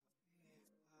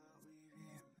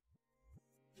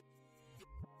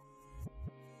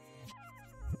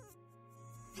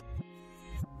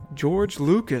George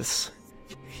Lucas,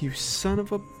 you son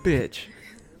of a bitch.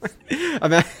 I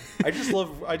mean, I just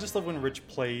love when Rich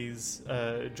plays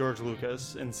George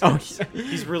Lucas in scenes. Oh, yeah.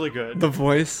 He's really good. The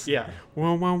voice. Yeah.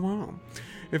 Well.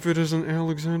 If it isn't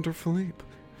Alexander Philippe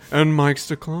and Mike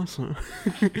Stacklasa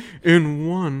in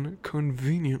one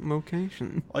convenient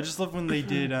location. I just love when they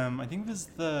did. I think it was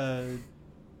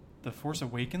the Force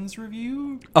Awakens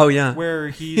review. Oh yeah,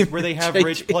 where they have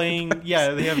Rich playing. Yeah,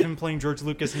 they have him playing George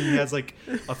Lucas, and he has like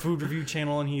a food review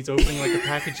channel, and he's opening like a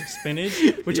package of spinach.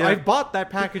 Which Yeah. I've bought that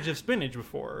package of spinach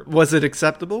before. Was it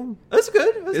acceptable? That's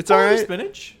good. It's all right.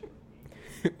 Spinach.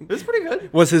 It's pretty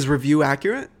good. Was his review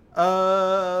accurate?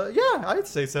 Yeah, I'd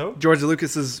say so. George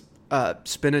Lucas's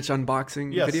spinach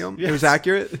unboxing video. Yes. It was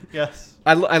accurate. Yes.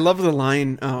 I love the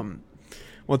line.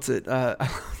 What's it?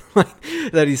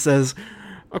 That he says.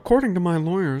 According to my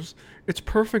lawyers, it's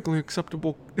perfectly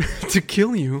acceptable to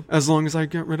kill you as long as I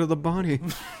get rid of the body.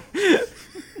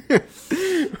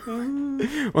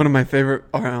 One of my favorite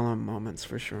RLM moments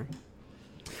for sure.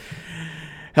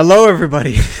 Hello,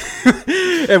 everybody,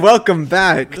 and welcome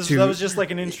back That was just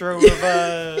like an intro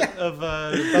of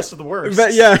Best of the Worst.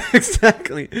 But yeah,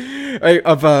 exactly.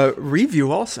 Of a review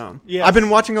also. Yes. I've been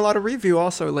watching a lot of review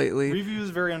also lately. Review is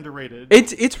very underrated.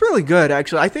 It's really good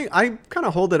actually. I think I kind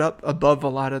of hold it up above a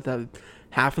lot of the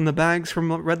half in the bags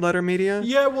from Red Letter Media.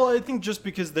 Yeah, well, I think just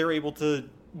because they're able to.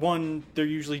 One, they're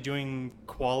usually doing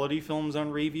quality films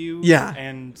on review. Yeah.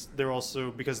 And they're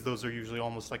also, because those are usually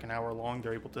almost like an hour long,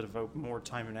 they're able to devote more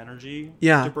time and energy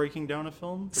Yeah. to breaking down a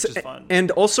film, which is fun.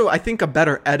 And also, I think a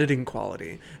better editing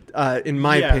quality, in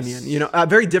my Yes. opinion. You know, a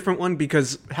very different one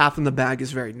because half in the bag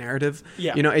is very narrative.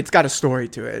 Yeah. You know, it's got a story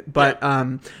to it. But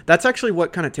that's actually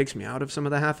what kind of takes me out of some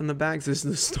of the half in the bags is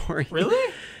the story.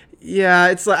 Really? Yeah,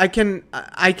 it's like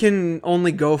I can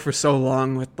only go for so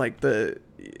long with like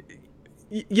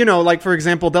you know, like for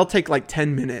example, they'll take like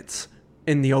 10 minutes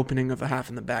in the opening of a half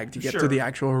in the bag to get to the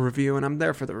actual review, and I'm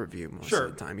there for the review most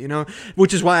of the time, you know,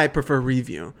 which is why I prefer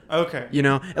review. Okay. You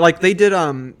know, like they did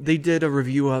a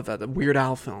review of the Weird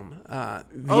Al film,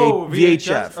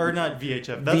 VHF or not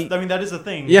VHF. That is a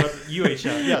thing. Yeah. But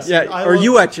UHF. Yes. Yeah, or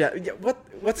UHF. Yeah,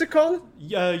 what's it called?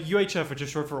 UHF, which is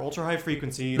short for ultra high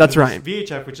frequency. That's right.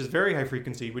 VHF, which is very high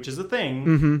frequency, which is a thing.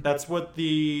 Mm-hmm. That's what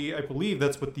I believe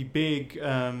that's what the big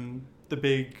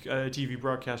TV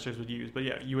broadcasters would use. But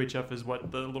yeah, UHF is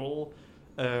what the little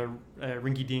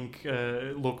rinky-dink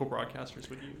local broadcasters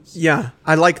would use. Yeah,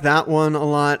 I like that one a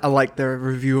lot. I like their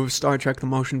review of Star Trek: The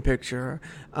Motion Picture.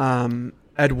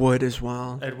 Ed Wood as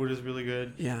well. Ed Wood is really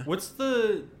good. Yeah. What's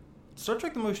the Star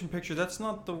Trek: The Motion Picture? That's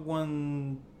not the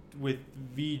one with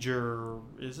V'ger,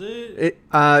 is it?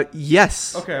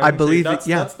 Yes. Okay, I believe that's,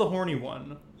 yeah. That's the horny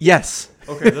one. Yes.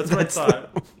 Okay, that's what I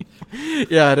thought.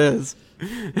 Yeah, it is.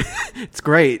 It's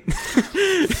great.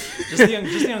 just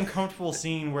the uncomfortable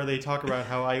scene where they talk about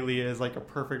how Ilea is like a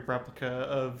perfect replica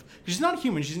of. She's not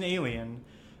human; she's an alien.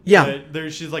 Yeah,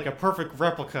 she's like a perfect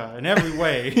replica in every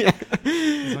way. Yeah.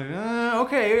 It's like,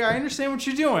 okay, I understand what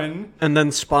you're doing. And then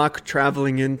Spock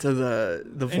traveling into the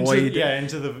void.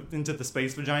 Into the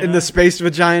space vagina. In the space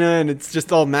vagina, and it's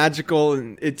just all magical,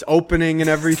 and it's opening and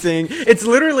everything. It's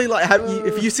literally like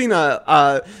if you've seen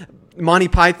a Monty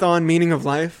Python Meaning of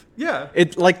Life. Yeah.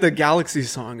 It's like the Galaxy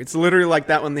song. It's literally like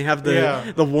that when they have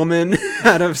the woman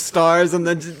out of stars and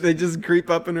then they just creep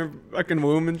up in her fucking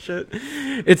womb and shit.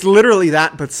 It's literally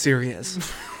that, but serious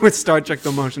with Star Trek: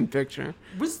 The Motion Picture.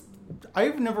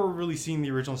 I've never really seen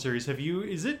the original series. Have you?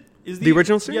 Is the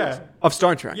original series? Yeah. Of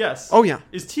Star Trek? Yes. Oh, yeah.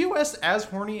 Is TOS as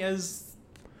horny as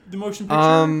the motion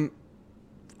picture?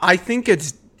 I think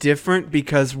it's different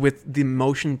because with the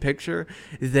motion picture,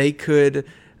 they kind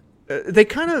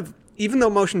of, even though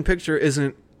motion picture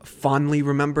isn't fondly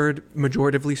remembered,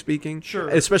 majoritively speaking, sure,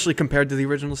 especially compared to the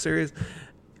original series,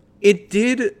 it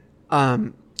did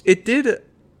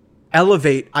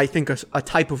elevate, I think, a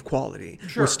type of quality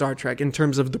with Star Trek in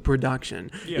terms of the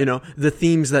production, you know, the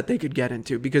themes that they could get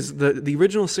into, because the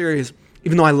original series,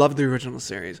 even though I love the original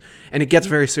series, and it gets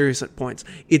very serious at points,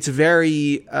 it's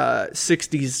very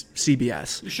 60s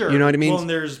CBS. Sure. You know what I mean? Well, and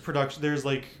there's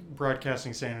like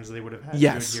broadcasting standards they would have had to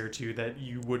adhere to that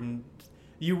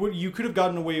you could have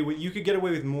gotten away with. You could get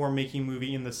away with more making a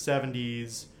movie in the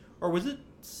 70s, or was it?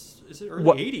 Is it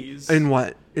early 80s? In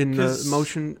what? In the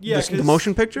motion? Yeah, the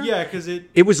motion picture? Yeah, because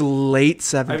it was late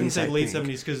 70s. I wouldn't say late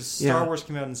 70s because Star Wars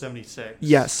came out in 76.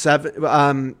 Yes,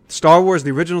 Star Wars.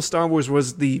 The original Star Wars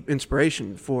was the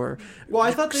inspiration for. Well,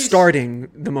 I thought starting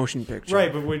the motion picture.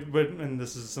 Right, but and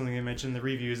this is something they mentioned in the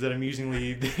reviews that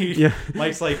amusingly,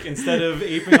 Mike's like, instead of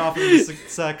aping off of the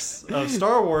success of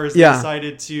Star Wars, they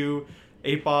decided to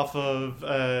ape off of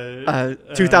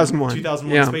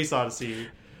 2001 Space Odyssey.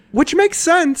 Which makes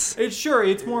sense.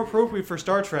 It's more appropriate for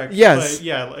Star Trek. Yes. But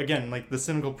yeah, again, like the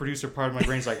cynical producer part of my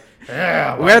brain's like,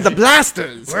 yeah, where are the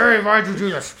blasters? Why'd you do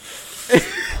this?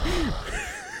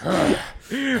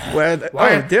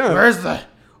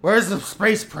 Where's the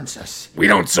space princess? We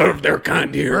don't serve their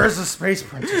kind here. Where's the space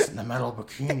princess in the metal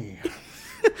bikini?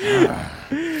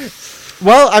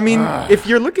 Well, I mean, if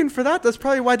you're looking for that, that's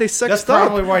probably why they sexed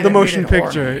up the motion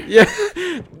picture. Yeah,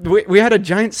 we had a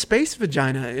giant space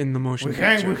vagina in the motion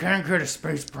picture. We can't get a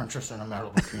space princess in a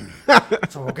metal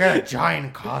bikini, so we'll get a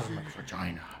giant cosmic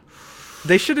vagina.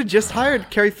 They should have just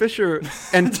hired Carrie Fisher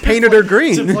and painted her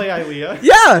green to play Ilea.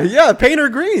 Yeah, paint her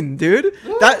green, dude.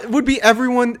 That would be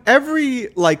every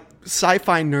like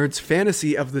sci-fi nerd's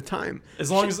fantasy of the time.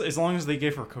 As long as they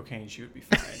gave her cocaine, she would be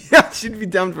fine. Yeah, she'd be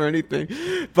down for anything.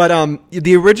 But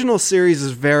the original series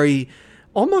is very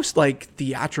almost like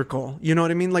theatrical. You know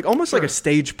what I mean? Like almost like a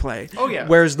stage play. Oh yeah.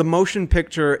 Whereas the motion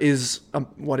picture is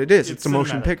what it is. It's a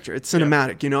motion picture. It's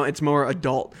cinematic. Yeah. You know, it's more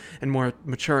adult and more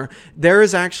mature. There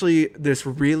is actually this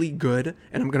really good,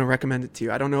 and I'm going to recommend it to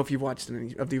you. I don't know if you've watched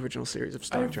any of the original series of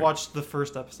Star Trek. I've watched the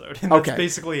first episode. And that's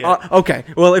basically it. Okay.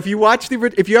 Well, if you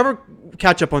ever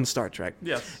catch up on Star Trek,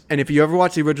 yes, and if you ever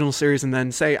watch the original series and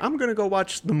then say, I'm going to go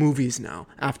watch the movies now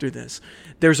after this,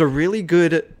 there's a really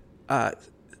good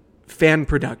fan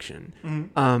production.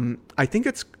 Mm-hmm.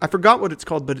 I forgot what it's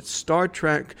called, but it's Star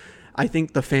Trek, I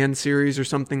think the fan series or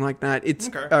something like that. It's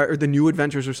or the New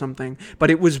Adventures or something. But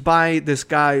it was by this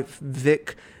guy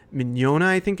Vic Mignogna,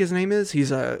 I think his name is.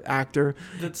 He's a actor.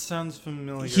 That sounds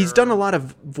familiar. He's done a lot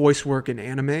of voice work in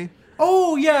anime.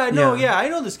 Oh yeah, I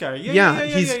know this guy.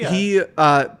 He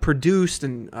produced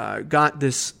and got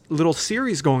this little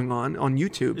series going on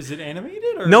YouTube. Is it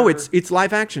animated or no? It's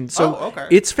live action. So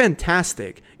it's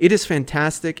fantastic. It is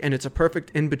fantastic, and it's a perfect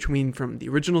in between from the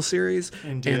original series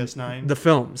and DS9, the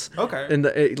films. Okay, and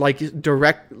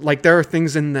there are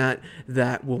things in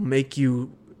that will make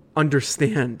you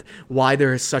understand why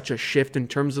there is such a shift in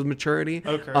terms of maturity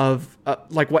of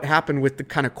like what happened with the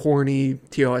kind of corny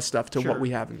TOS stuff to what we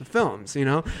have in the films, you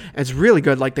know? And it's really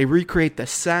good. Like they recreate the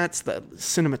sets, the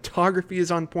cinematography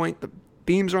is on point, the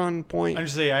themes are on point. I'm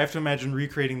just saying, I have to imagine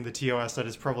recreating the TOS set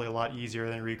is probably a lot easier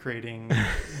than recreating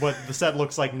what the set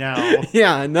looks like now.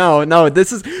 Yeah, no,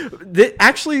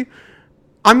 actually,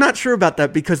 I'm not sure about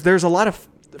that because there's a lot of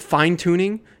fine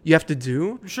tuning you have to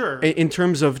do in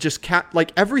terms of just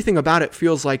like everything about it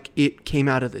feels like it came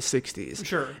out of the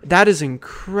 60s. That is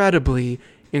incredibly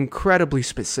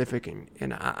specific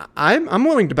and I'm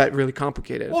willing to bet really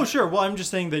complicated. Well, I'm just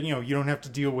saying that you don't have to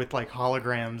deal with like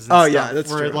holograms and stuff. Yeah,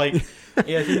 that's where, true. Like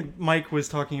I think Mike was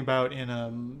talking about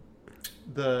in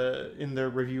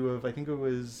the review of, I think it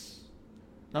was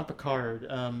not Picard,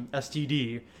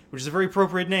 STD, which is a very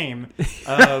appropriate name.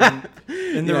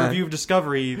 In the review of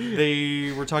Discovery,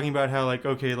 they were talking about how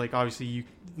obviously you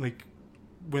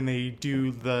when they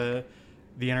do the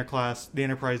Enterprise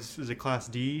is a Class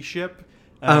D ship.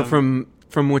 From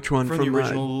which one? From the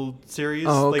original series.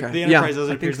 Oh, okay. Like the Enterprise as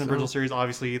it appears in the original series,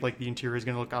 obviously like the interior is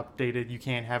going to look updated. You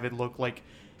can't have it look like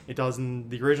it does in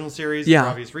the original series for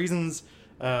obvious reasons.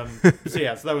 So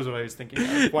that was what I was thinking.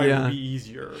 Why it would be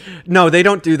easier. No, they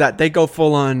don't do that. They go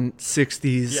full on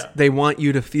 60s. Yeah. They want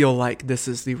you to feel like this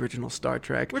is the original Star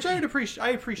Trek. Which I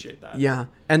appreciate that. Yeah.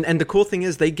 And the cool thing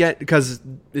is because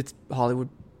it's Hollywood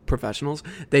professionals,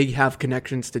 they have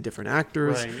connections to different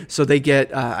actors. Right. So they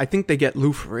get, I think they get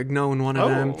Lou Ferrigno in one of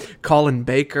them. Colin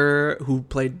Baker, who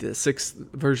played the 6th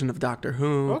version of Doctor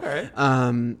Who. Okay.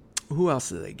 Who else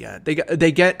do they get?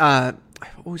 They get I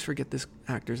always forget this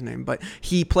actor's name, but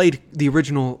he played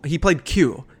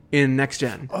Q in Next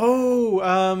Gen.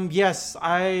 Oh, yes.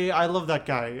 I love that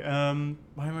guy.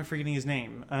 Why am I forgetting his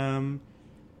name?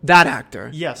 That actor.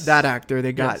 Yes. That actor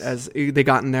they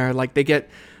got in there. Like they get,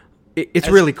 it's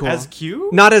really cool. As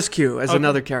Q? Not as Q, as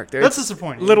another character. That's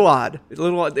disappointing. A little odd.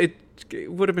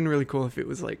 It would have been really cool if it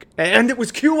was like, and it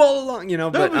was Q all along,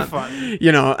 That would be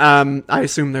fun. I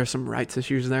assume there's some rights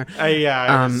issues there.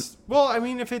 Well, I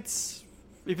mean, if it's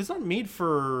not made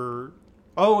for,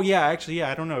 I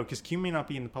don't know, because Q may not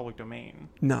be in the public domain.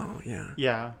 No, yeah.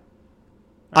 Yeah.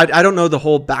 I don't know the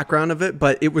whole background of it,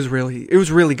 but it was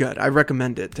really good. I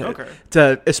recommend it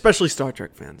to especially Star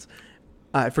Trek fans.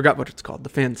 I forgot what it's called, the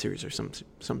fan series or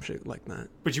some shit like that.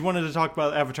 But you wanted to talk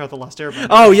about Avatar: The Last Airbender.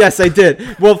 Oh yes, I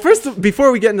did. Well, first,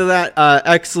 before we get into that,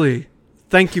 Exley,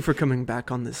 thank you for coming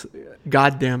back on this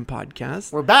goddamn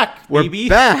podcast. We're back, baby. We're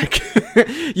back.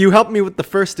 You helped me with the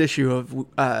first issue of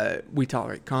We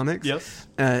Tolerate Comics. Yes.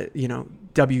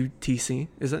 WTC,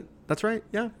 is it? That's right?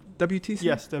 Yeah, WTC?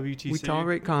 Yes, WTC. We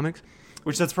Tolerate Comics.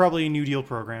 Which that's probably a New Deal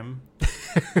program.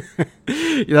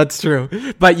 That's true.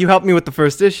 But you helped me with the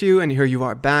first issue, and here you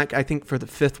are back, I think, for the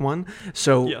 5th one.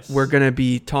 So we're going to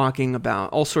be talking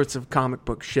about all sorts of comic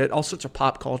book shit, all sorts of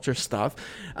pop culture stuff.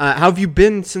 How have you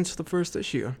been since the first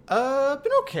issue?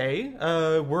 Been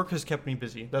okay. Work has kept me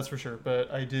busy, that's for sure.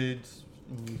 But I did,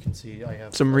 you can see, I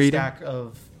have some reading. Stack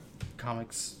of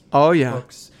comics. Oh, yeah.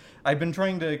 Books. I've been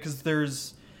trying to, because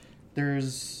there's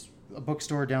a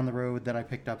bookstore down the road that I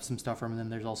picked up some stuff from, and then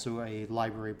there's also a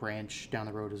library branch down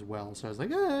the road as well. So I was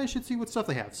like, I should see what stuff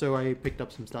they have. So I picked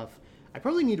up some stuff. I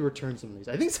probably need to return some of these.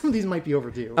 I think some of these might be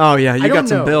overdue. Oh yeah, you got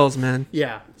some bills, man.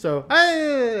 Yeah. So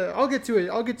I'll get to it.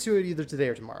 I'll get to it either today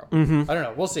or tomorrow. Mm-hmm. I don't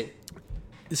know. We'll see.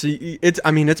 See, it's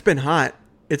been hot.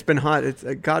 It's been hot. It's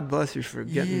God bless you for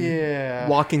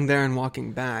walking there and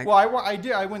walking back. Well, I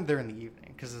went there in the evening.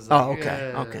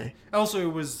 Okay.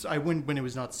 Also, I went when it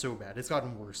was not so bad. It's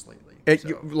gotten worse lately.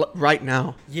 Right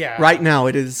now. Yeah. Right now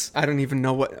it is. I don't even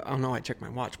know what. I don't know. I checked my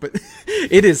watch, but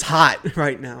it is hot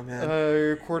right now, man.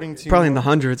 According to probably in the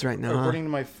hundreds right now. According to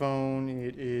my phone,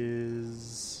 it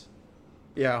is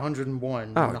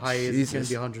 101. Oh, and the high is going to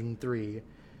be 103.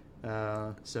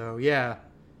 So yeah.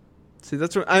 See,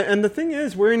 that's what. And the thing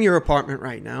is, we're in your apartment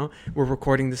right now. We're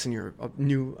recording this in your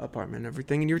new apartment and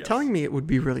everything. And you're telling me it would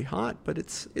be really hot, but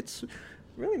it's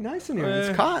really nice in here.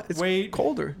 It's hot. It's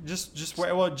colder. Just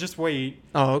wait. Well, just wait.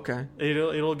 Oh, okay.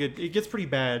 It gets pretty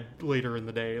bad later in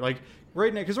the day. Like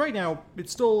right now, because right now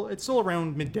it's still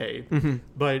around midday. Mm-hmm.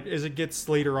 But as it gets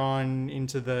later on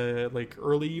into the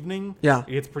early evening, it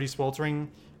gets pretty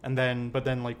sweltering. And then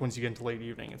once you get into late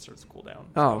evening, it starts to cool down.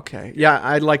 Oh, okay. Yeah,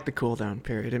 I like the cool down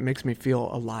period. It makes me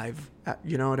feel alive.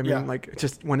 You know what I mean? Yeah. Like,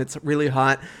 just when it's really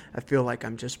hot, I feel like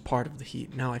I'm just part of the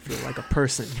heat. Now I feel like a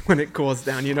person when it cools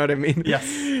down. You know what I mean? Yes.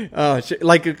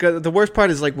 The worst part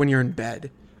is like when you're in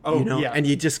bed. Oh, you know, yeah. And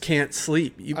you just can't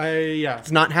sleep.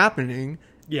 It's not happening.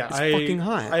 Yeah, it's fucking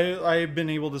hot. I've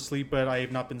been able to sleep, but I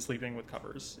have not been sleeping with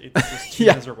covers. It's just too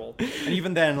miserable. And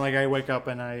even then, I wake up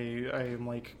and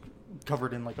I'm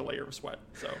covered in a layer of sweat,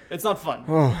 so it's not fun.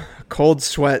 Oh, cold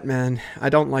sweat, man. I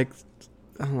don't like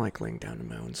laying down in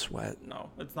my own sweat. No,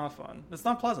 it's not fun. It's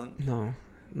not pleasant.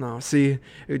 No. See,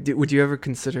 would you ever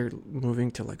consider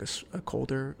moving to a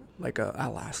colder,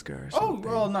 Alaska or something?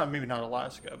 Oh, well, maybe not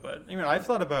Alaska, but I've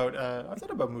thought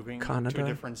about moving Canada? To a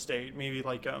different state, maybe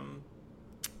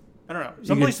I don't know.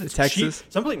 Someplace that's Texas?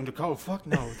 cheap. Someplace. Oh fuck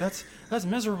no. That's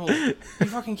miserable. Are you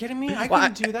fucking kidding me? I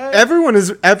couldn't do that.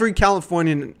 Every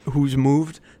Californian who's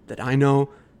moved that I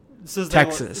know says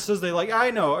Texas.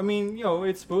 I know. I mean,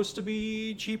 it's supposed to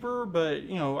be cheaper, but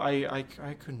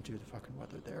I couldn't do the fucking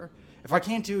weather there. If I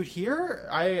can't do it here,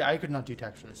 I could not do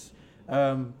Texas.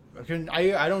 I couldn't.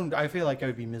 I feel like I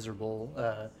would be miserable.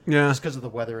 Just because of the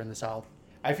weather in the South.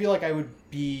 I feel like I would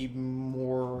be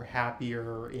more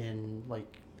happier in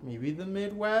maybe the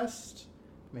Midwest,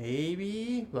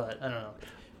 maybe, but I don't know.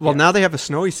 Well, now they have a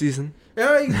snowy season.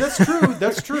 Yeah, that's true.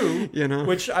 That's true.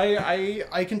 Which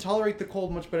I can tolerate the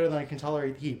cold much better than I can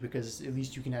tolerate the heat, because at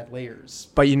least you can add layers.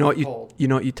 But you know what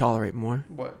you tolerate more?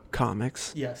 What?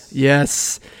 Comics.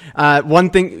 Yes. One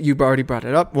thing, you already brought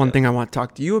it up. One thing I want to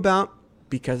talk to you about,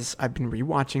 because I've been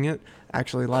rewatching it.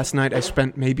 Actually, last night I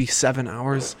spent maybe 7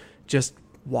 hours just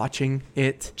watching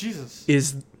it. Jesus.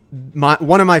 Is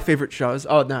one of my favorite shows.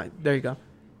 Oh no, there you go.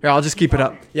 Here, I'll just keep it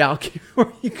up. Yeah, I'll keep where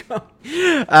you go.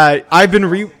 I've been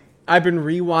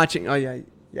rewatching. Oh yeah,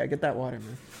 get that water,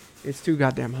 man. It's too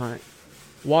goddamn hot.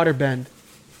 Water bend.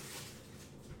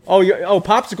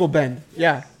 Popsicle bend.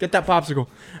 Yeah, get that popsicle.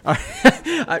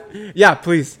 Yeah,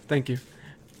 please, thank you.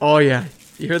 Oh yeah,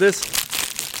 you hear this?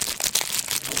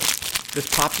 This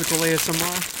popsicle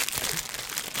ASMR.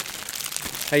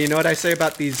 Hey, you know what I say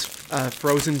about these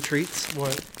frozen treats?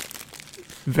 What?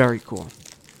 Very cool.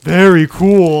 Very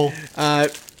cool.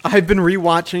 I've been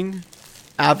rewatching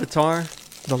Avatar: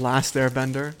 The Last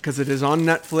Airbender because it is on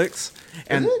Netflix.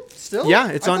 And is it still? Yeah,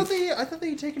 it's on. I thought they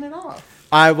had taken it off.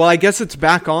 Well, I guess it's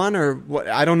back on, or what?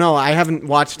 I don't know. I haven't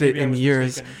watched it in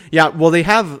years. Mistaken. Yeah, well, they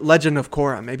have Legend of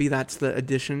Korra. Maybe that's the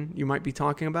edition you might be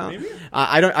talking about. Maybe.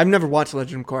 I've never watched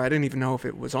Legend of Korra. I didn't even know if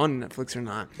it was on Netflix or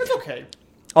not. It's okay.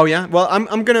 Oh yeah, well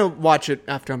I'm gonna watch it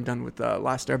after I'm done with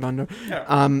Last Airbender.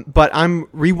 Yeah. But I'm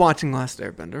rewatching Last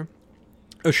Airbender,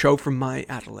 a show from my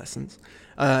adolescence,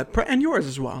 and yours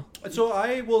as well.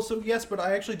 Yes, but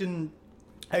I actually didn't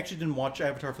watch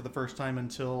Avatar for the first time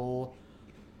until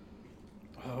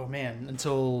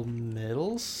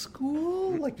middle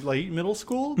school, late middle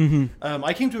school. Mm-hmm.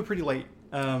 I came to it pretty late,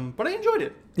 but I enjoyed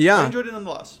it. Yeah, I enjoyed it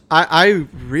nonetheless. I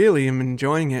really am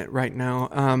enjoying it right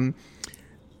now.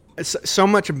 So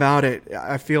much about it,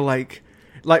 I feel like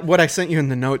what I sent you in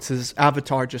the notes is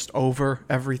Avatar just over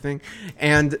everything.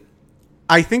 And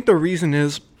I think the reason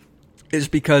is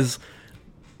because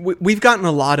we've gotten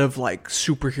a lot of like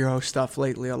superhero stuff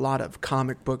lately, a lot of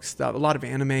comic book stuff, a lot of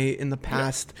anime in the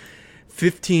past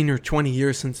 15 or 20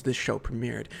 years since this show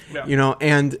premiered. Yeah. You know,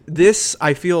 and this,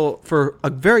 I feel, for a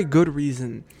very good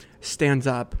reason, stands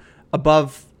up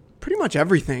above pretty much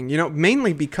everything, you know,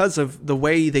 mainly because of the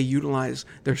way they utilize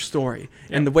their story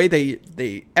and the way they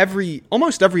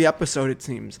almost every episode, it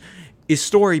seems, is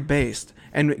story based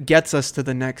and gets us to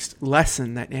the next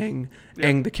lesson that Aang,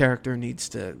 the character, needs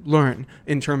to learn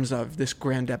in terms of this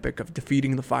grand epic of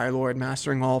defeating the Fire Lord,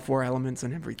 mastering all 4 elements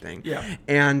and everything. Yeah.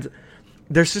 And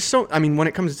there's just so, I mean, when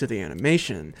it comes to the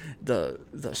animation, the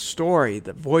story,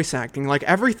 the voice acting, like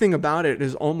everything about it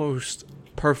is almost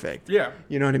perfect. Yeah.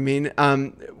 You know what I mean?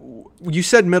 You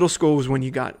said middle school was when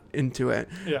you got into it.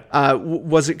 Yeah.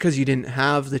 Was it because you didn't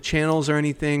have the channels or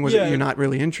anything? Was it you're not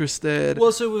really interested?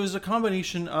 Well, so it was a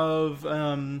combination of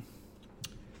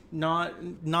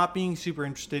not being super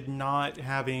interested, not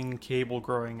having cable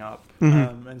growing up,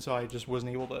 and so I just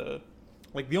wasn't able to.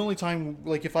 Like the only time,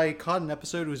 like if I caught an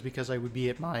episode, it was because I would be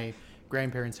at my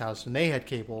grandparents' house and they had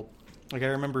cable. Like I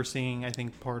remember seeing, I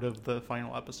think, part of the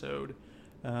final episode.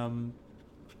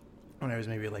 When I was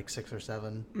maybe like 6 or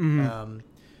 7.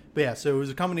 But yeah, so it was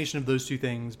a combination of those two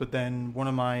things. But then one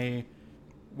of my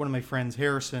friends,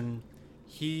 Harrison,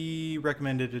 he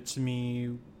recommended it to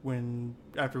me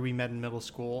after we met in middle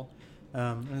school.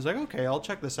 And I was like, okay, I'll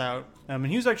check this out. And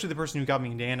he was actually the person who got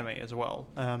me into anime as well.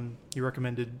 He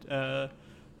recommended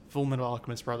Full Metal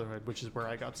Alchemist Brotherhood, which is where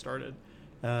I got started.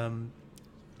 So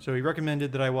he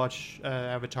recommended that I watch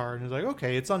Avatar, and he was like,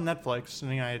 okay, it's on Netflix.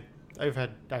 And I've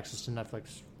had access to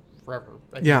Netflix forever.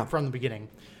 From the beginning.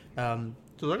 So I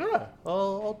was like,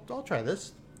 I'll try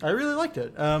this. I really liked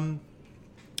it. And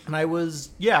I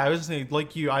was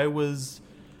like you, I was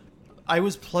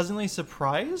pleasantly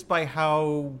surprised by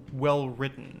how well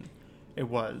written it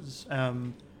was.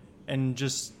 And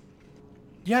just,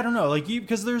 I don't know, like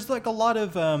because there's like a lot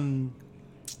of,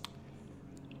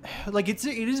 like it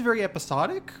is very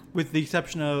episodic with the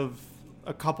exception of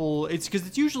a couple, it's because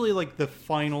it's usually like the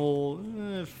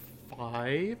final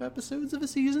 5 episodes of a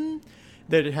season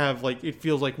that have like, it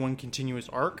feels like one continuous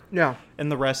arc. Yeah.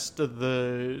 And the rest of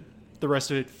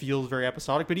it feels very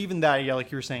episodic. But even that,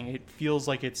 like you were saying, it feels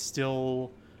like it's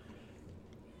still,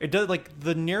 it does, like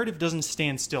the narrative doesn't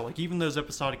stand still. Like even those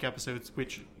episodic episodes,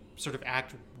 which sort of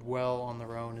act well on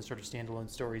their own as sort of standalone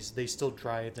stories, they still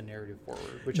drive the narrative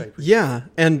forward, which I appreciate. Yeah.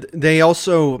 And they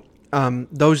also,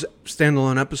 those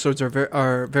standalone episodes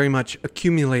are very much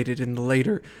accumulated in the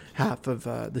later half of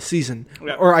the season,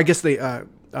 or I guess they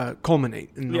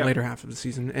culminate in the later half of the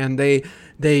season, and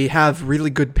they have really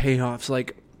good payoffs.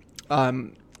 Like,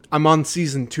 I'm on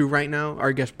season 2 right now, or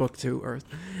I guess book 2, Earth,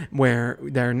 where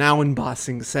they're now in Ba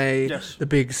Sing Se, the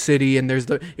big city, and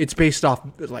it's based off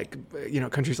like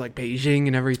countries like Beijing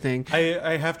and everything.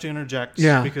 I have to interject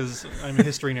because I'm a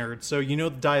history nerd. So you know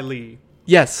Dai Li.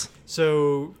 Yes.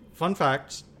 So fun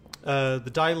fact. The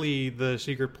Dai Li, the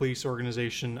secret police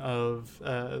organization of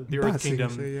the Earth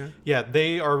Kingdom,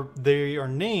 they are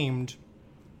named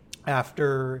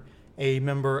after a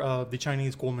member of the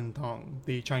Chinese Kuomintang,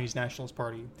 the Chinese Nationalist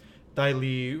Party. Dai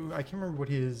Li, I can't remember what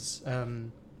his,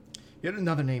 he had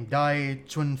another name, Dai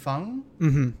Chunfang,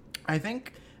 I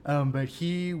think, but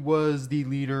he was the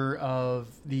leader of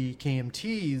the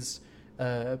KMT's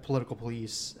political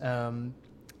police,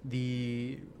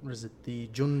 the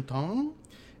Juntong?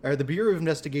 Or the Bureau of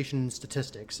Investigation and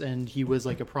Statistics, and he was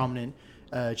like a prominent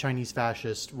Chinese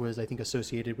fascist, was I think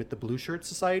associated with the Blue Shirt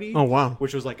Society. Oh wow!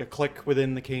 Which was like a clique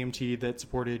within the KMT that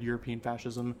supported European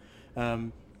fascism.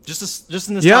 Just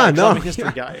in this time, I'm a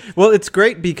history guy. Well, it's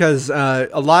great because a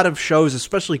lot of shows,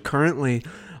 especially currently,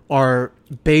 are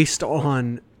based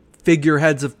on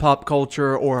figureheads of pop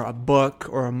culture or a book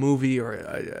or a movie or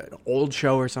an old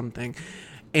show or something.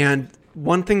 And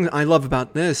one thing I love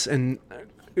about this, and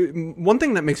one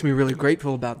thing that makes me really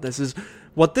grateful about this, is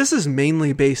what this is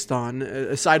mainly based on,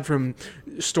 aside from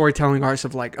storytelling arcs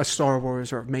of like a Star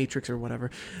Wars or Matrix or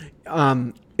whatever,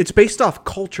 it's based off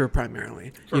culture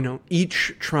primarily. Sure. You know,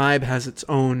 each tribe has its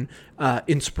own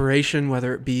inspiration,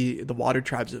 whether it be the water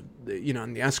tribes of,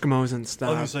 and the Eskimos and stuff.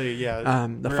 I was going to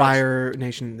say, the Fire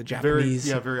Nation, the Japanese.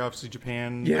 Very obviously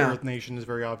Japan. The Earth Nation is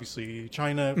very obviously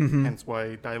China, hence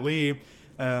why Dai Li.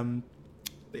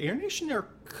 The Air Nation are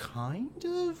kind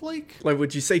of like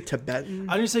would you say Tibetan?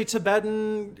 I didn't say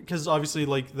Tibetan because obviously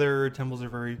like their temples are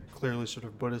very clearly sort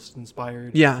of Buddhist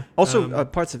inspired. Yeah. Also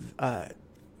parts of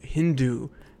Hindu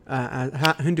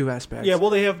aspects. Yeah. Well,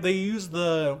 they use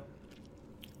the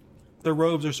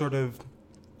robes are sort of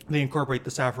they incorporate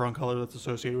the saffron color that's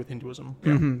associated with Hinduism.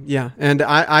 Yeah, yeah. And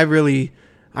I really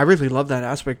love that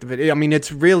aspect of it. I mean,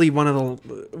 it's really one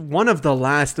of the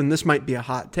last, and this might be a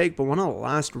hot take, but one of the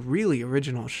last really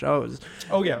original shows.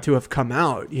 Oh yeah. To have come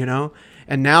out, you know.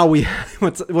 And now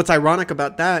what's ironic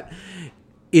about that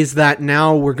is that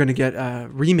now we're going to get a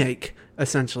remake,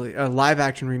 essentially a live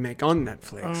action remake on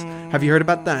Netflix. Have you heard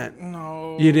about that?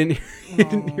 No. You didn't. You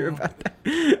didn't hear about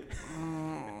that.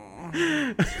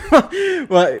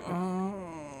 Well,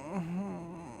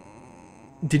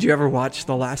 did you ever watch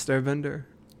The Last Airbender?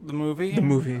 The movie? The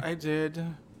movie. I did.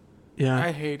 Yeah.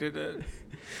 I hated it.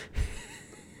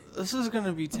 This is going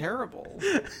to be terrible.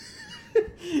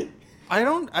 I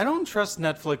don't trust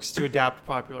Netflix to adapt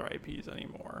popular IPs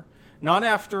anymore. Not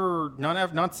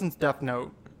since Death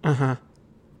Note. Uh-huh.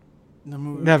 The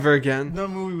movie, Never again. The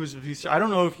movie was a piece. I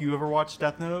don't know if you ever watched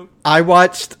Death Note. I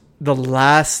watched the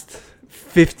last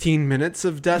 15 minutes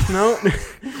of Death Note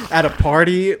at a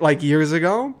party like years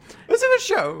ago. It's a good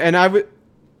show. And I would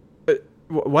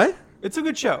what? It's a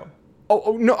good show.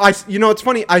 Oh no, it's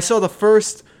funny. I saw the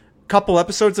first couple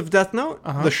episodes of Death Note,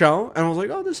 the show, and I was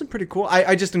like, "Oh, this is pretty cool."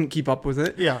 I just didn't keep up with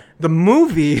it. Yeah. The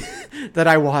movie that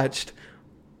I watched,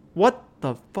 what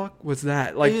the fuck was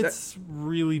that? Like, it's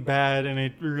really bad, and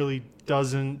it really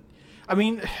doesn't. I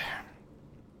mean,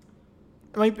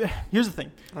 here's the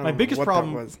thing. My biggest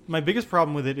problem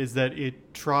with it is that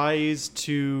it tries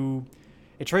to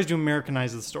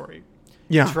Americanize the story.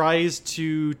 Yeah. It tries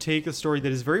to take a story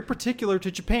that is very particular to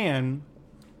Japan,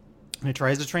 and it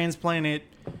tries to transplant it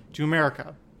to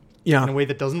America. Yeah. In a way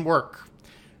that doesn't work.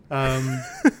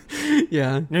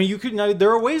 Yeah. Now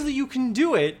there are ways that you can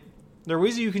do it. There are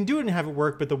ways that you can do it and have it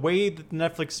work, but the way that the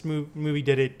Netflix movie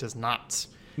did it does not.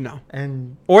 No.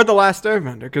 Or The Last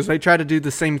Airbender, because they try to do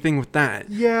the same thing with that.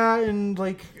 Yeah, and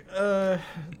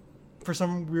for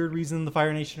some weird reason, the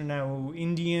Fire Nation are now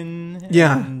Indian.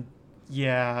 Yeah.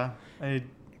 Yeah. I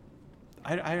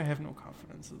have no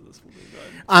confidence that this will be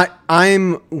good.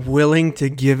 I'm willing to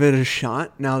give it a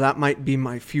shot. Now, that might be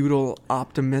my feudal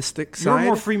optimistic side. You're a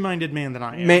more free-minded man than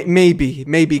I am. Maybe.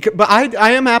 But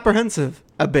I am apprehensive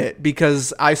a bit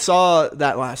because I saw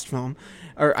that last film.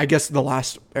 Or I guess The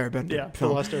Last Airbender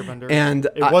film. The Last Airbender. And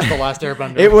it was The Last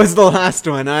Airbender. It was the last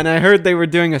one. And I heard they were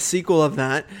doing a sequel of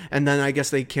that. And then I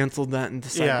guess they canceled that and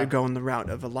decided to go in the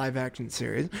route of a live-action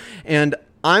series. And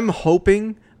I'm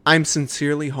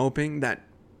sincerely hoping that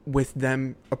with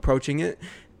them approaching it,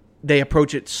 they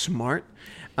approach it smart.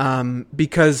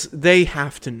 Because they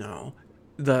have to know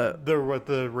what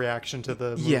the reaction to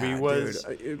the movie was.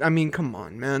 Dude. I mean, come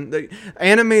on, man. The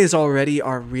animes already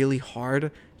are really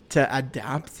hard to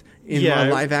adapt in a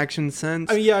live action sense.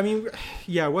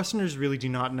 Westerners really do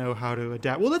not know how to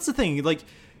adapt. Well, that's the thing. Like,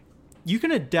 you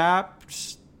can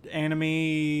adapt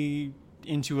anime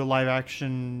into a live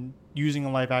action using a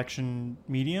live action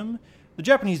medium. The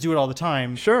Japanese do it all the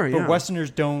time. Sure, but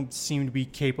Westerners don't seem to be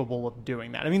capable of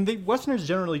doing that. I mean, Westerners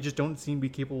generally just don't seem to be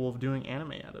capable of doing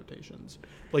anime adaptations.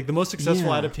 Like, the most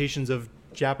successful adaptations of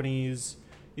Japanese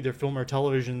either film or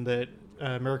television that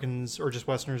Americans or just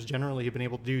Westerners generally have been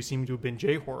able to do seem to have been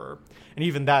J-horror. And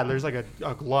even that, there's like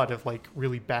a glut of like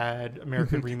really bad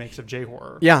American remakes of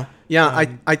J-horror. Yeah.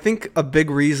 I think a big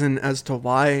reason as to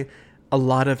why a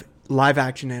lot of live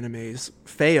action animes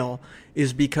fail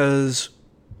is because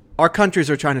our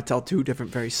countries are trying to tell two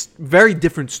different, very, very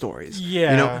different stories.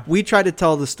 Yeah. We try to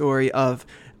tell the story of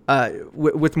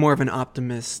with more of an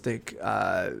optimistic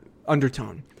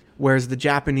undertone, whereas the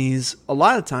Japanese, a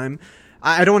lot of the time,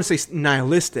 I don't want to say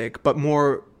nihilistic, but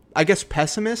more, I guess,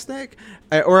 pessimistic,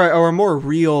 or a more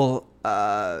real,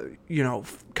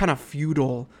 kind of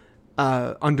feudal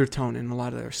undertone in a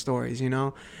lot of their stories.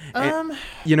 To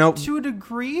a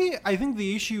degree, I think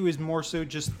the issue is more so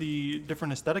just the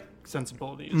different aesthetic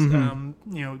sensibilities.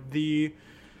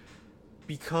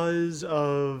 Because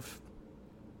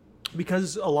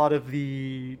a lot of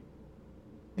the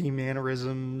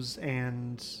mannerisms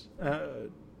and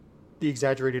the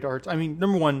exaggerated arts. I mean,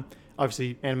 number one,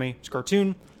 obviously, anime, it's a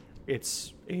cartoon.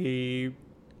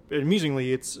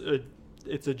 Amusingly, it's a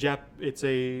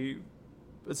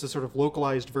sort of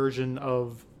localized version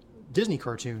of Disney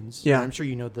cartoons. Yeah. I'm sure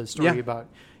you know the story about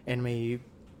anime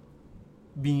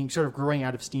being sort of growing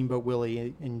out of Steamboat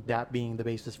Willie, and that being the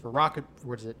basis for Rocket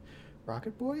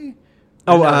Boy?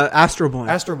 Astro Boy.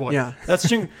 Astro Boy. Yeah. That's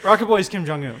Rocket Boy is Kim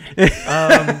Jong-un.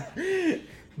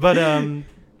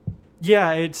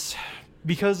 It's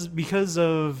because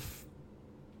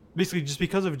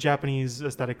of Japanese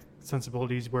aesthetic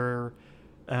sensibilities where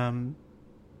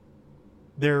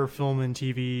their film and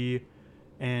TV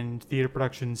and theater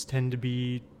productions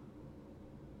the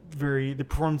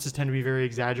performances tend to be very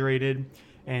exaggerated,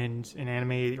 And in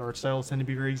anime, art styles tend to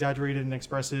be very exaggerated and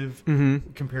expressive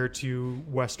compared to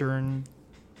Western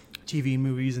TV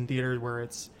movies and theaters where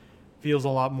it feels a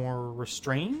lot more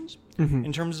restrained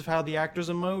in terms of how the actors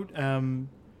emote.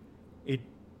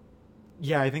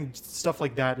 I think stuff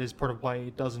like that is part of why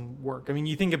it doesn't work. I mean,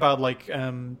 you think about like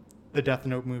the Death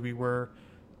Note movie where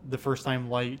the first time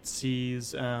Light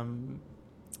sees the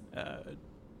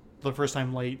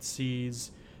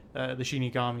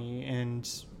Shinigami,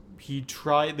 and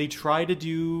they try to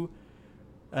do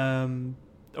a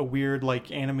weird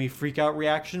like anime freak out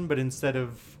reaction, but instead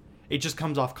of it just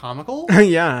comes off comical.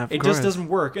 Yeah, it just doesn't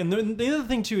work. And the other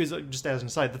thing too is, just as an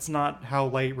aside, that's not how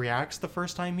Light reacts the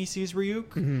first time he sees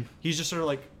Ryuk. He's just sort of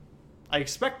like, I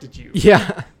expected you.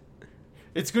 Yeah.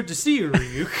 It's good to see you,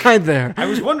 Ryuk. Hi there. I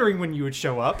was wondering when you would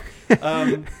show up,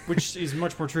 which is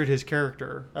much more true to his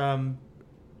character. I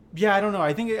don't know.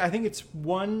 I think it's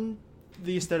one,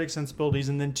 the aesthetic sensibilities,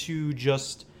 and then two,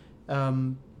 just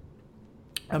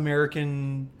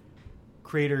American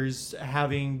creators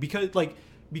having,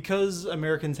 because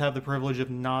Americans have the privilege of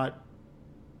not,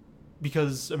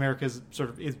 because America's sort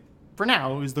of is, for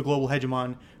now, is the global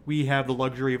hegemon, we have the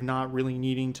luxury of not really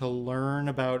needing to learn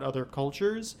about other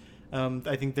cultures.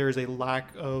 I think there is a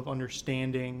lack of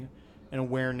understanding and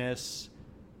awareness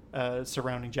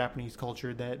surrounding Japanese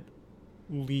culture that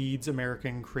leads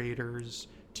American creators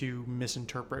to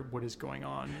misinterpret what is going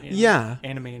on in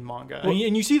anime and manga. Well,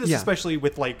 and you see this especially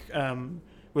with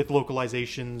with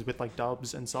localizations, with like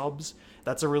dubs and subs.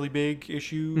 That's a really big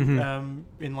issue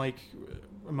in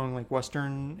among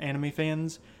Western anime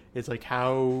fans. It's like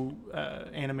how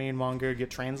anime and manga get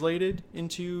translated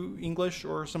into English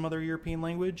or some other European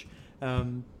language. I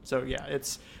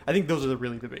think those are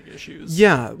really the big issues.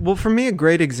 Yeah, well, for me, a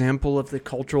great example of the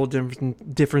cultural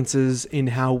differences in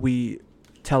how we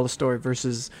tell a story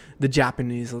versus the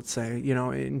Japanese, let's say,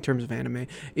 in terms of anime,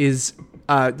 is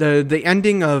the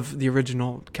ending of the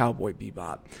original Cowboy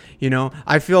Bebop.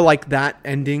 I feel like that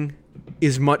ending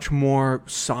is much more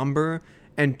somber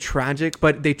and tragic,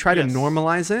 but they try to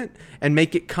normalize it and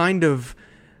make it kind of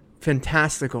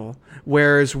fantastical,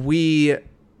 whereas we,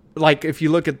 like, if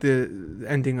you look at the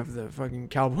ending of the fucking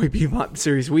Cowboy Bebop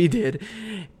series we did,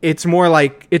 it's more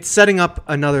like it's setting up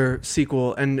another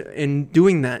sequel, and in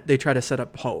doing that, they try to set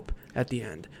up hope at the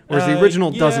end. Whereas the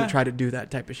original doesn't try to do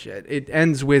that type of shit. It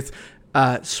ends with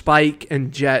Spike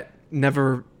and Jet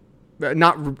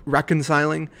not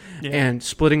reconciling and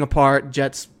splitting apart.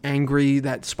 Jet's angry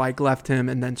that Spike left him,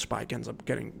 and then Spike ends up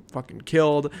getting fucking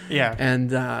killed. Yeah.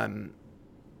 And I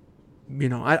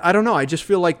don't know. I just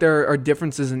feel like there are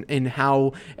differences in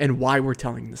how and why we're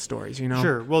telling the stories.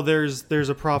 Sure. Well, there's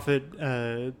a profit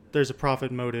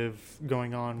motive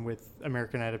going on with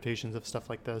American adaptations of stuff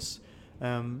like this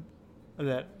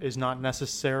that is not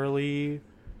necessarily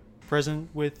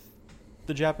present with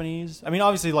the Japanese. I mean,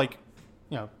 obviously,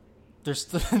 there's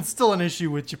still an issue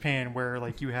with Japan where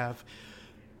you have.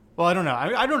 Well, I don't know.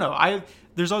 I don't know.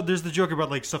 There's the joke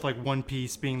about stuff like One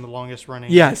Piece being the longest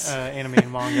running anime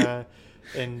and manga,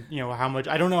 and how much,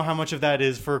 I don't know how much of that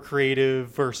is for creative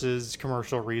versus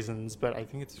commercial reasons, but I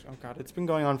think it's been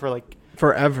going on for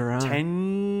forever,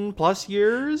 10 plus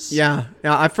years. Yeah.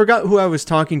 I forgot who I was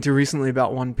talking to recently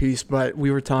about One Piece, but we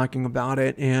were talking about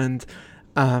it, and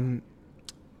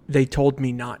they told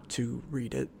me not to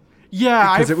read it.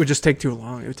 Yeah, because it would just take too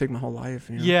long. It would take my whole life.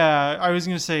 Yeah, I was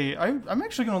gonna say I'm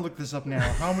actually gonna look this up now.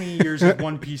 How many years has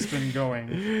One Piece been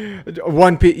going?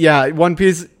 One Piece.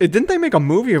 Didn't they make a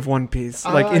movie of One Piece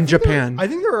in Japan? I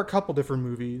think there are a couple different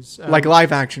movies,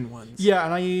 live action ones. Yeah,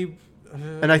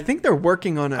 and I think they're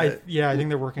working on I think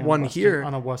they're working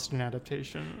on a Western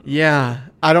adaptation. Yeah,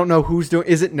 I don't know who's doing.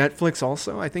 Is it Netflix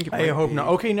also? I think. I hope not.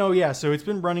 Okay, no, yeah. So it's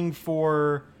been running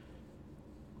for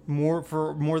more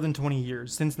than 20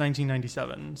 years, since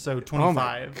 1997. So 25. Oh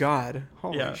my god.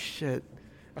 Holy shit.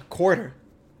 A quarter.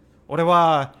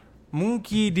 Orewa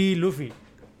Monkey D. Luffy.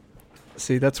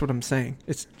 See, that's what I'm saying.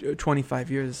 It's 25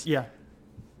 years. Yeah.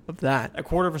 Of that. A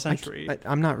quarter of a century.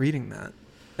 I'm not reading that.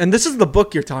 And this is the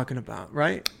book you're talking about,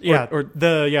 right? Yeah.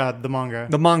 The manga.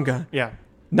 The manga. Yeah.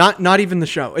 Not even the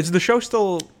show. Is the show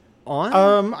still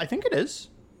on? I think it is.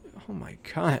 Oh my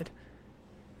god.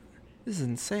 This is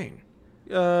insane.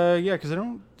 Because I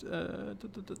don't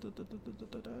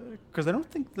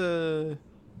think the.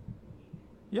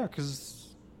 Yeah,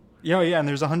 because. Yeah, and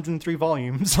there's 103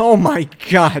 volumes. Oh my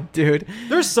god, dude!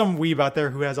 There's some weeb out there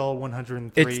who has all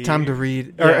 103. It's time to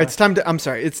read, or it's time to. I'm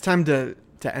sorry. It's time to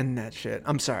end that shit.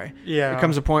 I'm sorry. Yeah. There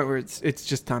comes a point where it's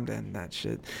just time to end that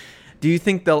shit. Do you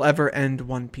think they'll ever end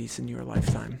One Piece in your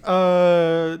lifetime?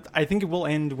 I think it will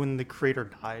end when the creator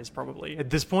dies, probably.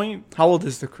 At this point, how old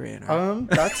is the creator?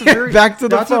 That's a very back to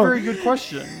the that's phone. a very good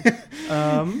question.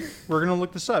 We're gonna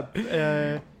look this up.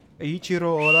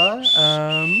 Eiichiro Oda,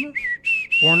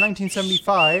 born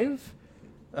 1975.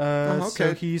 Okay.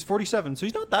 So he's 47. So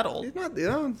he's not that old. He's not.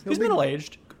 He's middle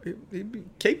aged.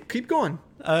 Keep going.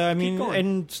 I mean,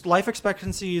 and life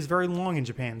expectancy is very long in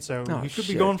Japan, so he could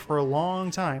be going for a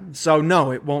long time. So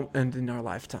no, it won't end in our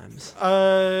lifetimes.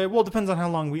 Well, it depends on how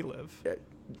long we live.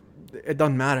 It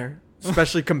doesn't matter,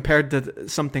 especially compared to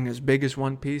something as big as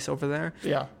One Piece over there.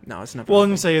 Yeah. No, it's never. Well,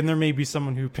 and there may be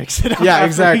someone who picks it up. Yeah,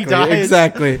 after he dies.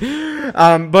 exactly.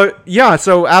 But yeah,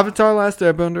 so Avatar: Last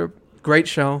Airbender, great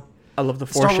show. I love the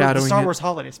foreshadowing. Star Wars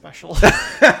Holiday Special.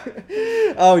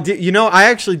 I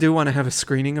actually do want to have a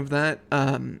screening of that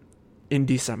in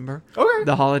December. Okay.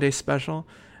 The holiday special.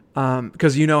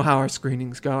 Because you know how our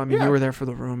screenings go. I mean, you were there for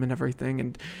The Room and everything.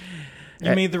 And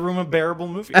you made The Room a bearable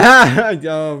movie.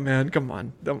 Oh, man, come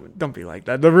on. Don't be like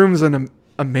that. The Room's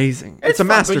amazing. It's a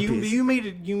masterpiece. But you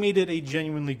made it a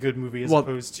genuinely good movie as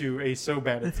opposed to a so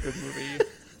bad it's good movie.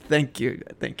 Thank you,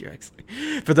 actually.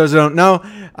 For those who don't know,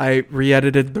 I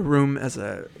re-edited The Room as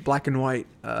a black and white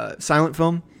silent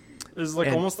film. It's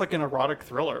almost like an erotic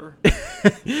thriller.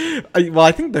 Well,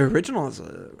 I think the original is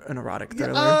an erotic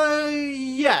thriller.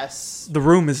 Yes. The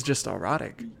Room is just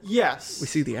erotic. Yes. We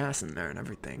see the ass in there and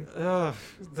everything.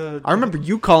 I remember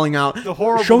you calling out, the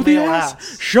horrible "Show the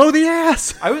ass! Show the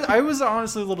ass!" I was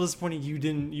honestly a little disappointed you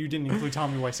didn't include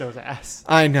Tommy Wiseau's ass.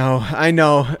 I know.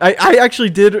 I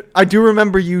actually did. I do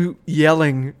remember you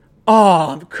yelling,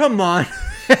 "Oh, come on!"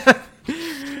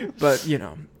 But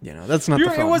that's not the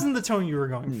film. It wasn't the tone you were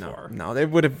going for. No, they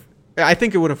would have. I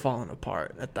think it would have fallen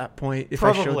apart at that point if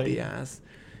I showed the ass.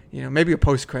 Maybe a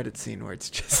post-credit scene where it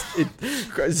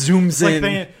zooms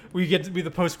in. We get to be the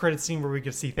post-credit scene where we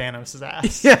get to see Thanos'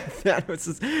 ass. Yeah,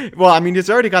 Thanos. Well, I mean, it's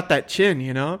already got that chin,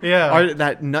 Yeah.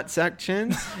 That nutsack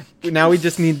chin. Now we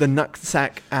just need the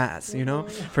nutsack ass,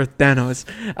 for Thanos.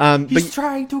 He's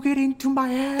trying to get into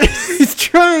my ass. He's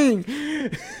trying.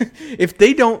 If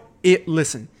they don't,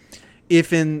 listen.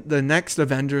 If in the next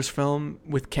Avengers film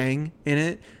with Kang in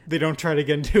it, they don't try to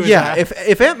get into his ass.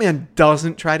 If Ant-Man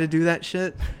doesn't try to do that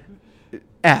shit,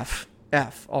 F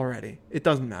already. It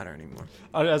doesn't matter anymore.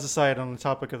 As a side on the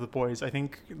topic of the boys, I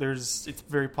think it's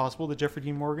very possible that Jeffrey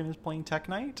Dean Morgan is playing Tech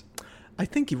Knight. I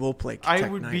think he will play Tech Knight. I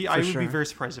would be very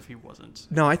surprised if he wasn't.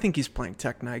 No, I think he's playing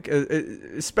Tech Knight,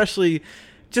 especially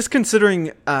just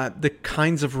considering the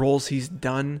kinds of roles he's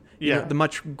done. The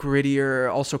much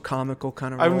grittier, also comical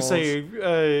kind of roles. I would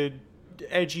say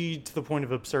edgy to the point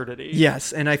of absurdity.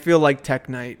 Yes, and I feel like Tech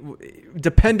Knight,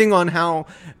 depending on how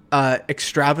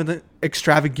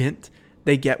extravagant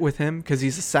they get with him, because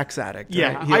he's a sex addict.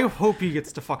 Yeah, right? I hope he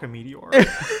gets to fuck a meteor.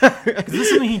 Because this is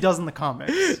something he does in the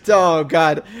comics. Oh,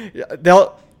 God.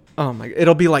 Oh my!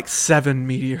 It'll be like 7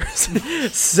 meteors,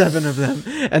 7 of them,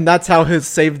 and that's how he'll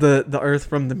save the Earth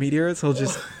from the meteors. He'll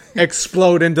just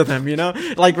explode into them.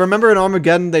 Like remember in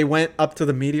Armageddon, they went up to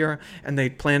the meteor and they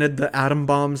planted the atom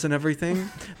bombs and everything.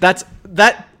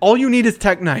 That all you need is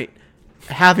Tech Knight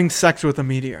having sex with a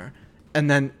meteor, and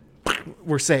then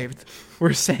we're saved.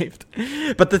 We're saved.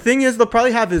 But the thing is, they'll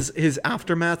probably have his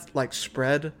aftermath like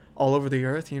spread all over the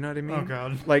earth, you know what I mean? Oh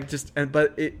God! Like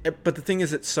but the thing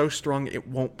is, it's so strong it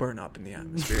won't burn up in the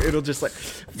atmosphere. It'll just like,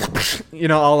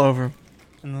 all over.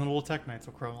 And the little Tech Knights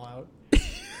will crawl out.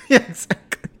 Yeah,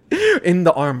 exactly. In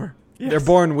the armor, they're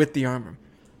born with the armor.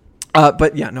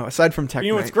 But yeah, no. Aside from Tech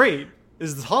Knight, what's great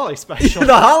is the holiday special.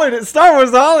 Star Wars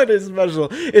holiday special.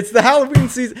 It's the Halloween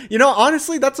season.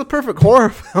 Honestly, that's a perfect horror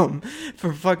film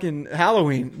for fucking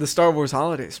Halloween. The Star Wars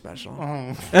holiday special.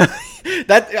 Oh.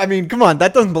 Come on,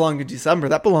 that doesn't belong in December.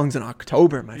 That belongs in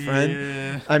October, my friend.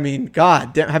 Yeah. I mean,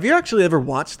 God damn. Have you actually ever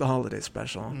watched the holiday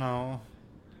special? No.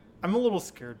 I'm a little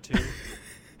scared too.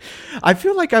 I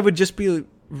feel like I would just be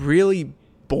really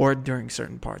bored during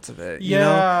certain parts of it.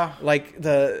 Like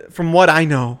from what I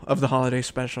know of the holiday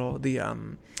special,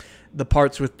 the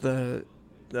parts with the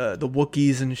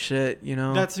Wookiees and shit,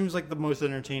 That seems like the most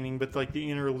entertaining, but like the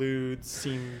interludes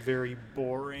seem very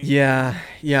boring. Yeah.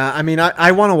 I mean,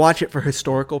 I want to watch it for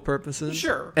historical purposes.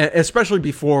 Sure. Especially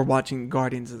before watching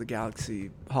Guardians of the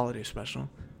Galaxy holiday special.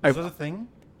 Is that a thing?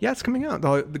 Yeah, it's coming out.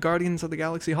 The Guardians of the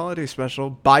Galaxy holiday special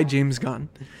by James Gunn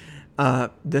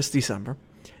this December.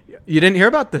 You didn't hear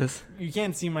about this? You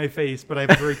can't see my face, but I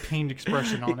have a very pained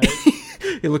expression on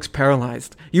it. He looks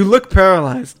paralyzed. You look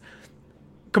paralyzed.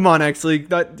 Come on, actually,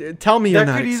 tell me you're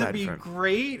that not could either excited be for it.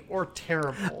 great or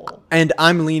terrible. And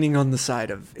I'm leaning on the side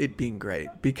of it being great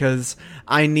because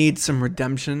I need some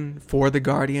redemption for the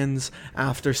Guardians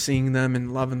after seeing them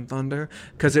in Love and Thunder,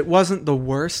 because it wasn't the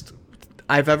worst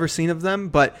I've ever seen of them,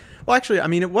 but well, actually, I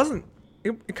mean, it wasn't.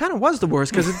 It kind of was the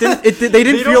worst because they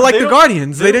didn't feel like the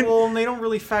Guardians. They didn't. Well, they don't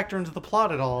really factor into the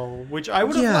plot at all. Which I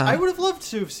would have. I would have loved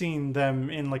to have seen them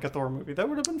in like a Thor movie. That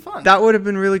would have been fun. That would have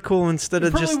been really cool instead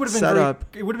of just set up.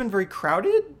 It would have been very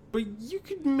crowded, but you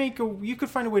could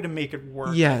find a way to make it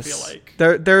work. Yes, I feel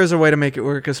like there is a way to make it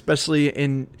work,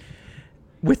 especially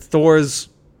with Thor's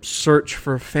search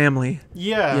for family.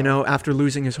 Yeah, after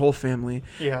losing his whole family.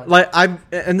 Yeah,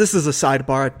 and this is a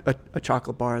sidebar, a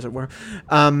chocolate bar, as it were.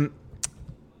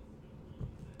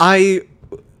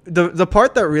 The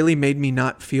part that really made me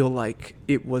not feel like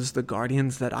it was the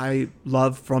Guardians that I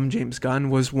love from James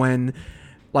Gunn was when,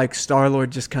 like,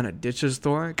 Star-Lord just kind of ditches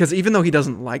Thor. Because even though he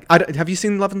doesn't have you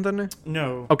seen Love and Thunder?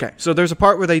 No. Okay, so there's a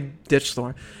part where they ditch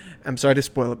Thor. I'm sorry to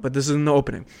spoil it, but this is in the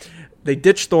opening. They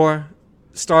ditch Thor.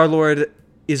 Star-Lord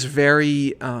is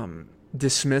very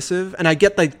dismissive, and I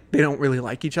get that they don't really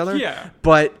like each other. Yeah.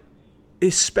 But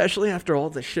especially after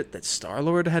all the shit that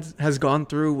Star-Lord has gone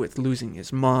through with losing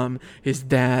his mom, his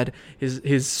dad,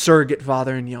 his surrogate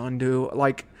father in Yondu,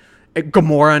 like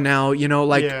Gamora now,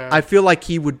 I feel like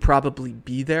he would probably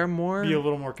be there more. Be a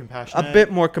little more compassionate. A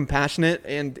bit more compassionate,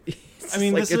 and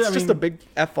it's just a big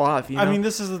F off, I mean,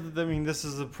 this is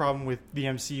the problem with the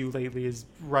MCU lately, is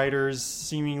writers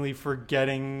seemingly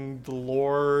forgetting the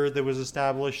lore that was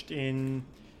established in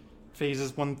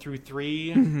phases 1 through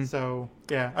 3. Mm-hmm. So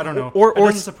yeah, I don't know. It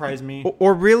doesn't surprise me.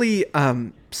 Or really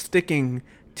sticking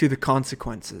to the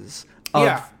consequences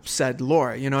of said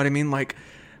lore. You know what I mean? Like,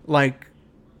 let's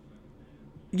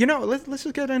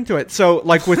just get into it. So,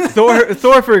 like with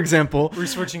Thor, for example, we're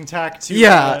switching tack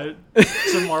to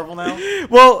Marvel now.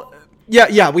 Well,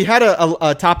 yeah. We had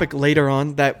a topic later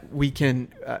on that we can.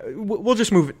 We'll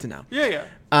just move it to now. Yeah.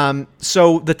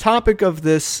 So the topic of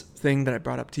this thing that I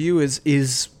brought up to you is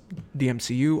the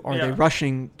MCU, are they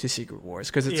rushing to Secret Wars?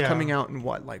 Because it's coming out in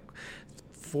what, like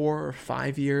 4 or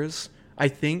 5 years, I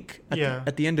think.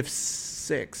 At the end of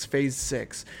phase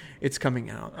 6, it's coming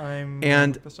out.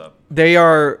 And they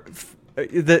are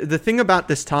the thing about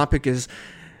this topic is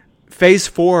phase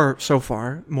 4 so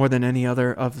far, more than any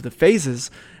other of the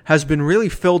phases, has been really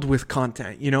filled with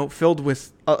content, filled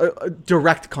with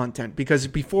direct content. Because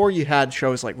before you had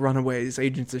shows like Runaways,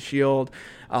 Agents of S.H.I.E.L.D.,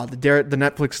 the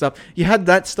Netflix stuff, you had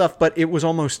that stuff, but it was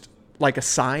almost like a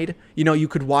side. You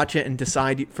could watch it and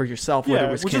decide for yourself whether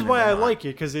it was which canon is why or I not. like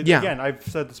it. Because, again, I've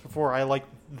said this before, I like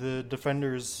the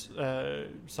Defenders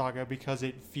saga because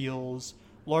it feels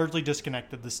largely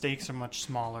disconnected. The stakes are much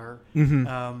smaller,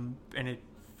 and it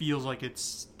feels like it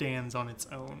stands on its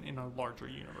own in a larger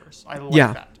universe. I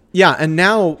like that. Yeah, and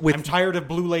now I'm tired of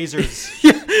blue lasers.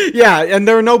 and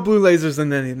there are no blue lasers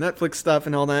in any Netflix stuff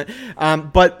and all that.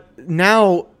 But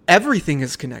now everything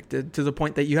is connected to the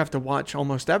point that you have to watch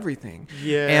almost everything.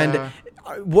 Yeah. And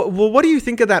what do you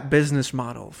think of that business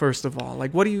model? First of all,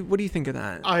 like, what do you think of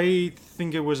that? I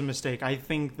think it was a mistake. I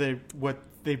think that what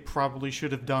they probably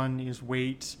should have done is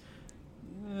wait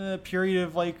a period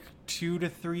of like 2 to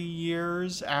 3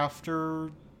 years after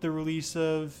the release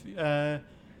of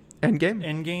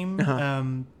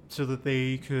Endgame, so that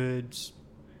they could,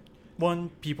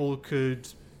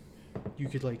 you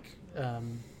could like, I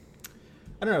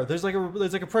don't know. There's like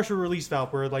a pressure release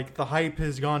valve where like the hype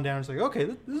has gone down. It's like, okay,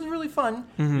 this is really fun.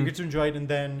 Mm-hmm. You get to enjoy it, and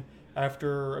then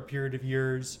after a period of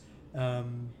years,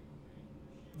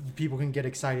 people can get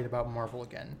excited about Marvel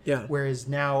again. Yeah. Whereas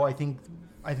now, I think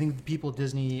the people at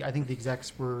Disney, I think the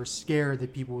execs were scared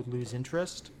that people would lose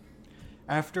interest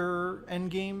after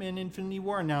Endgame and Infinity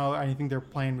War. And now I think their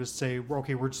plan was to say,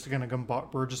 okay, we're just gonna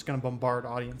bombard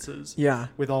audiences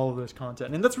with all of this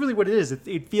content, and that's really what it is.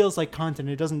 It feels like content.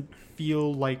 It doesn't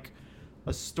feel like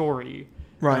a story,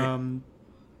 right?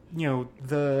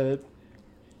 Because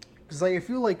I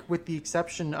feel like with the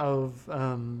exception of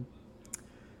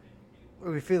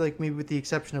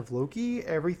Loki,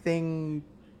 everything.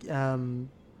 I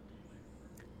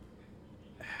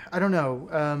don't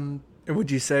know.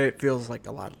 Would you say it feels like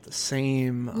a lot of the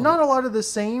same? Not a lot of the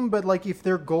same, but like if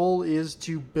their goal is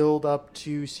to build up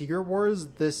to Secret Wars,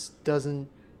 this doesn't.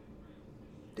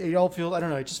 It all feels. I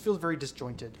don't know. It just feels very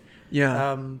disjointed.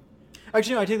 Yeah.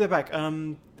 Actually, no, I take that back.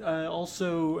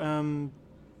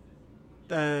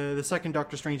 The second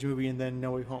Doctor Strange movie and then No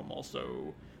Way Home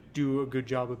also do a good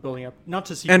job of building up, not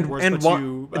to Secret Wars, but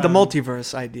to the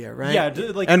multiverse idea, right? Yeah,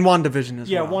 and WandaVision as well.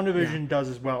 Yeah, WandaVision does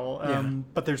as well.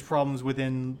 But there's problems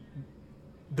within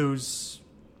those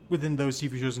within those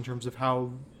TV shows in terms of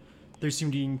how there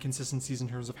seem to be inconsistencies in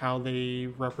terms of how they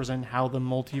represent how the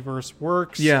multiverse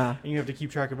works. Yeah. And you have to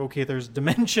keep track of, okay, there's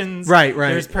dimensions. Right.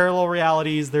 There's parallel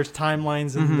realities, there's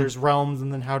timelines, and there's realms,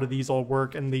 and then how do these all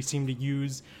work? And they seem to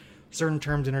use certain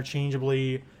terms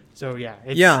interchangeably. So,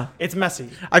 it's messy.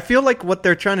 I feel like what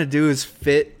they're trying to do is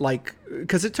fit, like,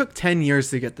 because it took 10 years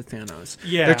to get the Thanos.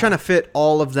 Yeah. They're trying to fit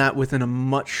all of that within a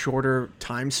much shorter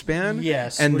time span.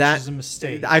 Yes, and which that is a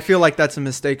mistake. I feel like that's a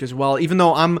mistake as well, even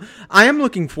though I am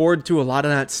looking forward to a lot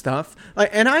of that stuff.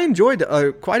 And I enjoyed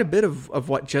quite a bit of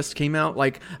what just came out.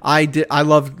 Like, I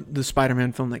loved the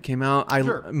Spider-Man film that came out.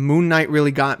 Moon Knight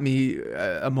really got me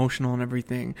emotional and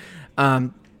everything.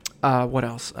 What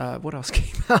else? What else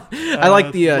came out? I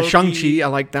like the Shang-Chi. I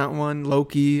like that one.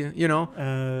 Loki,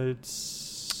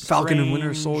 Falcon and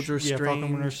Winter Soldier. Yeah, Falcon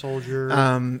and Winter Soldier.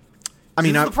 I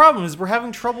mean, the problem is we're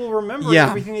having trouble remembering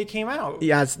everything that came out.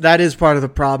 Yes, that is part of the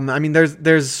problem. I mean,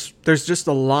 there's just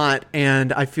a lot,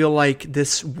 and I feel like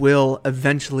this will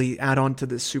eventually add on to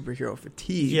this superhero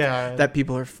fatigue that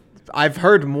people are. I've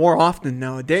heard more often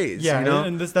nowadays. Yeah,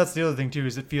 and that's the other thing too.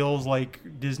 Is it feels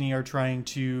like Disney are trying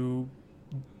to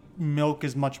milk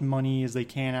as much money as they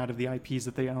can out of the IPs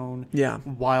that they own. Yeah.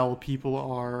 While people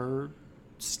are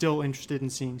still interested in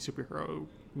seeing superhero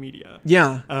media.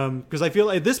 Yeah. Because I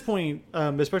feel at this point,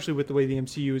 especially with the way the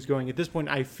MCU is going, at this point,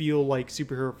 I feel like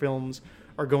superhero films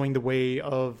are going the way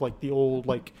of like the old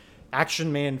like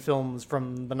Action Man films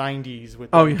from the 90s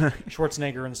with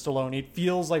Schwarzenegger and Stallone. It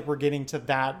feels like we're getting to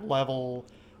that level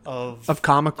of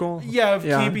comical, of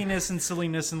campiness and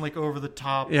silliness and like over the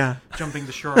top, jumping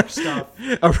the shark stuff.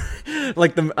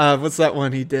 Like the what's that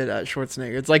one he did,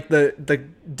 Schwarzenegger? It's like the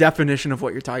definition of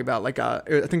what you're talking about. Like I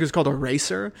think it was called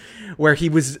Eraser, where he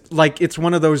was like, it's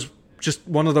one of those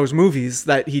movies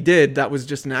that he did that was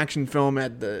just an action film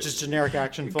at the just generic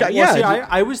action film.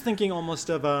 I was thinking almost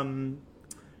of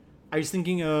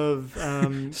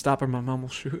Stop or My Mom Will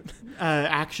Shoot.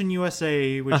 Action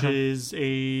USA, which is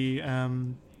a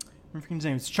I forget his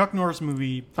name. It's a Chuck Norris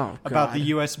movie about the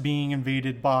U.S. being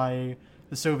invaded by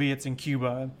the Soviets in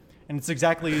Cuba, and it's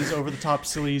exactly as over the top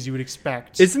silly as you would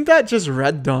expect. Isn't that just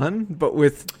Red Dawn, but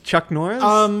with Chuck Norris?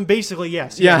 Basically,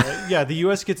 yes. Yeah. The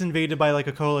U.S. gets invaded by like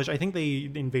a coalition. I think they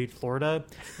invade Florida.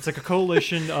 It's like a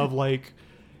coalition of like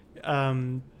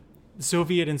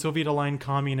Soviet and Soviet-aligned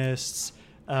communists.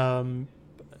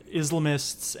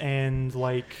 Islamists and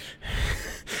like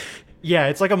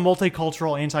it's like a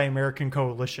multicultural anti-American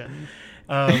coalition.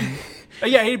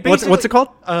 What's it called?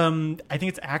 I think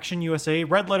it's Action USA.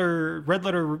 Red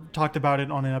Letter talked about it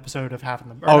on an episode of Half in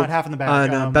the not Half in the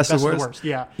Bag. Best of the Worst.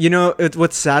 Yeah.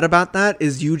 What's sad about that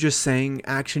is you just saying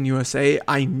Action USA.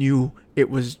 I knew it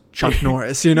was Chuck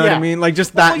Norris. You know what I mean? Like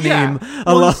just that name.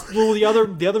 Well, the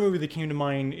other movie that came to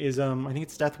mind is I think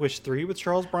it's Death Wish 3 with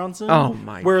Charles Bronson. Oh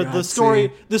my god. Where the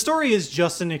story is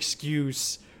just an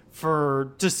excuse for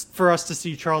us to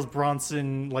see Charles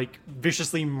Bronson like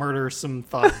viciously murder some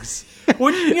thugs.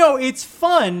 Which it's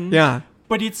fun. Yeah.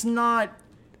 But it's not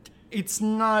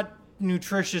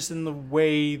nutritious in the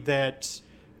way that,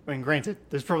 I mean, granted,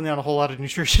 there's probably not a whole lot of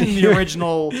nutrition in the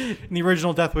original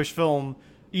Death Wish film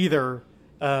either.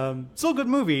 Still a good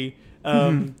movie.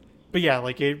 But yeah,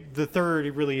 like the third,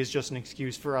 it really is just an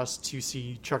excuse for us to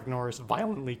see Chuck Norris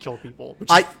violently kill people.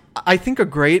 I think a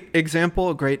great example,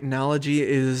 a great analogy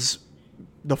is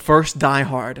the first Die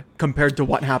Hard compared to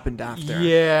what happened after.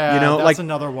 Yeah, that's like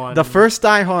another one. The first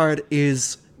Die Hard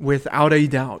is without a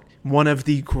doubt one of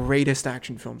the greatest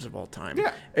action films of all time.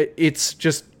 Yeah, it's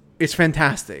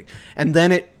fantastic, and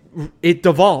then it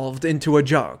devolved into a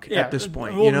joke at this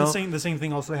point. Well, the same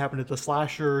thing also happened at the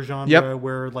slasher genre,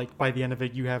 where like by the end of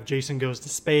it, you have Jason Goes to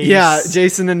Space. Yeah,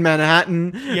 Jason in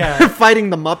Manhattan. Yeah, fighting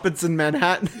the Muppets in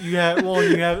Manhattan. you have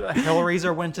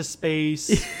Hellraiser went to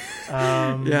space.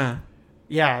 Yeah.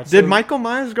 Did Michael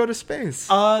Myers go to space?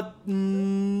 I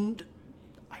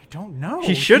don't know.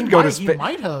 He should go to space. He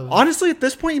might have. Honestly, at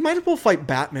this point, he might as well fight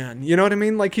Batman. You know what I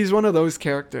mean? Like, he's one of those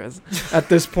characters at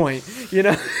this point.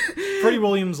 Freddie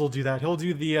Williams will do that. He'll do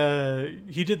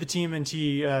he did the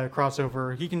TMNT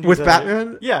crossover. He can do with that.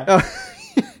 Batman. Yeah.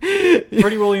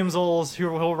 Freddie Williams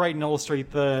he'll write and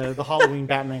illustrate the Halloween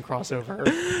Batman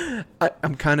crossover.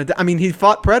 I'm kind of. I mean, he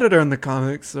fought Predator in the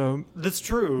comics, so that's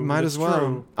true. Might as well.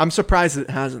 True. I'm surprised it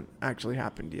hasn't actually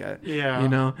happened yet.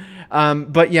 Yeah.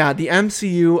 But yeah, the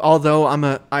MCU. Although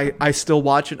I still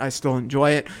watch it. I still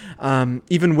enjoy it.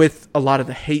 Even with a lot of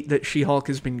the hate that She-Hulk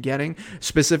has been getting,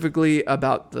 specifically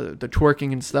about the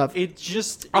twerking and stuff.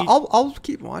 I'll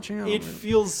keep watching it. It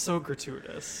feels so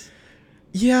gratuitous.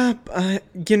 Yeah,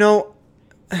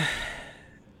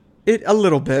 A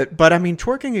little bit, but I mean,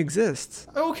 twerking exists.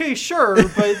 Okay, sure,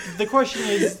 but the question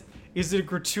is it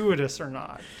gratuitous or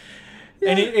not?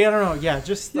 Yeah. And I don't know. Yeah,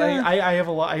 just yeah. I have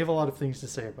a lot of things to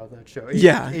say about that show.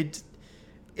 It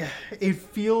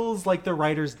feels like the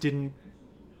writers didn't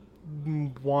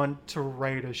want to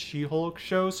write a She-Hulk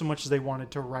show so much as they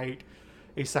wanted to write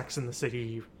a Sex and the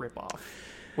City ripoff,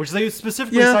 which they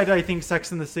specifically cited. I think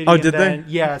Sex and the City. Oh, did they?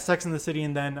 Yeah, Sex and the City,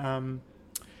 and then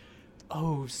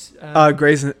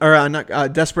Grey's or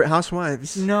not Desperate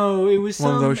Housewives. No, it was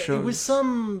one of those shows.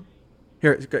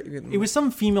 It was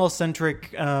some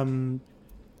female-centric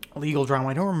legal drama.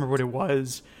 I don't remember what it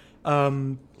was.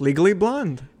 Legally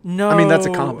Blonde. No, I mean that's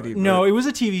a comedy. No, it was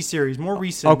a TV series, more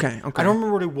recent. Okay. I don't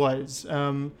remember what it was.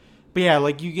 But yeah,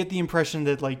 like you get the impression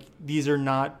that like these are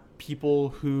not people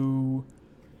who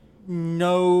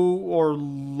know or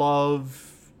love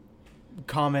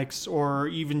comics or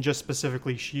even just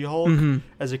specifically She-Hulk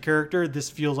as a character. These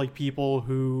feel like people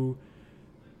who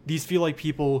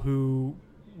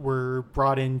were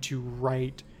brought in to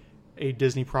write a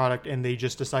Disney product and they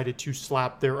just decided to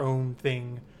slap their own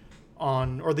thing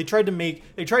on, or they tried to make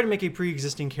a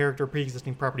pre-existing character,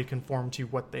 pre-existing property conform to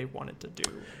what they wanted to do,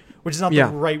 which is not the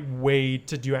right way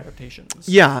to do adaptations.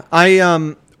 Yeah,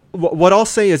 what I'll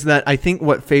say is that I think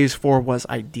what Phase 4 was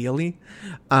ideally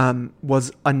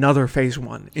was another Phase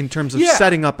 1 in terms of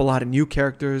setting up a lot of new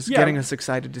characters, getting us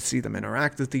excited to see them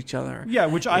interact with each other. Yeah,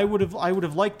 which I would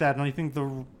have liked that, and I think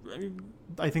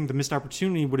the missed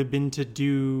opportunity would have been to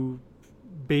do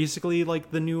basically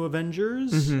like the new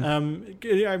Avengers.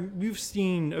 We've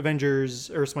seen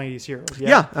Avengers Earth's Mightiest Heroes.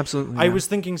 Yeah, absolutely. I was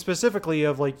thinking specifically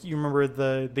of like, you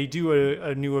remember they do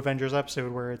a new Avengers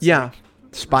episode where it's like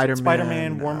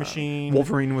Spider-Man, War Machine,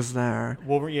 Wolverine was there.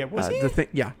 Was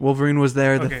he? Wolverine was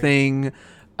there. Okay. The Thing,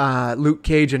 Luke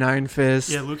Cage and Iron Fist.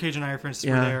 Yeah, Luke Cage and Iron Fist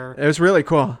were there. It was really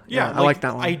cool. Yeah, I like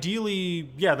that one. Ideally,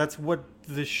 that's what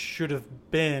this should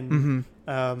have been.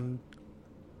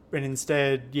 And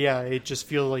instead, it just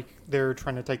feels like they're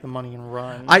trying to take the money and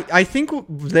run. I think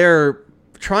they're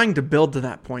trying to build to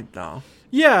that point, though.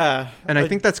 Yeah. And I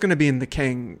think that's going to be in the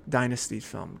Kang Dynasty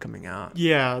film coming out.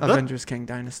 Yeah. Avengers Kang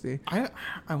Dynasty.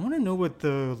 I want to know what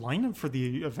the lineup for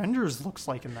the Avengers looks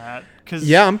like in that.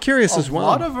 I'm curious as well. A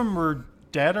lot of them are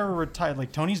dead or retired.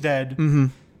 Like, Tony's dead.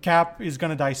 Cap is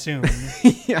going to die soon.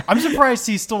 I'm surprised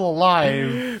he's still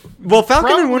alive. Well,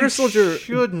 Falcon and Winter Soldier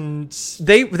shouldn't.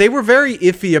 They were very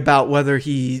iffy about whether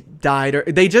he died or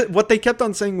what they kept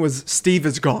on saying was Steve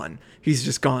is gone. He's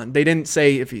just gone. They didn't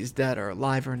say if he's dead or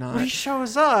alive or not. Well, he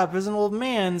shows up as an old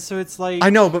man, so it's like I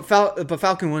know, but Falcon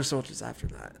and Winter Soldier's after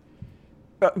that.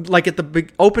 Like at the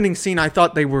big opening scene, I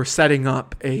thought they were setting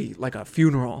up a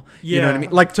funeral. Yeah. You know what I mean?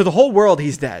 Like to the whole world,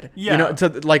 he's dead. Yeah. You know, to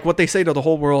like what they say to the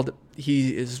whole world,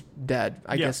 he is dead.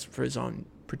 I guess for his own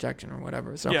protection or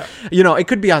whatever. So it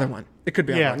could be either one. It could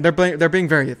be either one. They're being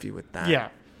very iffy with that. Yeah.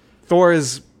 Thor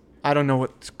is I don't know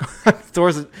what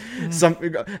Thor's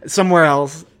somewhere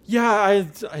else. Yeah,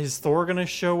 is Thor going to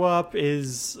show up?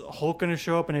 Is Hulk going to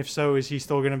show up? And if so, is he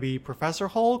still going to be Professor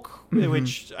Hulk?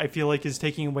 Which I feel like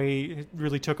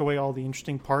really took away all the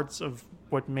interesting parts of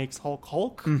what makes Hulk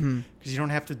Hulk. Because you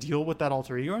don't have to deal with that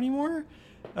alter ego anymore.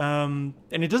 And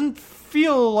it doesn't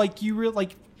feel like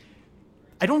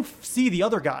I don't see the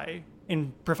other guy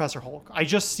in Professor Hulk. I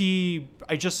just see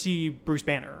Bruce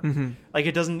Banner. Like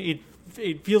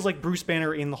it feels like Bruce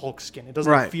Banner in the Hulk skin. It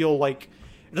doesn't feel like...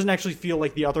 It doesn't actually feel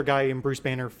like the other guy and Bruce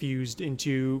Banner fused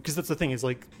into... Because that's the thing, is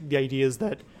like the idea is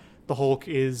that the Hulk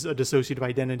is a dissociative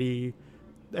identity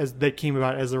that came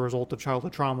about as a result of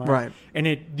childhood trauma. Right.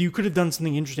 And you could have done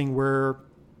something interesting where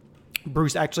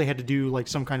Bruce actually had to do like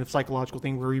some kind of psychological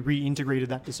thing where he reintegrated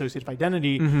that dissociative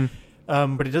identity.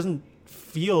 But it doesn't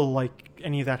feel like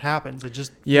any of that happens. It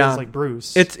just feels like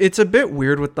Bruce. It's a bit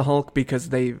weird with the Hulk because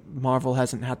Marvel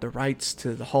hasn't had the rights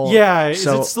to the Hulk. Yeah, is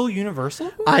it still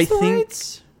Universal?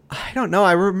 I don't know.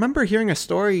 I remember hearing a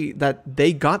story that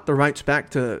they got the rights back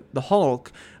to the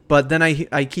Hulk, but then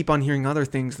I keep on hearing other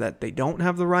things that they don't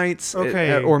have the rights.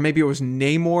 Okay. Or maybe it was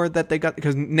Namor that they got,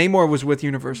 because Namor was with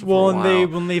Universal for a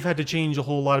while. They've had to change a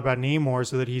whole lot about Namor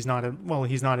so that he's not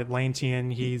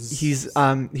Atlantean.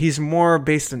 He's more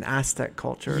based in Aztec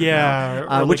culture.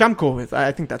 Yeah. Which I'm cool with.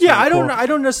 I think that's really cool. I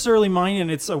don't necessarily mind, and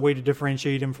it's a way to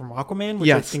differentiate him from Aquaman,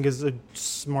 which I think is a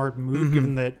smart move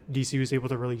given that DC was able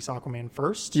to release Aquaman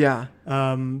first. Yeah.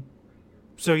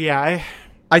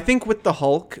 I think with the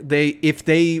Hulk, if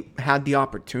they had the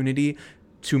opportunity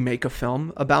to make a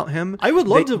film about him, I would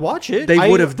love to watch it. They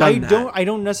would have done that. I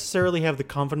don't necessarily have the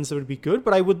confidence that it would be good,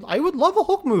 but I would love a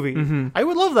Hulk movie. I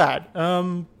would love that.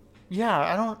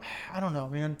 I don't know,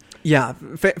 man. Yeah,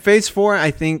 Phase 4,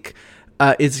 I think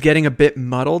is getting a bit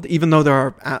muddled, even though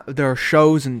there are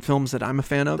shows and films that I'm a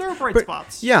fan of. There are bright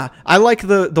spots. Yeah, I like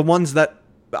the ones that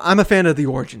I'm a fan of the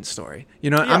origin story. You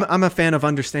know, yeah. I'm a fan of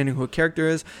understanding who a character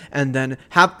is, and then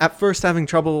at first having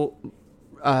trouble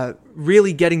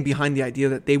really getting behind the idea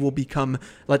that they will become,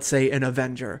 let's say, an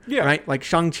Avenger. Yeah. Right? Like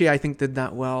Shang-Chi, I think, did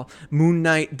that well. Moon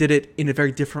Knight did it in a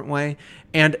very different way,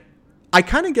 and I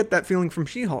kind of get that feeling from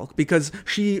She-Hulk because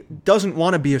she doesn't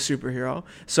want to be a superhero.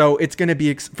 So it's going to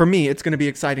be, for me, it's going to be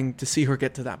exciting to see her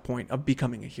get to that point of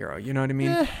becoming a hero. You know what I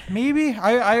mean? Maybe.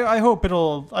 I hope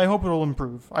it'll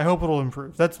improve. I hope it'll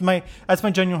improve. That's my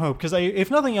genuine hope. Because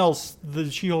if nothing else, the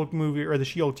She-Hulk movie or the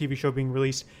She-Hulk TV show being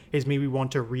released is maybe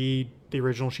want to read the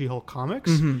original She-Hulk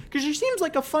comics. Because she seems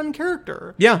like a fun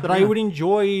character. Yeah. That I would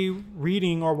enjoy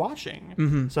reading or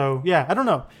watching. So, yeah, I don't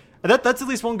know. That's at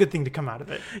least one good thing to come out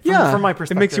of it. From my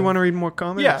perspective, it makes you want to read more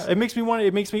comics. Yeah, it makes me want to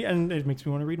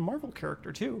read a Marvel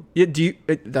character too. Yeah,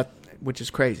 which is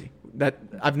crazy. That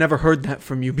I've never heard that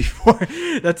from you before.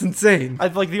 That's insane.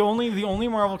 I've like the only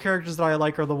Marvel characters that I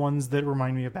like are the ones that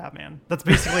remind me of Batman. That's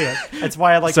basically it. It's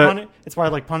why I like it's why I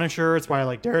like Punisher. It's why I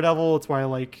like Daredevil. It's why I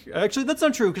like actually that's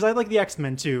not true because I like the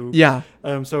X-Men too. Yeah.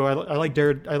 So I like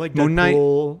I like Moon Knight.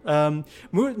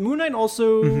 Moon Knight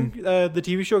also the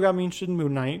TV show got me interested in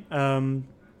Moon Knight.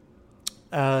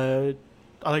 I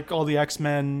like all the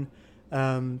X-Men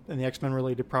and the X-Men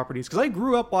related properties because I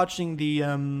grew up watching the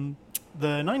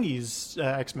 90s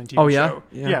X-Men TV show.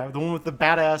 Yeah, the one with the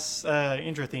badass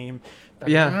intro theme.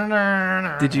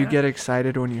 Yeah. Did you get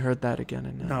excited when you heard that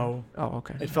again? No. Oh,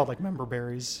 okay. It felt like member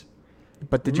berries.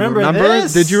 But did you remember?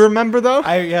 This? Did you remember though?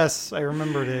 Yes, I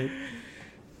remembered it.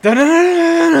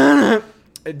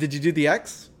 Did you do the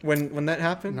X when that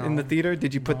happened in the theater?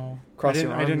 Did you put cross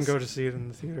your arms? I didn't go to see it in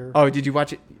the theater. Oh, did you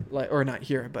watch it or not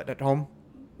here, but at home?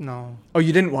 No. Oh,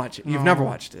 you didn't watch it. You've never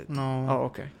watched it. No. Oh,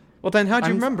 okay. Well, then how'd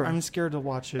you remember? I'm scared to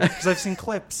watch it because I've seen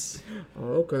clips.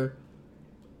 Oh, okay.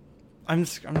 I'm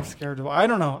scared to. I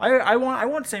don't know. I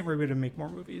want Sam Raimi to make more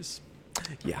movies.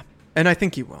 Yeah, and I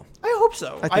think he will. I hope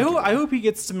so. I hope he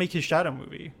gets to make his Shadow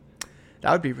movie.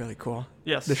 That would be really cool.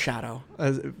 Yes. The Shadow,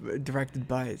 directed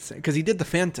by because he did The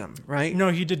Phantom, right?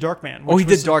 No, he did Darkman. Oh, he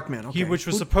did Darkman. Okay. Which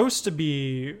was supposed to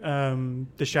be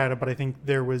The Shadow, but I think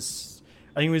it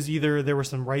was either there were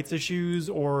some rights issues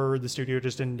or the studio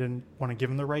just didn't want to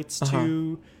give him the rights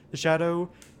to The Shadow,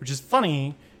 which is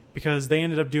funny because they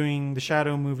ended up doing the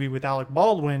Shadow movie with Alec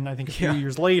Baldwin, I think a few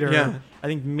years later. Yeah. I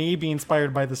think maybe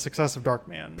inspired by the success of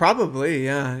Darkman. Probably,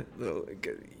 yeah.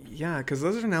 Yeah, because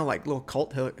those are now like little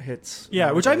cult hits.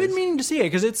 Yeah, which I've been meaning to see it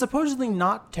because it's supposedly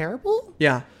not terrible.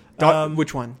 Yeah.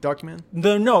 Which one? Darkman?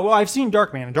 I've seen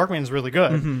Darkman, and Darkman's really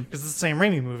good because it's the same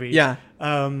Raimi movie. Yeah.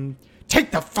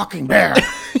 Take the fucking bear.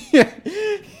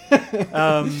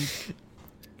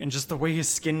 And just the way his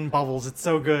skin bubbles, it's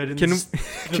so good.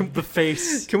 And the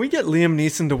face. Can we get Liam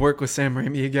Neeson to work with Sam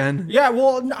Raimi again? Yeah,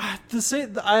 well,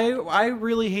 I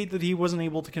really hate that he wasn't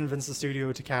able to convince the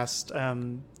studio to cast.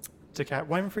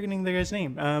 Why am I forgetting the guy's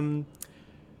name?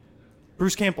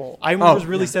 Bruce Campbell. I was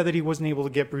really sad that he wasn't able to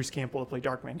get Bruce Campbell to play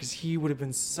Darkman because he would have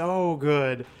been so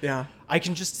good. Yeah. I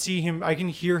can just see him. I can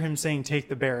hear him saying "Take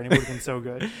the bear," and it would have been so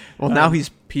good. Well, now he's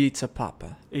Pizza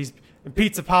Papa. He's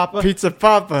Pizza Papa. Pizza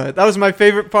Papa. That was my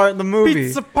favorite part of the movie.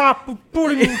 Pizza Papa,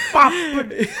 pudding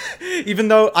Papa. Even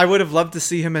though I would have loved to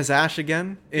see him as Ash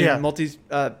again in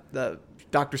the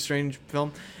Doctor Strange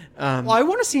film. Well, I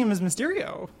want to see him as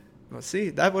Mysterio. Well, see,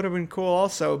 that would have been cool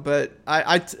also, but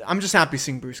I'm just happy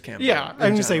seeing Bruce Campbell. Yeah,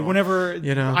 I'm just saying, whenever,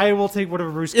 I will take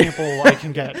whatever Bruce Campbell I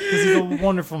can get, because he's a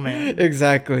wonderful man.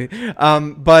 Exactly.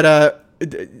 But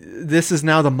this is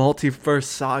now the multiverse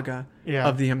saga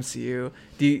of the MCU.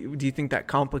 Do you think that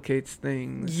complicates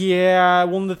things? Yeah,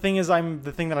 well, the thing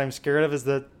that I'm scared of is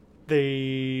that at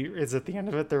the end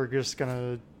of it, they're just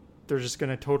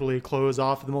gonna totally close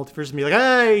off the multiverse and be like,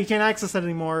 hey, you can't access that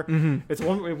anymore. Mm-hmm.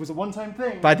 It was a one-time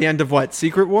thing. By the end of what?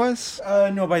 Secret Wars?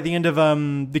 No, by the end of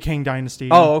the Kang Dynasty.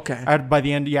 Oh, okay. By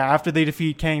the end, after they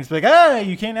defeat Kang, it's like, hey,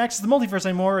 you can't access the multiverse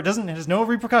anymore. It has no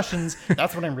repercussions.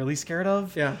 That's what I'm really scared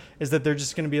of. Yeah. Is that they're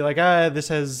just going to be like, it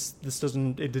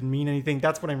didn't mean anything.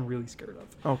 That's what I'm really scared of.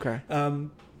 Okay.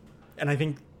 And I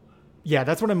think,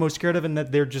 that's what I'm most scared of, and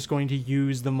that they're just going to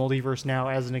use the multiverse now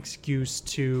as an excuse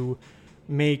to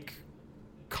make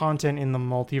content in the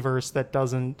multiverse that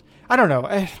doesn't, I don't know,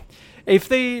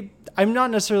 I'm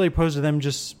not necessarily opposed to them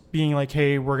just being like,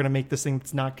 hey, we're going to make this thing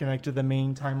that's not connected to the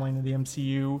main timeline of the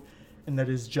MCU and that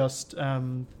is just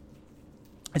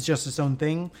it's just its own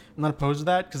thing. I'm not opposed to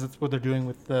that because that's what they're doing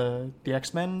with the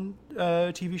X-Men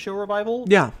TV show revival.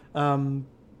 Yeah.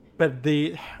 But But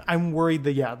I'm worried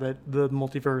that the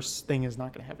multiverse thing is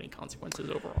not going to have any consequences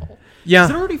overall. Yeah.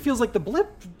 'Cause it already feels like the blip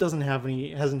hasn't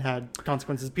had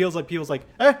consequences. It feels like,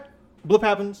 blip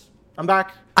happens. I'm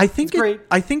back. I think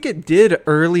it did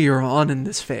earlier on in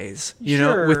this phase,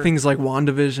 know, with things like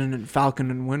WandaVision and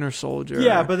Falcon and Winter Soldier.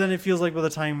 Yeah, but then it feels like by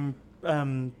the time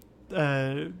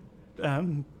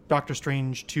Doctor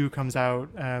Strange 2 comes out,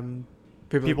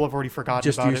 people have already forgotten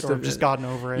about it or just gotten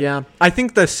over it. Yeah. I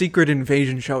think the Secret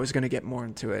Invasion show is going to get more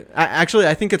into it. I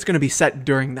think it's going to be set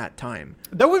during that time.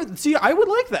 I would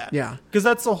like that. Yeah. Because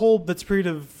that's a period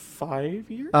of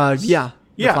 5 years? Yeah.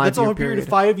 Yeah, that's a whole period of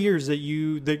 5 years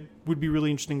that would be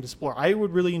really interesting to explore. I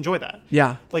would really enjoy that.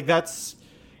 Yeah. Like that's...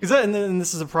 And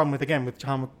this is a problem with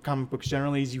comic books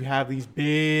generally, is you have these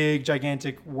big,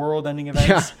 gigantic, world-ending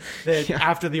events that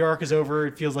after the arc is over,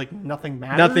 it feels like nothing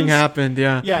matters. Nothing happened,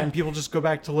 yeah. Yeah, and people just go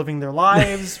back to living their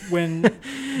lives when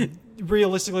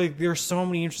realistically there's so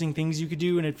many interesting things you could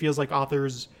do, and it feels like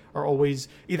authors are always,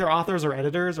 either authors or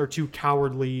editors are too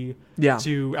cowardly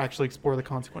to actually explore the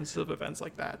consequences of events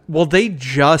like that. Well, they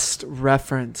just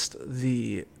referenced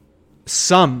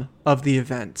some of the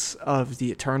events of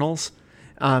the Eternals.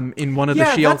 In one of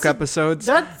the She-Hulk episodes.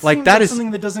 That is something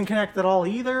that doesn't connect at all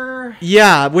either.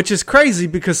 Yeah, which is crazy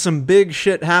because some big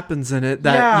shit happens in it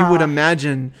that you would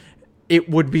imagine it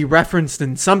would be referenced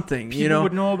in something. People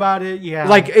would know about it, yeah.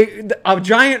 Like a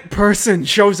giant person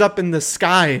shows up in the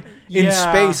sky in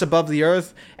space above the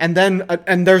earth, and then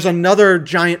and there's another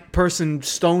giant person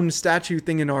stone statue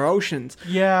thing in our oceans.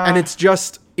 Yeah. And it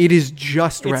is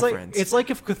just reference. It's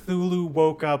like if Cthulhu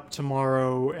woke up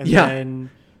tomorrow and then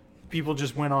people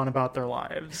just went on about their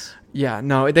lives. Yeah,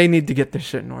 no, they need to get this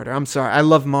shit in order. I'm sorry. I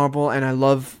love Marvel, and I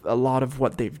love a lot of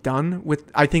what they've done.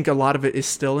 I think a lot of it is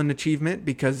still an achievement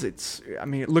because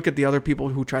look at the other people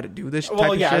who try to do this type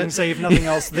of shit. I can say, if nothing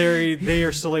else, they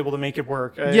are still able to make it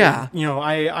work.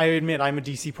 I admit I'm a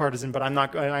DC partisan, but I'm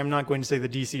not going to say the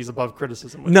DC is above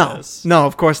criticism with this. No,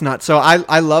 of course not. So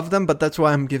I love them, but that's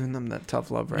why I'm giving them that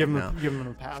tough love right now. Give them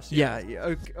a pass. Yeah,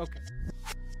 okay.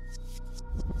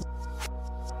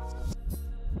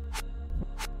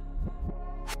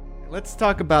 Let's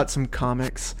talk about some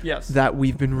comics that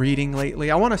we've been reading lately.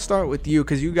 I want to start with you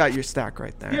because you got your stack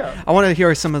right there. Yeah. I want to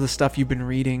hear some of the stuff you've been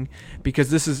reading because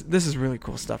this is really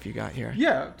cool stuff you got here.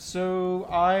 Yeah. So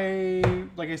I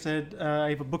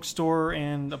have a bookstore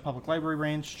and a public library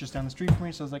branch just down the street from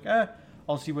me. So I was like,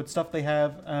 I'll see what stuff they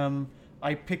have.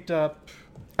 I picked up...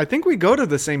 I think we go to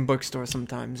the same bookstore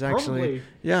sometimes, actually. Probably.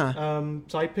 Yeah.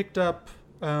 So I picked up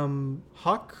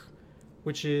Huck,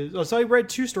 which is... so I read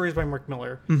 2 stories by Mark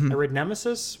Miller. Mm-hmm. I read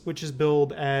Nemesis, which is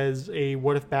billed as a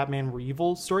What If Batman Were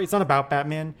Evil story. It's not about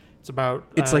Batman. It's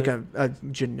about... It's like a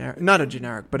generic... Not a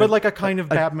generic, but like a kind of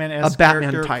Batman-esque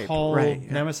character type, called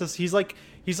Nemesis. He's like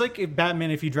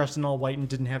Batman if he dressed in all white and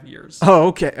didn't have ears. Oh,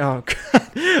 okay. Oh,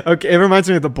 God. Okay. It reminds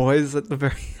me of The Boys at the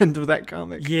very end of that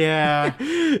comic. Yeah.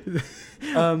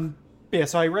 So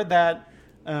I read that,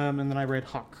 and then I read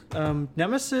Huck.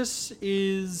 Nemesis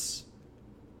is...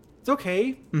 It's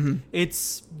okay. Mm-hmm.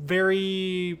 It's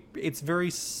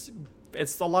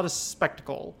a lot of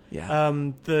spectacle. Yeah.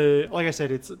 Like I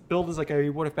said, it's billed as like a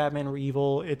What If Batman Were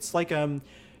Evil. It's like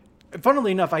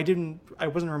funnily enough, I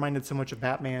wasn't reminded so much of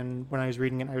Batman when I was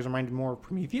reading it. I was reminded more of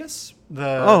Prometheus.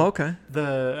 Okay.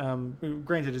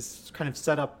 Granted, it's kind of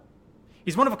set up.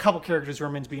 He's one of a couple characters who are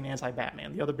meant to be an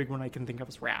anti-Batman. The other big one I can think of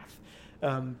is Wrath.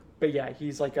 But yeah,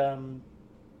 he's like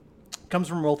comes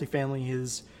from a wealthy family.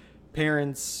 His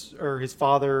parents or his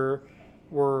father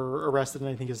were arrested, and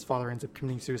I think his father ends up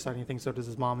committing suicide, and I think so does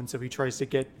his mom, and so he tries to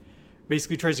get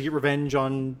revenge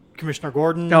on Commissioner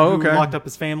Gordon, who locked up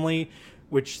his family,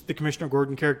 which the Commissioner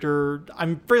Gordon character,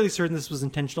 I'm fairly certain this was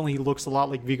intentional. He looks a lot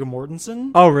like Viggo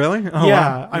Mortensen. Oh, really? Oh,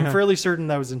 yeah, wow. I'm fairly certain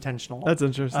that was intentional. That's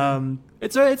interesting.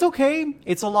 It's okay.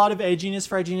 It's a lot of edginess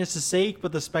for edginess' sake,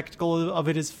 but the spectacle of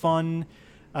it is fun.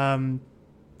 The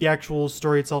actual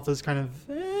story itself is kind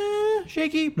of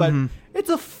shaky, but it's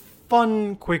a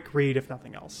fun, quick read, if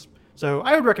nothing else. So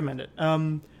I would recommend it.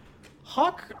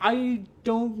 Hawk, I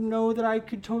don't know that I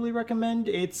could totally recommend.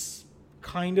 It's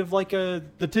kind of like the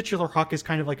titular Hawk is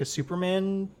kind of like a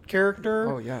Superman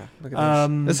character. Oh, yeah. Look at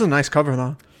this. This is a nice cover,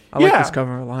 though. I like this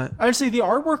cover a lot. I'd say the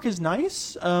artwork is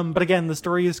nice, but again, the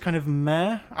story is kind of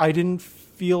meh. I didn't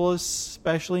feel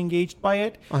especially engaged by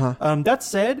it. That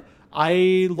said,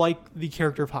 I like the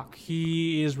character of Hawk.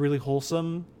 He is really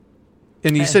wholesome.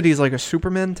 And you said he's like a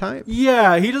Superman type?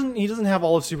 Yeah, he doesn't have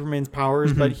all of Superman's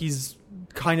powers, but he's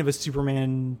kind of a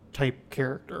Superman type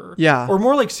character. Yeah. Or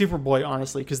more like Superboy,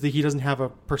 honestly, because he doesn't have a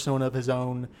persona of his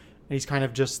own. And he's kind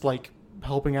of just like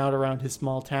helping out around his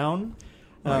small town.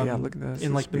 Look at this.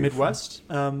 In like the Midwest.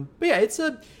 But yeah,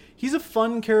 he's a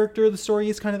fun character. The story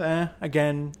is kind of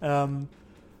again.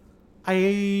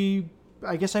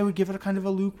 I guess I would give it a kind of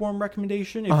a lukewarm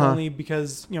recommendation, if only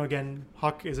because, again,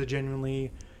 Huck is a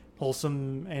genuinely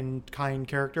wholesome and kind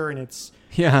character, and it's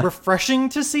refreshing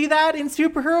to see that in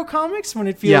superhero comics when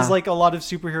it feels like a lot of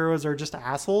superheroes are just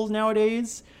assholes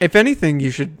nowadays. If anything,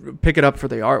 you should pick it up for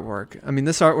the artwork. I mean,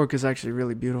 this artwork is actually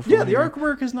really beautiful. Yeah, the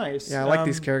artwork is nice. Yeah, I like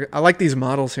these characters. I like these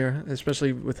models here,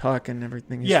 especially with Huck and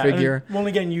everything. His figure. Well,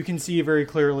 again, you can see very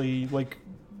clearly, like,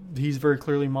 he's very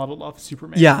clearly modeled off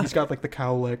Superman. Yeah. He's got, like, the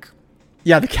cowlick.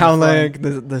 Yeah, the cowlick,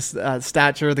 the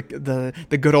stature,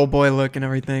 the good old boy look and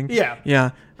everything. Yeah.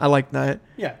 Yeah, I like that.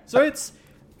 Yeah, so it's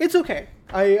okay.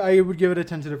 I would give it a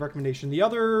tentative recommendation. The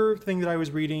other thing that I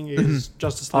was reading is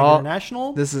Justice League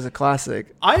International. This is a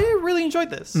classic. I really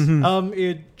enjoyed this.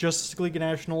 Justice League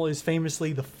International is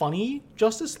famously the funny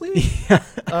Justice League.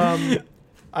 It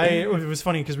was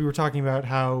funny because we were talking about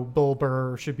how Bill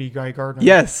Burr should be Guy Gardner.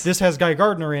 Yes. This has Guy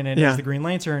Gardner in it as the Green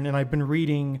Lantern, and I've been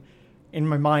reading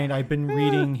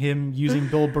him using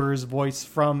Bill Burr's voice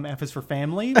from F is for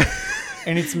Family,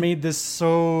 and it's made this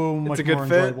so much more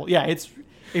enjoyable. Yeah,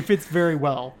 it fits very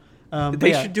well.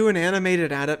 They should do an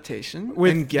animated adaptation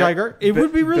with Guy Gardner. It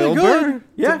would be really good.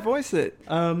 To voice it.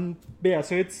 So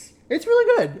it's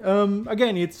really good.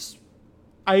 Again,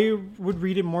 I would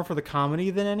read it more for the comedy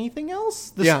than anything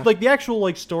else. Like the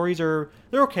actual stories they're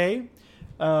okay.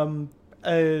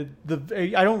 I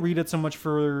don't read it so much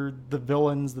for the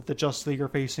villains that the Justice League are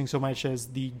facing so much as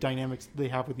the dynamics they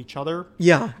have with each other.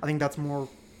 Yeah. I think that's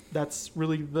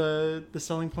really the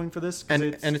selling point for this. And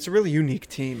it's a really unique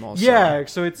team also. Yeah,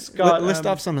 so it's got... List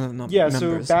off some of the members. Yeah,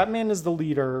 so Batman is the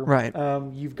leader. Right.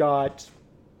 You've got...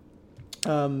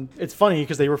 it's funny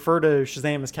because they refer to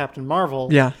Shazam as Captain Marvel.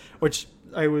 Yeah. Which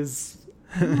I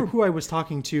remember who I was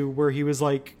talking to where he was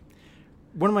like...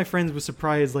 One of my friends was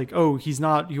surprised, like, oh, he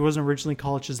wasn't originally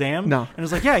called Shazam. No. And I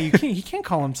was like, yeah, he can't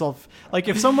call himself. Like,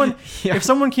 if someone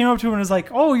came up to him and was like,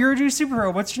 oh, you're a new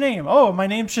superhero, what's your name? Oh, my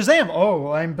name's Shazam.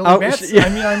 Oh, I'm Billy Batson.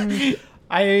 Yeah.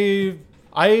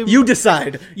 You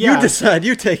decide. Yeah. You decide.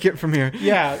 You take it from here.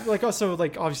 Yeah. Like, also,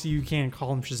 like, obviously you can't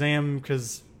call him Shazam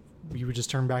because you would just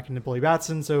turn back into Billy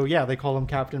Batson. So, yeah, they call him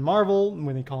Captain Marvel. And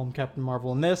when they call him Captain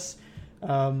Marvel in this,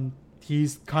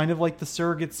 he's kind of like the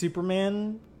surrogate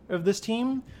Superman of this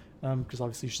team, because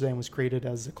obviously Shazam was created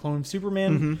as a clone of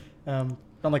Superman, not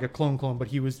like a clone, but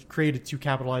he was created to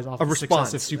capitalize off the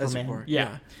success of Superman.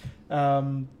 Yeah.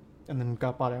 And then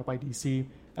got bought out by DC.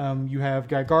 You have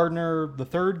Guy Gardner, the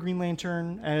third Green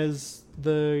Lantern, as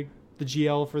the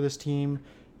GL for this team.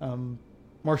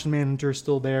 Martian Manhunter is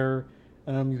still there.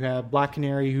 You have Black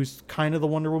Canary, who's kind of the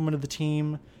Wonder Woman of the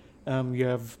team. You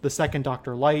have the second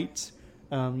Dr. Light.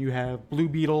 You have Blue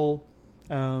Beetle.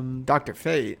 Dr.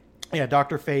 Fate. Yeah,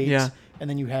 Dr. Fate. Yeah. And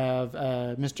then you have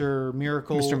Mr.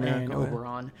 Miracle and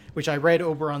Oberon, which I read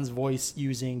Oberon's voice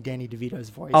using Danny DeVito's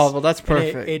voice. Oh, well, that's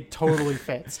perfect. It totally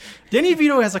fits. Danny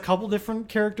DeVito has a couple different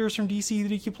characters from DC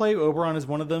that he can play. Oberon is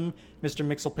one of them. Mr.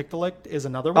 Mxyzptlk is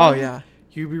another one. Oh, yeah.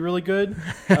 He would be really good.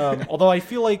 Although I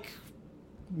feel like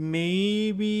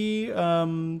maybe... why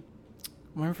am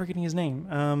I forgetting his name?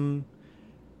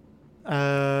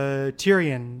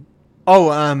 Tyrion.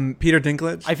 Oh, Peter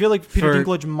Dinklage. I feel like Peter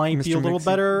Dinklage might be a little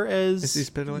better as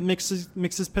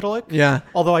Mxyzptlk. Yeah.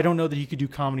 Although I don't know that he could do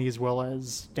comedy as well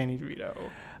as Danny DeVito.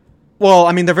 Well,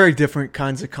 I mean, they're very different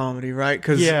kinds of comedy, right?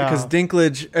 Because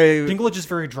Dinklage is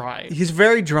very dry. He's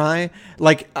very dry.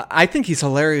 Like, I think he's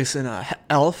hilarious in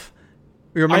Elf.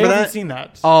 You remember that? I haven't seen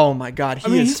that. Oh, my God.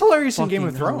 He's hilarious in Game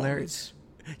of Thrones. Hilarious.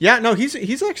 Yeah, no,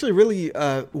 he's actually really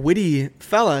witty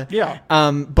fella. Yeah.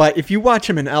 But if you watch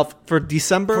him in Elf for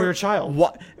December, for your child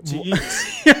to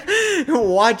eat,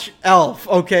 watch Elf,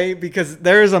 okay? Because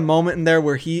there is a moment in there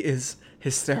where he is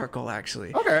hysterical,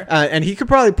 actually. Okay. And he could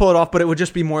probably pull it off, but it would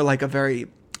just be more like a very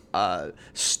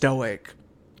stoic,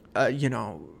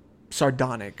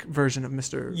 sardonic version of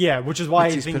Mr. Yeah, which is why I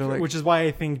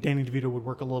think Danny DeVito would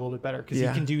work a little bit better because he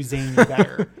can do zany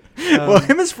better. Well,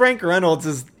 him as Frank Reynolds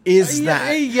is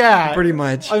that. Yeah, pretty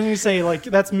much. I was gonna say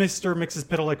that's Mr.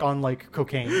 Mxyzptlk on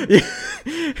cocaine.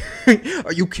 Yeah.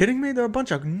 Are you kidding me? There are a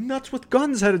bunch of nuts with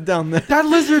guns headed down there. That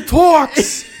lizard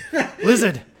talks.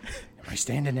 Lizard, am I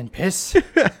standing in piss?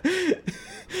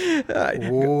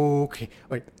 Okay,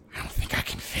 wait. I don't think I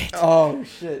can fit. Oh,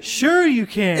 shit. Sure you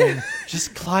can.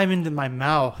 Just climb into my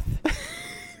mouth.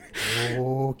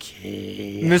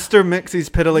 Okay. Mr.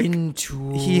 Mxyzptlk.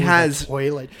 Into he has the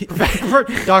toilet.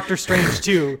 Doctor Strange,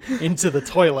 too. Into the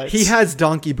toilet. He has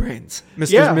donkey brains.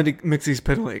 Mr.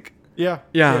 Mxyzptlk. Yeah.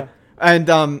 Yeah. And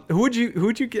who would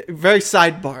you get? Very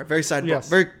sidebar. Yes.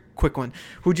 Very quick one.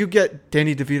 Who'd you get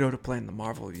Danny DeVito to play in the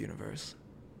Marvel universe?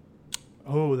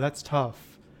 Oh, that's tough.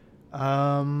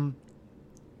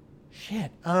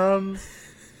 Shit.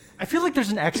 I feel like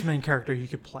there's an X-Men character he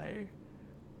could play.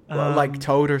 Like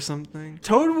Toad or something.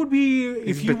 Toad would be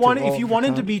if you wanted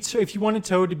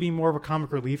Toad to be more of a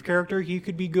comic relief character, he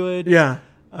could be good. Yeah.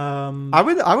 I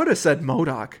would have said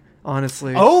MODOK,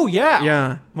 honestly. Oh yeah.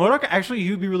 Yeah. MODOK, actually,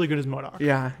 he would be really good as MODOK.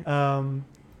 Yeah. I'm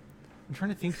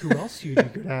trying to think who else he'd be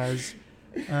good as.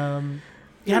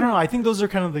 Yeah, I don't know. I think those are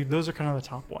kind of the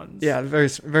top ones. Yeah, very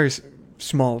very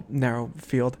small, narrow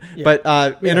field. Yeah.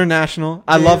 But international.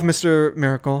 I love Mr.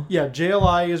 Miracle. Yeah,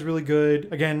 JLI is really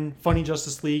good. Again, funny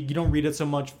Justice League. You don't read it so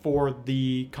much for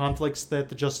the conflicts that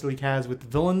the Justice League has with the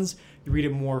villains. You read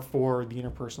it more for the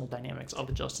interpersonal dynamics of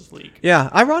the Justice League. Yeah,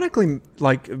 ironically,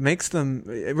 like,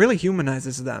 it really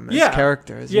humanizes them as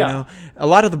characters. You know? A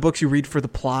lot of the books you read for the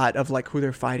plot of, like, who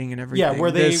they're fighting and everything. Yeah, where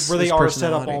they are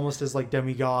set up almost as, like,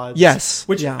 demigods. Yes.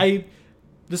 Which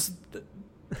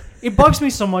it bugs me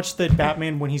so much that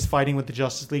Batman, when he's fighting with the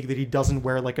Justice League, that he doesn't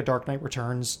wear, like, a Dark Knight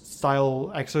Returns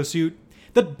style exosuit.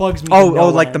 That bugs me.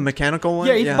 Like the mechanical one?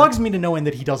 Yeah, it bugs me to no end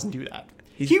that he doesn't do that.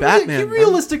 He's Batman. He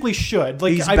realistically should.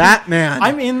 Like, he's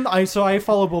Batman. I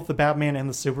follow both the Batman and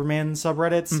the Superman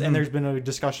subreddits, and there's been a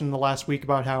discussion in the last week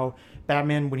about how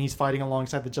Batman, when he's fighting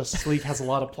alongside the Justice League, has a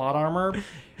lot of plot armor.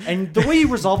 And the way you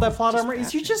resolve that plot armor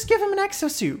is you just give him an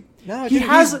exosuit. No,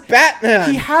 he's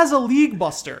Batman. He has a League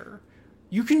Buster.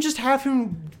 You can just have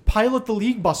him pilot the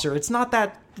League Buster. It's not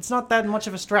that much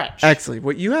of a stretch. Actually,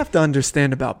 what you have to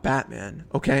understand about Batman,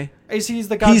 okay? Is he's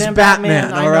the goddamn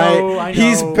Batman, all right? I know.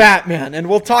 He's Batman, and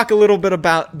we'll talk a little bit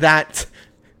about that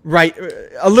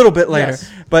a little bit later. Yes.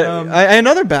 But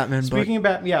another Batman speaking of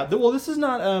Batman, yeah. Well, this is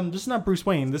not Bruce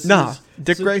Wayne. This is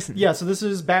Dick Grayson. Yeah, so this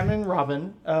is Batman and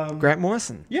Robin. Grant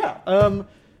Morrison. Yeah.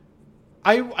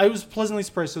 I was pleasantly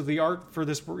surprised. So the art for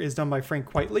this is done by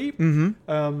Frank Quitely,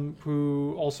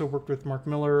 who also worked with Mark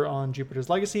Miller on Jupiter's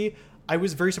Legacy. I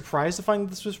was very surprised to find that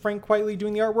this was Frank Quitely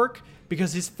doing the artwork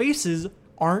because his faces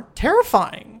aren't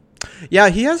terrifying. Yeah,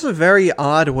 he has a very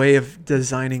odd way of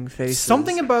designing faces.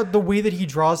 Something about the way that he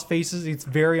draws faces, it's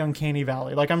very Uncanny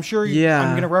Valley. Like, I'm sure I'm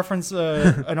going to reference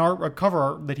a cover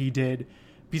art that he did,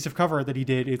 piece of cover art that he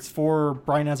did. It's for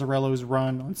Brian Azzarello's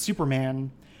run on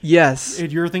Superman. Yes.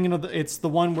 You're thinking of it's the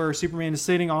one where Superman is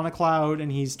sitting on a cloud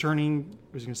and he's turning,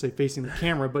 I was going to say facing the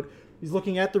camera, but he's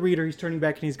looking at the reader, he's turning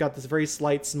back, and he's got this very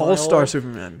slight smile. All-Star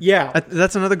Superman. Yeah.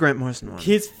 That's another Grant Morrison one.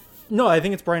 No, I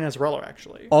think it's Brian Azzarello,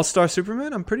 actually. All-Star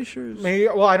Superman? I'm pretty sure. Maybe,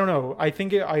 well, I don't know. I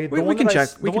think we can check.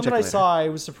 The one that I saw, I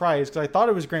was surprised, because I thought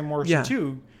it was Grant Morrison,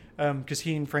 too, because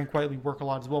he and Frank Quitely work a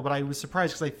lot as well, but I was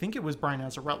surprised because I think it was Brian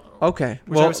Azzarello. Okay.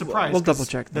 Which I was surprised. We'll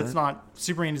double-check that.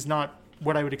 Superman is not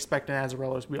what I would expect in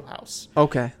Azzarello's wheelhouse.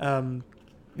 Okay.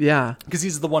 Yeah, because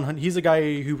he's the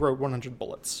guy who wrote 100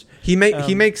 Bullets. He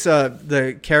makes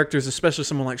the characters, especially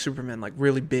someone like Superman, like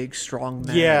really big, strong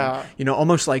men. Yeah,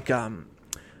 almost like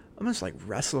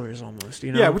wrestlers, almost.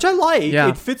 Yeah, which I like. Yeah,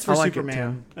 it fits for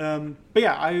Superman. But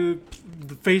yeah,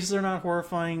 the faces are not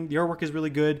horrifying. The artwork is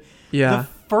really good. Yeah, the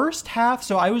first half.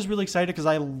 So I was really excited because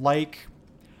I like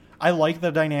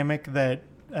the dynamic that.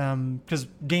 Because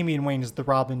Damian Wayne is the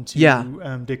Robin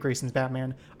to Dick Grayson's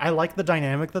Batman. I like the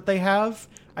dynamic that they have.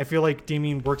 I feel like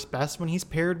Damian works best when he's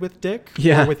paired with Dick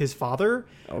or with his father.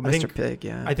 Oh, Mr. Pig,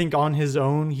 yeah. I think on his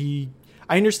own,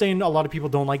 I understand a lot of people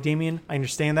don't like Damian. I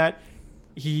understand that.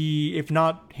 If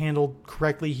not handled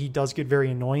correctly, he does get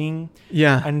very annoying.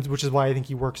 Yeah. And which is why I think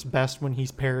he works best when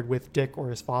he's paired with Dick or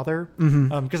his father.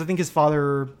 Mm-hmm. Because I think his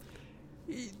father...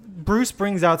 Bruce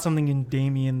brings out something in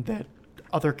Damian that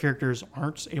other characters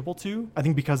aren't able to. I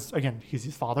think because, again, he's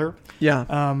his father.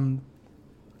 Yeah.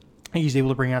 He's able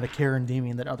to bring out a care in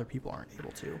Damian that other people aren't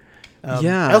able to.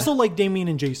 Yeah. I also like Damian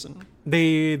and Jason.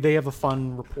 They have a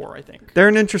fun rapport, I think. They're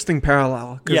an interesting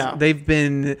parallel. Yeah. They've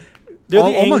been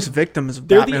almost victims of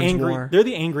they're Batman's war. They're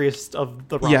the angriest of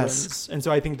the Robins. Yes. And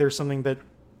so I think there's something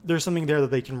there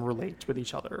that they can relate with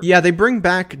each other. Yeah, they bring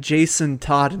back Jason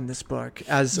Todd in this book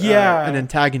as an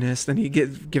antagonist, and he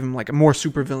give him like a more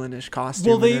supervillainish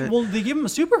costume. They give him a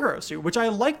superhero suit, which I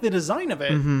like the design of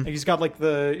it. Mm-hmm. He's got like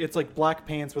it's like black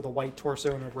pants with a white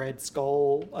torso and a red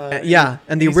skull.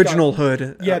 And the original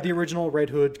hood. The original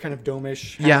red hood, kind of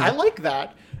domish. Yeah, I like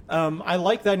that.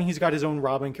 And he's got his own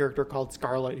Robin character called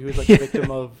Scarlet, who is like a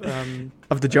victim of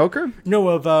the Joker. No,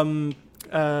 of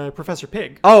Professor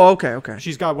Pig. Oh, okay.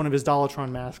 She's got one of his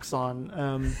Dollotron masks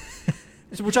on,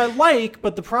 which I like,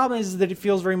 but the problem is that it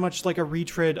feels very much like a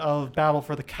retread of Battle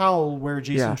for the Cowl, where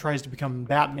Jason tries to become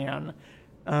Batman.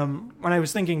 When I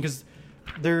was thinking, because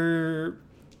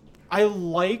I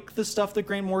like the stuff that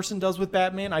Grant Morrison does with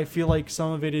Batman. I feel like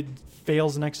some of it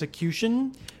fails in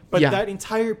execution. But that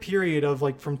entire period of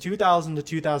like from 2000 to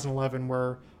 2011,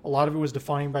 where a lot of it was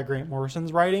defined by Grant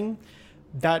Morrison's writing,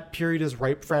 that period is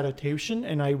ripe for adaptation.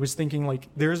 And I was thinking like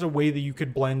there's a way that you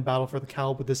could blend Battle for the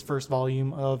Cowl with this first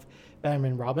volume of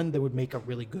Batman and Robin that would make a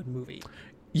really good movie.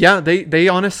 Yeah, they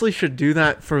honestly should do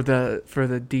that for the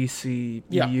DCU.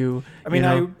 Yeah. I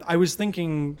mean, I was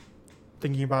thinking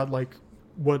about like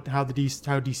how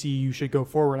DCU should go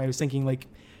forward. I was thinking like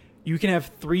you can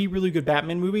have 3 really good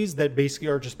Batman movies that basically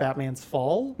are just Batman's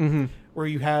fall, where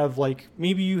you have like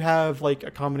maybe you have like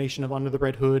a combination of Under the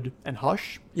Red Hood and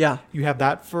Hush. Yeah, you have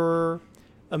that for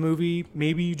a movie.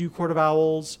 Maybe you do Court of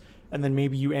Owls, and then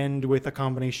maybe you end with a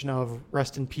combination of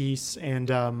Rest in Peace and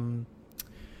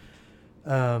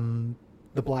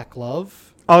The Black Glove.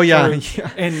 Oh yeah,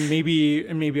 and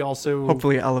maybe also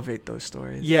hopefully elevate those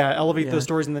stories. Yeah, elevate those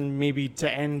stories, and then maybe to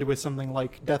end with something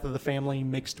like Death of the Family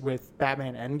mixed with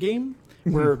Batman Endgame,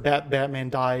 where Batman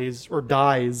dies.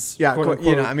 Yeah, quote,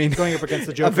 unquote, I mean, going up against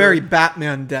the Joker. A very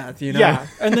Batman death, Yeah,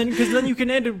 and then because then you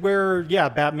can end it where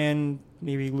Batman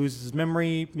maybe loses his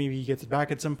memory, maybe he gets it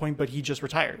back at some point, but he just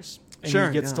retires. And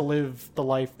he gets to live the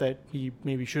life that he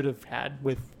maybe should have had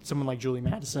with someone like Julie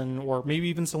Madison or maybe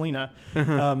even Selena.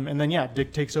 And then,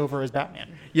 Dick takes over as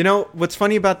Batman. You know, what's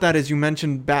funny about that is you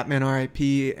mentioned Batman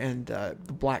R.I.P. and The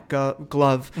Black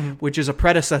Glove, which is a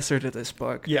predecessor to this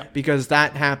book. Yeah. Because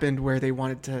that happened where they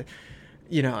wanted to...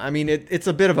 I mean, it's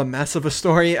a bit of a mess of a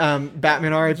story,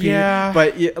 Batman R.I.P. Yeah.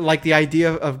 But like the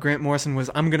idea of Grant Morrison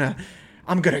was, I'm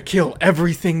gonna kill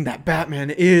everything that Batman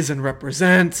is and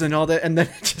represents and all that, and then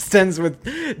it just ends with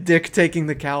Dick taking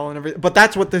the cowl and everything. But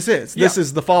that's what this is. This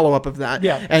is the follow-up of that.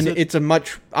 Yeah, and it's a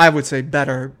much, I would say,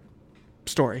 better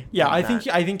story. Yeah, I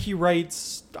think he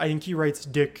writes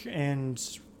Dick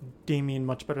and Damian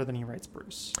much better than he writes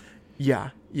Bruce.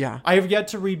 Yeah. I have yet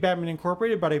to read Batman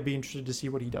Incorporated, but I'd be interested to see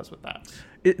what he does with that.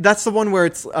 That's the one where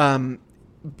it's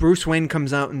Bruce Wayne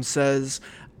comes out and says,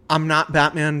 I'm not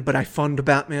Batman, but I fund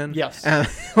Batman. Yes.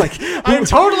 I'm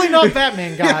totally not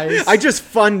Batman, guys. I just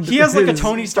fund. He has like a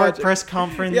Tony Stark press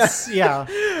conference. Yeah.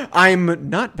 I'm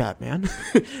not Batman,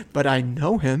 but I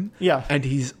know him. Yeah. And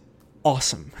he's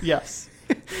awesome. Yes.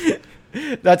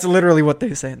 That's literally what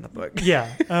they say in the book. Yeah.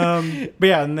 But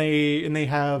yeah, and they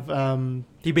have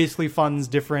he basically funds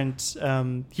different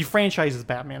he franchises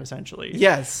Batman essentially.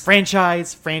 Yes.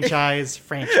 Franchise.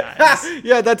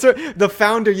 Yeah, that's the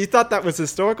founder. You thought that was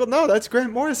historical? No, that's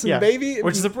Grant Morrison, baby.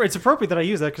 Which is it's appropriate that I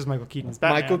use that because Michael Keaton's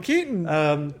Batman. Michael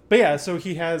Keaton. But yeah, so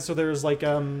there's like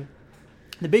the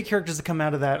big characters that come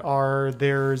out of that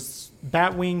there's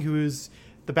Batwing, who's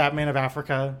the Batman of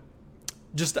Africa.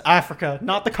 Just Africa,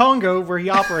 not the Congo where he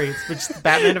operates, but just the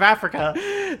Batman of Africa.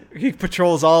 He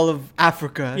patrols all of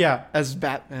Africa. Yeah. As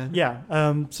Batman. Yeah.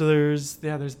 So there's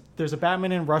a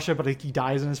Batman in Russia, but he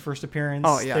dies in his first appearance.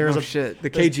 Oh yeah. Shit. The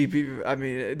KGB. I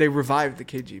mean, they revived the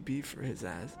KGB for his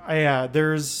ass. Yeah.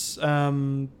 There's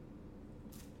the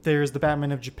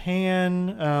Batman of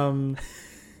Japan.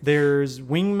 There's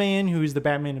Wingman, who's the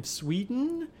Batman of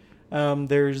Sweden.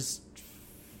 There's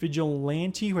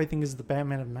Vigilante, who I think is the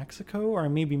Batman of Mexico, or I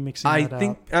may be mixing that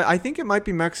up. I think it might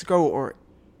be Mexico or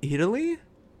Italy.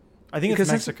 I think it's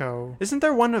Mexico. Isn't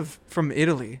there one from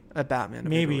Italy? A Batman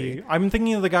of Maybe. Italy? I'm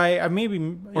thinking of the guy. It may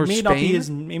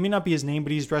Spain? It may not be his name,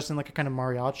 but he's dressed in like a kind of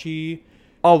mariachi.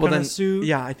 Oh well, then suit.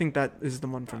 Yeah, I think that is the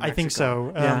one from Mexico. I think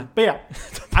so. Yeah. But yeah,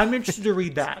 I'm interested to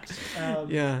read that.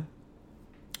 Yeah.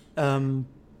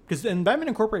 Because Batman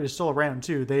Incorporated is still around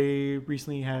too. They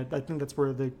recently had. I think that's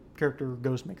where the character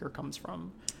Ghostmaker comes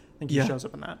from. I think he shows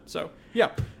up in that. So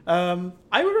yeah,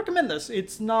 I would recommend this.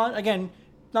 It's not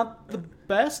the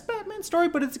best Batman story,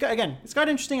 but it's got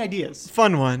interesting ideas.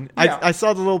 Fun one. Yeah. I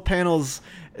saw the little panels,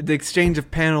 the exchange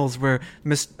of panels where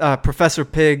Professor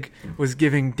Pig was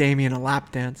giving Damian a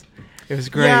lap dance. It was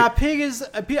great. Yeah, Pig is.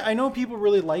 I know people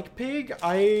really like Pig.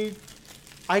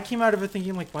 I came out of it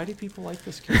thinking, like, why do people like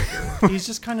this character? He's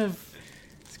just kind of...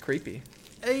 It's creepy.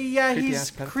 He's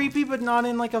creepy, but not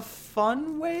in, like, a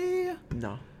fun way.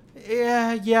 No.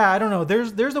 Yeah, I don't know.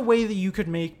 There's a way that you could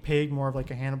make Pig more of,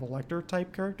 like, a Hannibal Lecter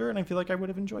type character, and I feel like I would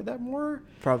have enjoyed that more.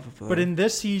 Probably. But in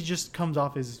this, he just comes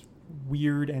off as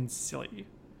weird and silly.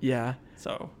 Yeah.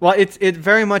 So... Well, it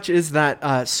very much is that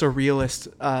surrealist...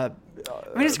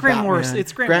 I mean, it's Grant Morrison.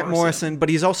 It's Grant Morrison, but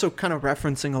he's also kind of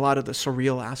referencing a lot of the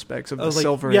surreal aspects of the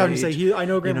Silver Age. Yeah, I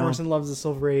know Grant Morrison loves the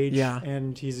Silver Age,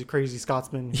 and he's a crazy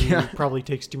Scotsman who probably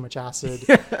takes too much acid.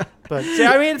 But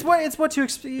yeah, I mean, it's what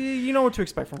to you know what to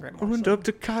expect from Grant I Morrison. went up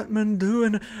to Kathmandu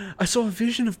and I saw a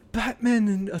vision of Batman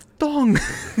and a thong.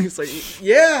 It's like,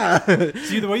 yeah.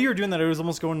 See, the way you were doing that, it was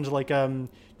almost going to like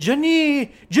Jenny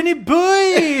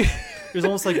boy. It was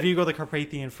almost like Vigo the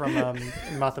Carpathian from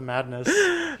Mouth of Madness.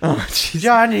 Oh,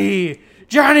 jeez.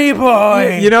 Johnny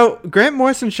boy. You know, Grant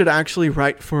Morrison should actually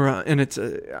write for, and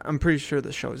I'm pretty sure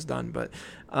the show's done, but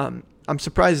I'm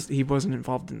surprised he wasn't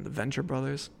involved in the Venture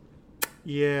Brothers.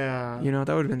 Yeah. You know,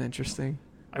 that would have been interesting.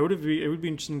 It would be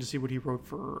interesting to see what he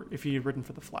wrote if he had written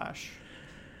for The Flash.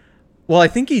 Well, I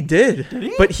think he did. Did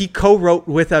he? But he co-wrote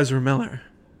with Ezra Miller.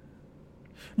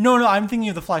 No, I'm thinking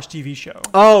of the Flash TV show.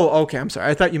 Oh, okay. I'm sorry.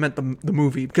 I thought you meant the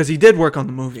movie because he did work on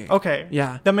the movie. Okay.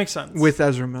 Yeah. That makes sense. With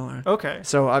Ezra Miller. Okay.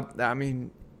 So, I mean,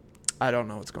 I don't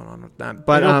know what's going on with that.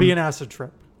 But it'll be an acid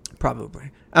trip. Probably.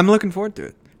 I'm looking forward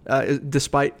to it,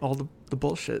 despite all the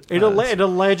bullshit. It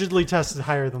allegedly tested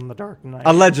higher than The Dark Knight.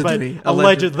 Allegedly. Who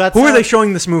are they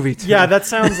showing this movie to? Yeah, that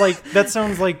sounds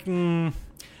like...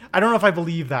 I don't know if I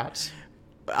believe that.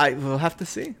 We'll have to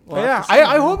see.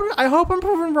 I hope I'm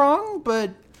proven wrong,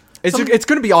 but... It's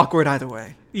going to be awkward either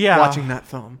way. Yeah. Watching that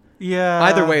film. Yeah.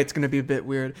 Either way, it's going to be a bit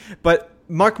weird. But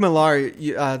Mark Millar,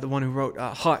 the one who wrote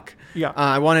Huck, yeah.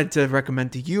 I wanted to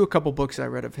recommend to you a couple books I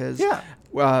read of his. Yeah.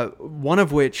 One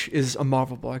of which is a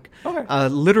Marvel book. Okay.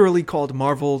 Literally called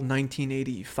Marvel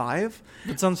 1985.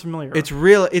 It sounds familiar.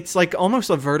 It's like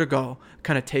almost a Vertigo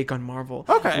kind of take on Marvel.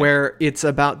 Okay. Where it's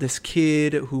about this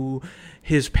kid who...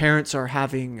 His parents are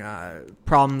having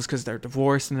problems because they're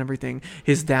divorced and everything.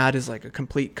 His dad is like a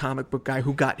complete comic book guy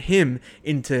who got him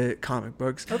into comic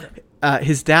books. Okay.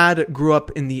 His dad grew up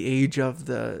in the age of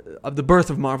the birth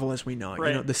of Marvel as we know it, right.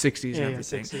 you know, the 60s and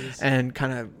everything. 60s. And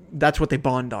kind of that's what they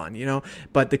bond on, you know.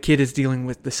 But the kid is dealing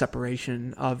with the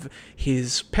separation of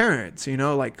his parents, you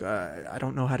know, like I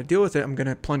don't know how to deal with it. I'm going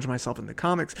to plunge myself into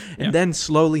comics. And then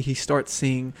slowly he starts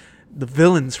seeing the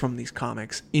villains from these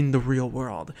comics in the real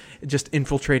world, just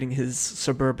infiltrating his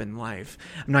suburban life.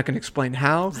 I'm not going to explain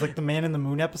how. It's like the Man in the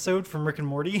Moon episode from Rick and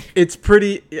Morty. It's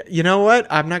pretty, you know what?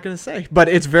 I'm not going to say, but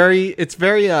it's very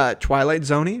Twilight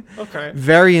Zone-y. Okay.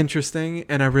 Very interesting,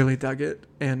 and I really dug it.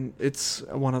 And it's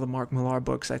one of the Mark Millar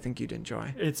books I think you'd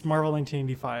enjoy. It's Marvel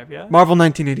 1985, yeah? Marvel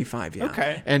 1985, yeah.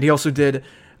 Okay. And he also did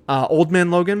Old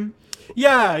Man Logan.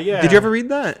 Yeah. Did you ever read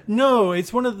that? No,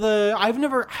 it's one of the...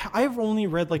 I've only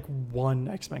read like one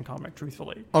X-Men comic,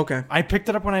 truthfully. Okay. I picked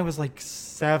it up when I was like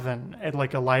 7 at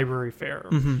like a library fair.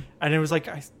 Mm-hmm. And it was like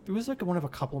one of a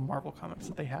couple of Marvel comics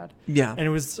that they had. Yeah. And it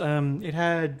was it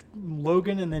had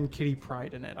Logan and then Kitty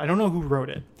Pryde in it. I don't know who wrote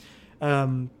it. But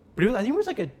I think it was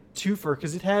like a twofer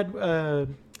because it had a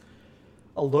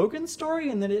Logan story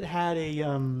and then it had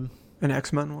an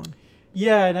X-Men one.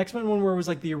 Yeah, an X-Men one where it was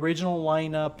like the original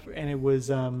lineup, and it was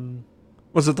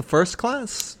Was it the First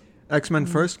Class? X-Men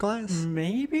First Class?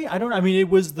 Maybe, I don't know. I mean, it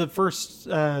was the first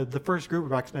group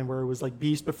of X-Men where it was like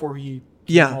Beast before he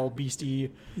became all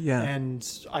beastie,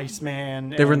 and Iceman.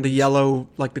 They were in the yellow,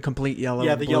 like the complete yellow.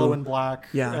 Yeah, the blue. Yellow and black.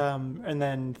 Yeah, and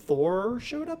then Thor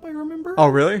showed up. I remember. Oh,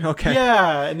 really? Okay.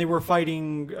 Yeah, and they were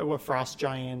fighting a frost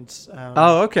giant.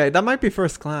 Okay, that might be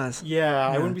First Class. Yeah,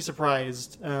 I wouldn't be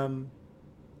surprised.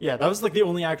 Yeah, that was like the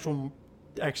only actual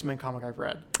X-Men comic I've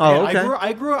read. Oh, okay.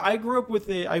 I grew up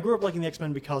liking the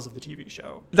X-Men because of the TV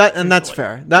show. That's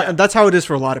fair. That's how it is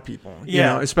for a lot of people. Yeah. You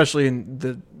know, especially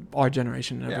in our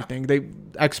generation and everything. They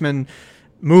X-Men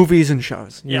movies and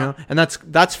shows, you know, and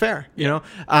that's fair, you know.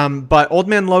 But Old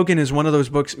Man Logan is one of those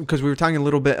books because we were talking a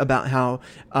little bit about how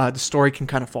the story can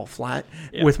kind of fall flat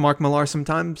with Mark Millar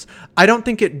sometimes. I don't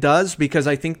think it does because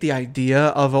I think the idea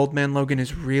of Old Man Logan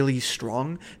is really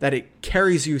strong, that it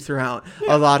carries you throughout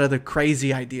a lot of the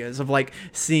crazy ideas of like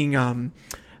seeing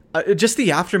just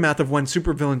the aftermath of when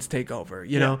supervillains take over,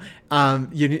 you know.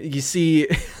 You see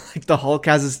like the Hulk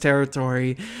has his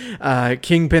territory,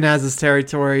 Kingpin has his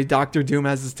territory, Doctor Doom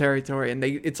has his territory, and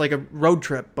it's like a road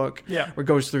trip book where it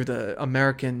goes through the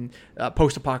American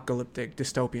post-apocalyptic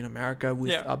dystopian America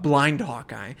with a blind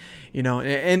Hawkeye, you know.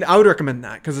 And I would recommend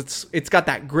that because it's got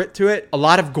that grit to it, a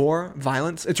lot of gore,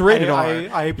 violence. It's rated R.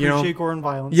 I appreciate gore and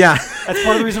violence. Yeah, that's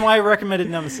part of the reason why I recommended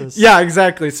Nemesis. Yeah,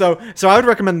 exactly. So I would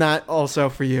recommend that also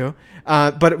for you.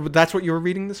 But that's what you were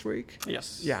reading this week?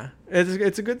 Yes. Yeah.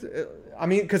 It's a good... I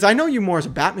mean, because I know you more as a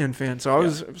Batman fan, so I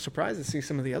was surprised to see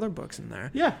some of the other books in there.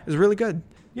 Yeah. It's really good.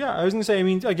 Yeah, I was going to say, I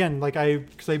mean, again, like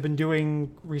because I've been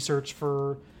doing research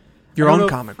for... Your own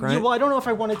comic, right? Well, I don't know if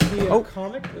I want it to be a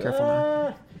comic. Careful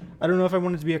now. I don't know if I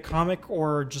want it to be a comic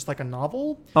or just like a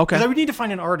novel. Okay. Because I would need to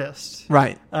find an artist.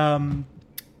 Right.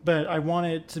 But I want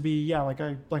it to be, like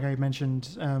I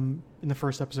mentioned in the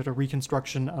first episode, a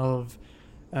reconstruction of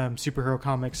superhero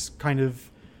comics, kind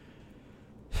of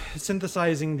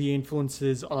synthesizing the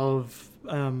influences of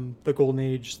the Golden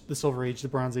Age, the Silver Age, the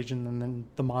Bronze Age, and then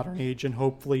the Modern Age, and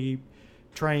hopefully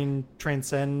try and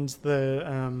transcend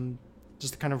the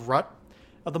just the kind of rut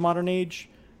of the Modern Age.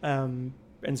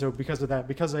 And so because of that,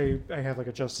 because I have like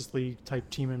a Justice League type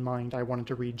team in mind, I wanted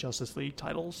to read Justice League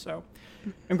titles. So,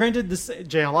 and granted, this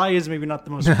JLI is maybe not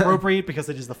the most appropriate because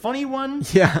it is the funny one.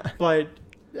 Yeah. But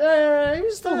it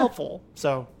was still helpful.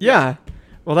 So yeah.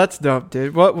 Well, that's dope,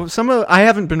 dude. Well, I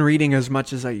haven't been reading as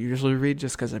much as I usually read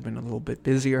just because I've been a little bit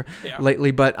busier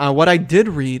lately. But what I did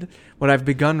read, what I've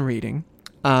begun reading,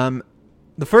 the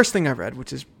first thing I read,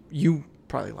 which is you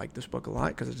probably like this book a lot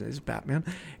because it is Batman.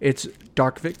 It's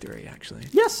Dark Victory, actually.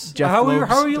 Yes. How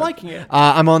are you liking it?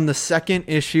 I'm on the second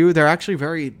issue. They're actually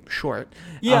very short.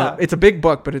 Yeah. It's a big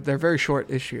book, but they're very short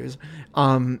issues.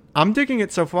 I'm digging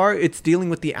it so far. It's dealing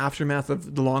with the aftermath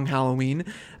of the Long Halloween.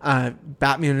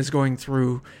 Batman is going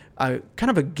through kind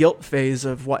of a guilt phase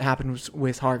of what happened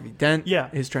with Harvey Dent. Yeah.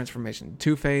 His transformation to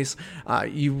Two-Face.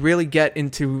 You really get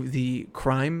into the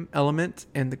crime element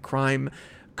and the crime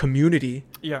community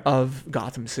of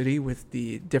Gotham City with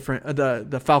the different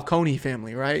the Falcone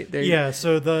family, right?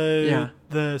 So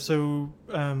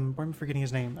why am I forgetting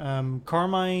his name?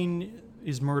 Carmine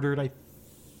is murdered. I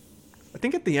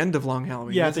think at the end of Long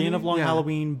Halloween. Yeah, at the end of Long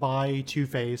Halloween by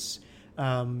Two-Face,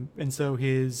 and so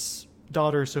his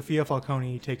daughter Sophia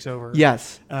Falcone takes over.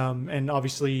 Yes, and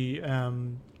obviously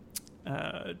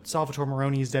Salvatore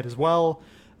Maroni is dead as well,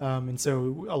 and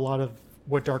so a lot of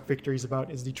what Dark Victory is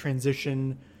about is the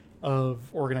transition of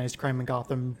organized crime in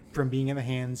Gotham from being in the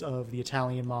hands of the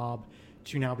Italian mob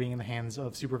to now being in the hands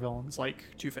of supervillains like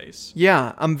Two-Face.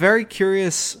 Yeah, I'm very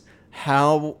curious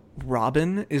how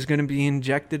Robin is going to be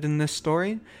injected in this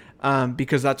story,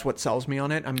 because that's what sells me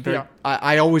on it.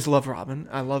 I always love Robin.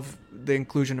 I love the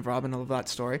inclusion of Robin. I love that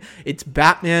story. It's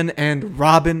Batman and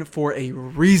Robin for a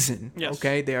reason. Yes.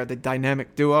 Okay, they are the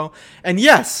dynamic duo, and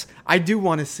yes, I do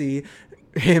want to see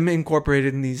him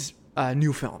incorporated in these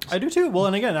new films. I do too. Well,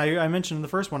 and again, I mentioned in the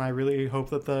first one, I really hope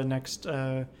that the next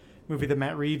movie that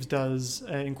Matt Reeves does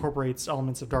incorporates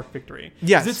elements of Dark Victory.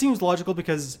 Yes. It seems logical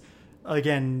because,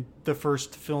 again, the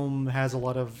first film has a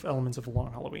lot of elements of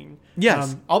Long Halloween.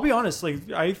 Yes. I'll be honest,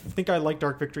 I think I like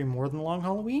Dark Victory more than Long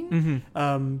Halloween.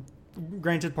 Mm-hmm.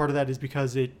 Granted, part of that is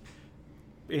because it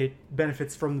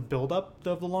benefits from the build-up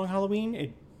of the Long Halloween.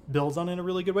 It builds on it in a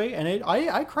really good way, and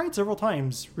I cried several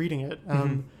times reading it.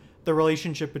 The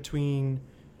relationship between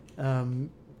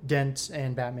Dent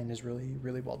and Batman is really,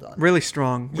 really well done. Really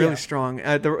strong. The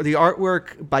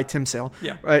artwork by Tim Sale.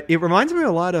 Yeah. It reminds me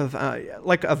a lot of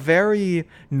like a very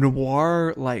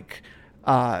noir, like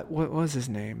what was his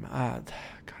name?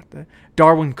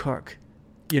 Darwyn Cooke.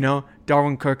 You know,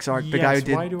 Darwyn Cooke's art, the guy who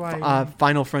did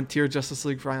Final Frontier, Justice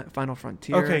League Final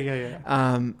Frontier. Okay,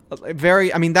 yeah.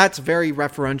 That's very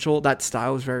referential. That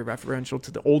style is very referential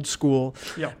to the old school.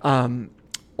 Yeah.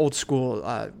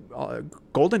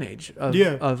 Golden Age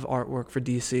of artwork for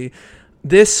DC.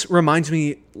 This reminds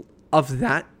me of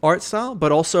that art style,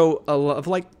 but also of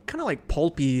kind of like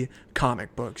pulpy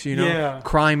comic books,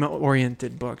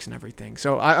 crime-oriented books and everything.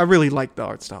 So I really like the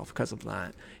art style because of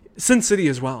that. Sin City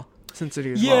as well. In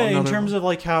terms of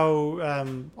like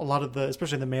how a lot of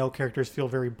especially the male characters feel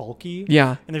very bulky.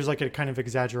 Yeah. And there's like a kind of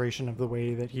exaggeration of the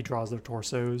way that he draws their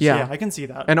torsos. Yeah, I can see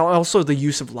that. And also the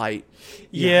use of light.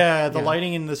 The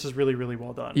lighting in this is really, really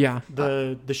well done. Yeah.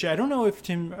 The I don't know if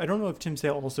Tim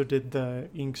Sale also did the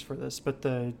inks for this, but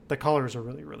the colors are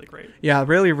really, really great. Yeah,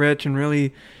 really rich and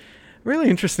really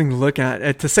interesting to look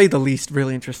at, to say the least.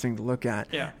 Really interesting to look at.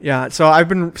 Yeah. So I've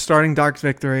been starting Dark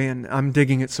Victory, and I'm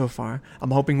digging it so far. I'm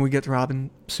hoping we get to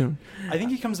Robin soon. I think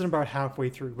he comes in about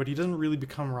halfway through, but he doesn't really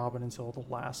become Robin until the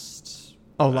last.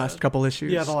 Last couple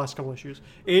issues. Yeah, the last couple issues.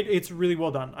 It's really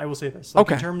well done. I will say this.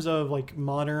 In terms of like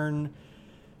modern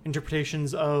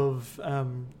interpretations of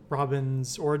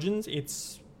Robin's origins,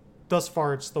 thus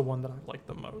far, it's the one that I like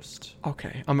the most.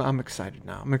 Okay, I'm excited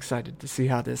now. I'm excited to see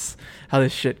how this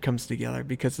shit comes together,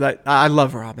 because I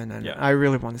love Robin, and I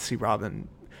really want to see Robin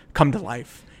come to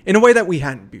life in a way that we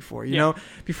hadn't before. You know,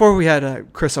 before we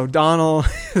had Chris O'Donnell,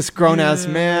 this grown ass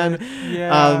man.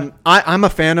 Yeah. I'm a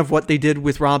fan of what they did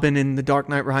with Robin in The Dark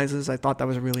Knight Rises. I thought that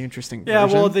was a really interesting version. Yeah,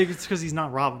 well, it's because he's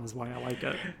not Robin is why I like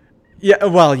it. Yeah,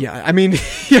 well, yeah. I mean,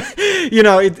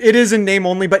 it is in name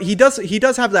only, but he does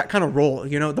have that kind of role,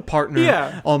 the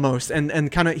partner almost,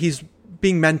 and kind of he's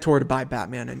being mentored by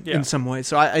Batman in some way.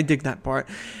 So I dig that part,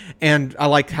 and I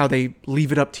like how they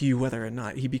leave it up to you whether or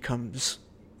not he becomes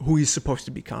who he's supposed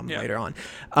to become later on.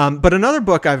 But another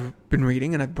book I've been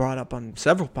reading, and I've brought up on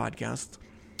several podcasts,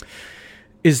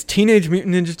 is Teenage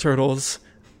Mutant Ninja Turtles: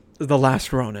 The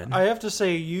Last Ronin. I have to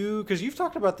say, because you've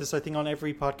talked about this, I think, on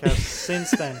every podcast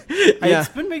since then. Yeah. It's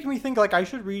been making me think like I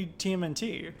should read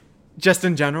TMNT. Just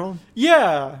in general?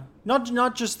 Yeah,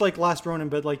 not just like Last Ronin,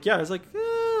 but like it's like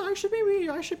I should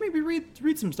maybe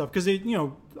read some stuff because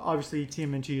obviously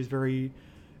TMNT is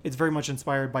very much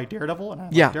inspired by Daredevil, and I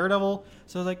like Daredevil,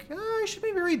 so I was like I should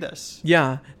maybe read this.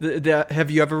 Yeah,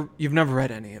 you've never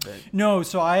read any of it? No,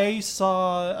 so I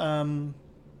saw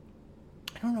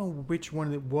I don't know which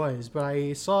one it was, but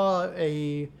I saw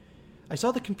the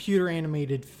computer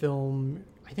animated film,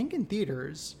 I think in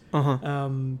theaters.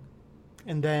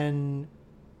 And then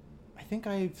I think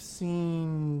I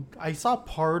saw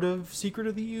part of Secret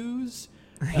of the Ooze.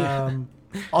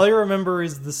 All I remember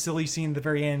is the silly scene at the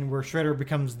very end where Shredder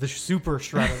becomes the Super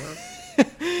Shredder.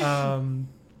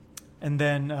 And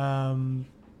then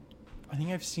I think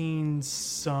I've seen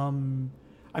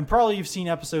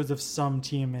episodes of some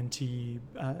TMNT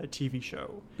TV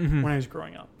show when I was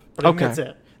growing up. But I think that's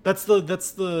it. That's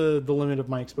the limit of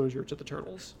my exposure to the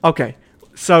Turtles. Okay.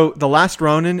 So The Last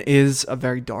Ronin is a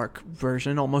very dark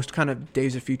version, almost kind of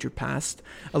Days of Future Past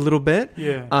a little bit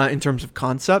in terms of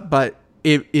concept, but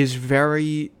it is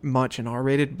very much an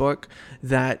R-rated book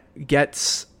that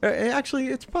gets... Actually,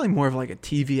 it's probably more of like a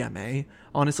TVMA,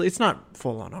 honestly. It's not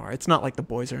full-on R. It's not like The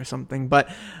Boys or something, but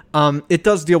it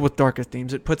does deal with darker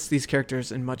themes. It puts these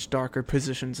characters in much darker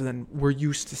positions than we're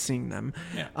used to seeing them.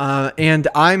 Yeah. And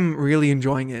I'm really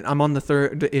enjoying it. I'm on the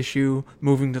 3rd issue,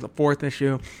 moving to the 4th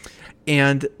issue.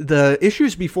 And the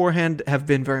issues beforehand have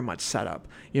been very much set up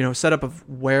of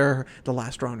where the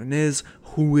Last Ronin is,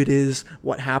 who it is,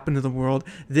 what happened to the world.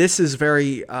 This is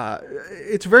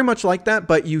it's very much like that,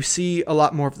 but you see a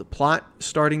lot more of the plot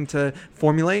starting to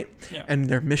formulate and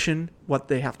their mission, what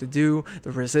they have to do,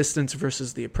 the resistance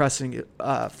versus the oppressing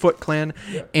Foot Clan.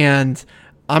 Yeah. And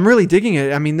I'm really digging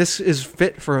it. I mean, this is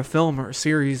fit for a film or a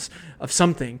series of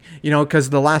something,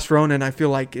 because the Last Ronin, I feel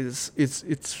like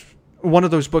it's one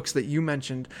of those books that you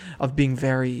mentioned of being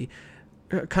very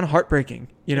kind of heartbreaking,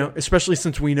 especially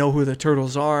since we know who the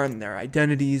Turtles are and their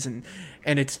identities, and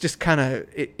it's just kind of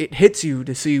it hits you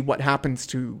to see what happens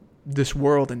to this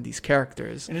world and these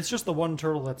characters. And it's just the one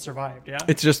turtle that survived, yeah?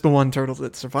 It's just the one turtle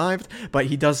that survived, but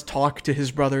he does talk to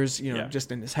his brothers,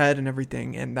 just in his head and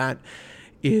everything, and that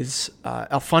is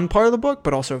a fun part of the book,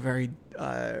 but also a very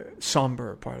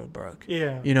somber part of the book.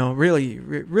 Yeah. Really,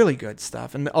 really good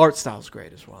stuff, and the art style is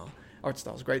great as well. Art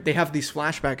style is great. They have these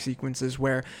flashback sequences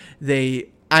where they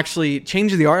actually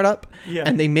change the art up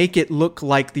and they make it look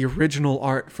like the original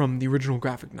art from the original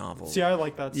graphic novel. See, I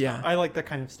like that stuff. Yeah. I like that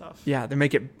kind of stuff. Yeah, they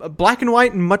make it black and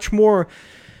white and much more,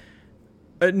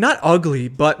 not ugly,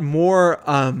 but more,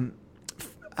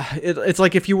 it's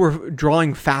like if you were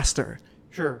drawing faster.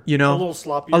 Sure. A little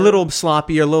sloppier. A little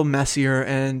sloppier, a little messier,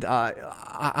 and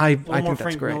I think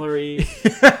that's great.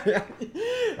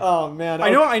 Oh man, I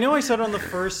know. I said on the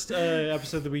first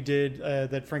episode that we did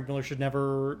that Frank Miller should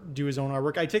never do his own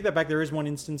artwork. I take that back. There is one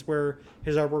instance where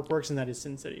his artwork works, and that is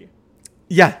Sin City.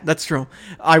 Yeah, that's true.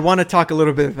 I want to talk a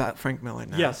little bit about Frank Miller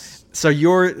now. Yes. So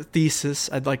your thesis,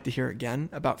 I'd like to hear again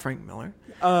about Frank Miller.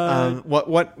 What's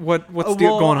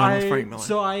going on with Frank Miller?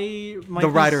 So the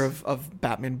writer of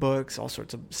Batman books, all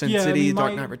sorts of Sin City,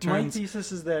 Dark Knight Returns. My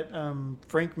thesis is that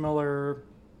Frank Miller,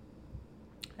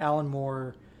 Alan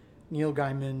Moore, Neil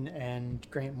Gaiman, and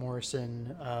Grant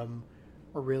Morrison are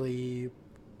really,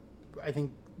 I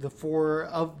think, the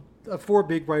four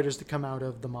big writers to come out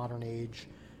of the modern age,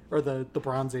 or the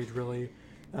Bronze Age, really.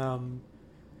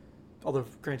 Although,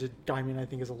 granted, Gaiman, I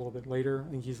think, is a little bit later.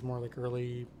 I think he's more like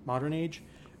early modern age.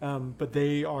 But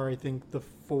they are, I think,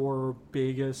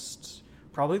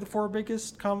 probably the four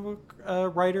biggest comic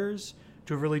writers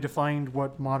to have really defined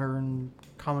what modern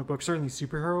comic books, certainly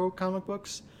superhero comic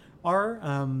books, are.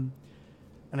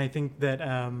 And I think that,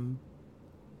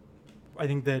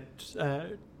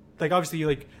 like, obviously,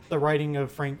 like, the writing of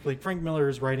Frank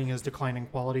Miller's writing has declined in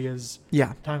quality as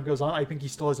time goes on. I think he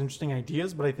still has interesting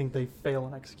ideas, but I think they fail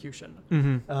in execution.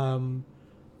 Mm-hmm.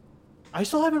 I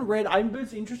still haven't read... I'm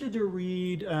interested to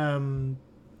read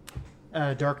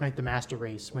Dark Knight: The Master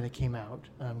Race when it came out.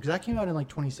 Because that came out in, like,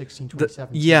 2016,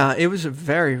 2017. Yeah, it was a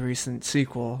very recent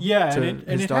sequel. Yeah, and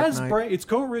it has... It's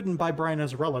co-written by Brian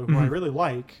Azzarello, who I really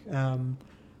like.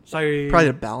 Probably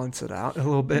to balance it out a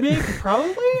little bit. Maybe,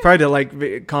 probably to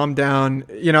like calm down.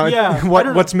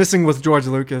 What's missing with George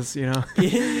Lucas. Yeah.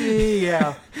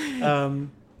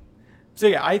 So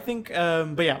yeah, I think.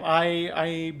 But yeah,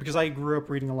 I because I grew up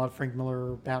reading a lot of Frank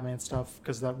Miller Batman stuff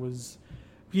because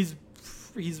he's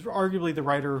arguably the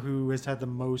writer who has had the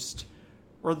most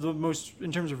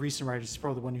in terms of recent writers. He's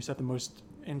probably the one who's had the most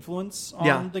influence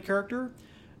on the character.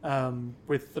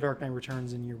 with The Dark Knight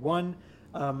Returns in year one.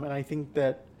 And I think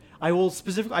that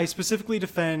I specifically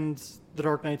defend The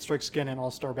Dark Knight Strikes Again and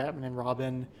All-Star Batman and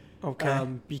Robin. Okay.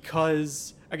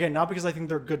 Because, again, not because I think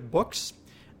they're good books.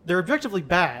 They're objectively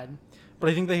bad, but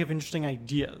I think they have interesting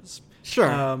ideas.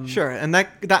 Sure, sure. And that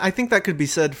I think that could be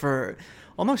said for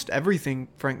almost everything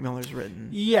Frank Miller's written.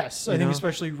 Yes, I think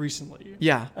especially recently.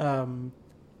 Yeah.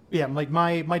 Yeah, like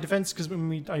my defense, because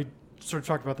I sort of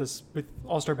talked about this with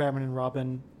All-Star Batman and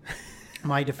Robin,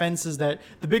 my defense is that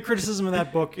the big criticism of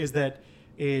that book is that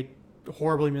it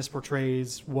horribly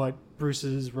misportrays what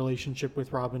Bruce's relationship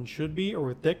with Robin should be, or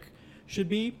with Dick should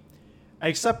be. I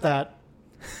accept that.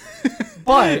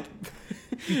 But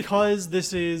because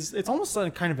it's almost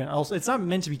like kind of an else. It's not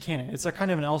meant to be canon. It's a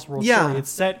kind of an Elseworld story. It's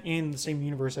set in the same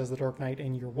universe as The Dark Knight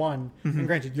in year one. Mm-hmm. And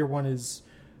granted, year one is,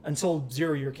 until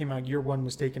Zero Year came out, year one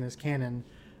was taken as canon.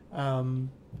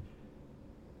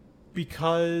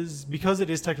 Because it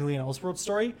is technically an Elseworld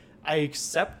story, I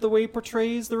accept the way it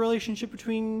portrays the relationship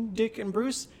between Dick and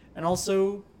Bruce, and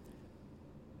also,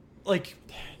 like,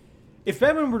 if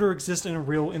Batman were to exist in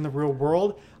the real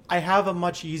world, I have a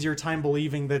much easier time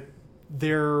believing that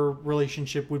their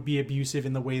relationship would be abusive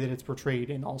in the way that it's portrayed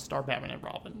in All-Star Batman and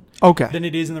Robin. Okay. Than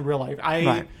it is in the real life.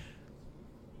 Right.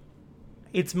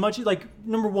 It's much like,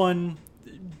 number one,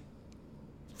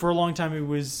 for a long time it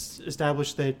was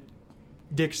established that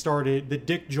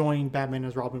Dick joined Batman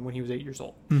as Robin when he was 8 years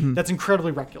old. Mm-hmm. That's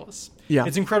incredibly reckless. Yeah.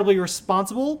 It's incredibly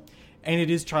irresponsible, and it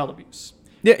is child abuse.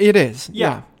 Yeah, it is.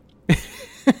 Yeah.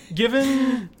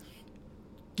 Given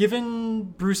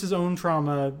Bruce's own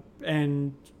trauma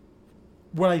and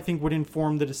what I think would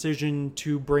inform the decision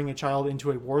to bring a child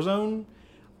into a war zone,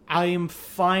 I am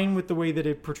fine with the way that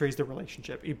it portrays the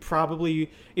relationship. It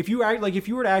probably, if you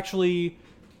were to actually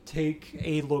take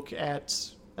a look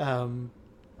at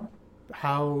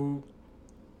how,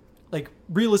 like,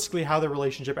 realistically how the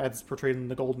relationship as portrayed in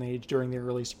the Golden Age during their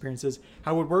earliest appearances,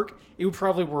 how it would work, it would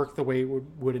probably work the way it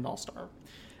would in All-Star.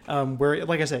 Where,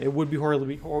 like I said, it would be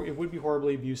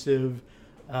horribly abusive,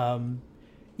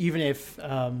 even if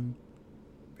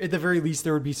at the very least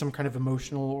there would be some kind of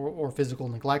emotional or physical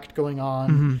neglect going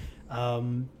on.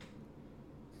 Mm-hmm.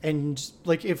 And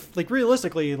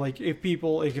realistically,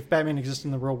 if Batman existed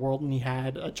in the real world and he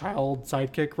had a child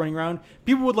sidekick running around,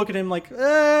 people would look at him like,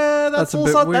 that's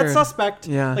that's suspect.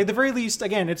 Yeah. Like, the very least,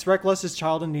 again, it's reckless, it's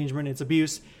child endangerment, it's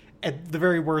abuse. At the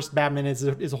very worst, Batman is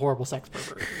a horrible sex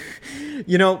pervert.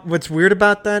 You know, what's weird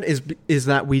about that is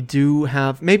that we do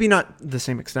have, maybe not the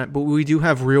same extent, but we do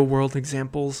have real world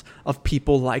examples of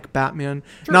people like Batman.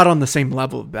 Sure. Not on the same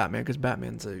level of Batman, because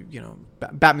Batman's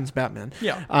Batman's Batman.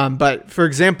 Yeah. But for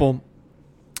example,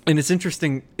 and it's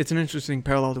an interesting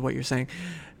parallel to what you're saying,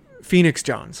 Phoenix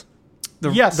Jones.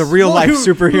 The real life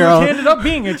superhero. Who ended up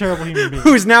being a terrible human being.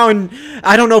 Who's now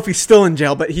I don't know if he's still in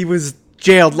jail, but he was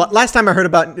jailed. Last time I heard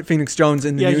about Phoenix Jones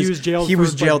in the news, he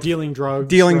was jailed for dealing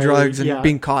drugs and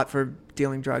being caught for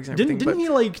dealing drugs and everything.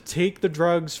 Didn't he take the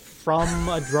drugs from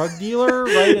a drug dealer,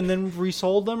 right, and then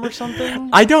resold them or something?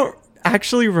 I don't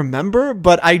actually remember,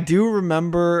 but I do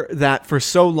remember that for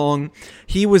so long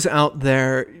he was out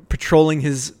there patrolling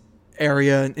his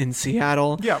area in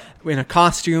Seattle. Yeah. In a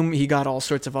costume. He got all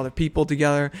sorts of other people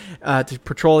together to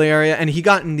patrol the area, and he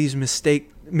got in these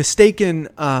mistaken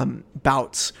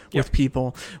bouts with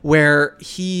people where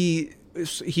he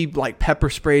like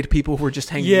pepper sprayed people who were just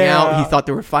hanging out. He thought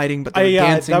they were fighting, but they were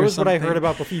dancing. That was what I heard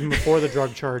about even before the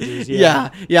drug charges.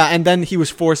 Yeah, and then he was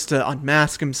forced to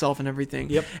unmask himself and everything.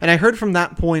 Yep. And I heard from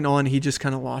that point on, he just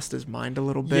kind of lost his mind a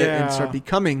little bit and started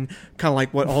becoming kind of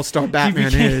like what All-Star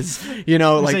Batman is. You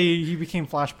know, like he became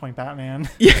Flashpoint Batman.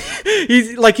 Yeah,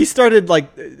 he started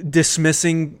like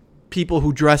dismissing people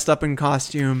who dressed up in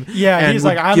costume. Yeah, he's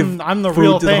like, I'm the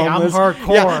real thing. I'm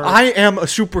hardcore. Yeah, I am a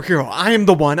superhero. I am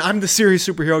the one. I'm the serious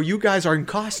superhero. You guys are in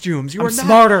costumes. You are not.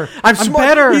 Smarter. I'm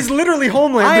better. He's literally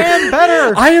Homelander. I am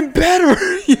better. I am better.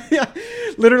 Yeah,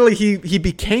 literally, he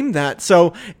became that.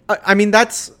 So, I mean,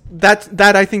 that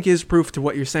I think is proof to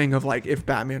what you're saying of like if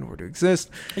Batman were to exist.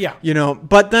 Yeah, you know.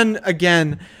 But then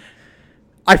again,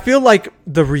 I feel like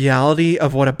the reality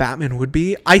of what a Batman would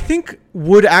be, I think,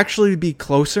 would actually be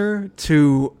closer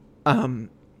to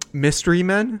Mystery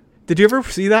Men. Did you ever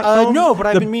see that film? No, but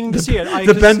I've been meaning to see it.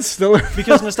 Ben Stiller.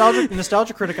 Because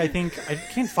Nostalgia Critic, I think, I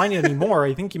can't find it anymore.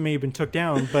 I think he may have been took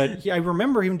down. But I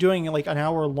remember him doing like an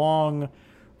hour-long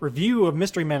review of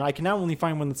Mystery Men. I can now only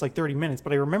find one that's like 30 minutes.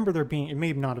 But I remember there being, it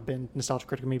may not have been Nostalgia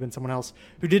Critic, it may have been someone else,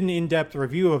 who did an in-depth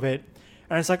review of it.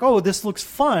 And it's like, oh, this looks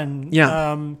fun.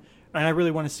 Yeah. and I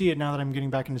really want to see it now that I'm getting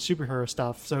back into superhero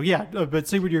stuff. So yeah, but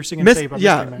say what you're going to say about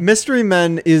Mystery Men. Mystery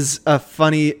Men is a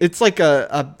funny. It's like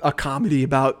a comedy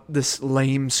about this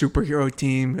lame superhero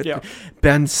team. Yeah.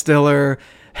 Ben Stiller,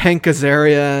 Hank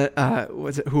Azaria,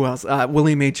 who else?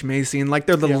 William H. Macy, and like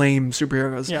they're the lame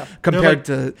superheroes compared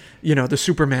to the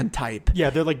Superman type. Yeah,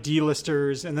 they're like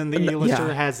D-listers, and then the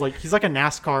A-lister has like he's like a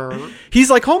NASCAR. He's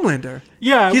like Homelander.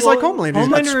 Yeah, he's like Homelander. He's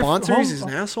got sponsors. He's an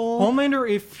asshole. Homelander,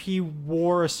 if he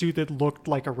wore a suit that looked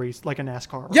like a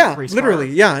NASCAR. Yeah, race literally.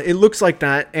 car. Yeah, it looks like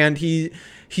that, and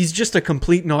he's just a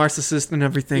complete narcissist and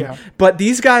everything. Yeah. But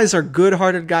these guys are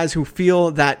good-hearted guys who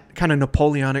feel that kind of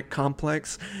Napoleonic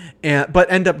complex,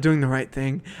 but end up doing the right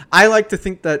thing. I like to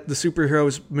think that the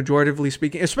superheroes, majoritively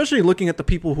speaking, especially looking at the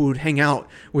people who would hang out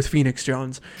with Phoenix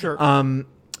Jones. Sure.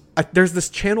 There's this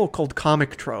channel called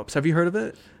Comic Tropes. Have you heard of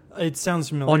it? It sounds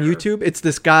familiar. On YouTube, it's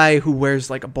this guy who wears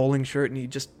like a bowling shirt and he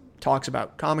just talks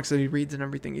about comics that he reads and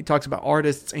everything. He talks about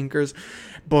artists, inkers,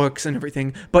 books, and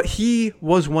everything. But he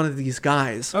was one of these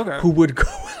guys who would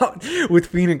go out with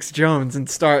Phoenix Jones and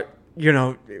start,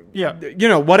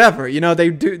 whatever. They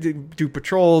do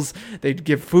patrols. They'd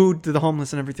give food to the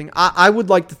homeless and everything. I would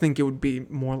like to think it would be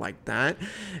more like that.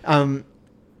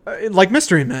 Like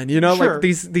Mystery Men, Sure. like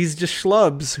these just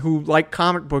schlubs who like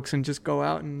comic books and just go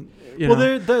out and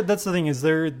that's the thing is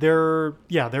there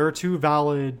are two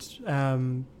valid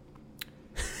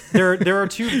there are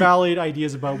two valid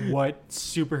ideas about what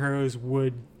superheroes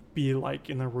would be like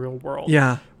in the real world.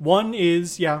 Yeah. One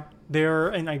is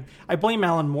and I blame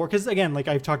Alan Moore because again, like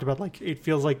I've talked about, like it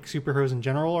feels like superheroes in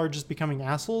general are just becoming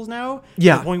assholes now.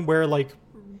 Yeah. To the point where like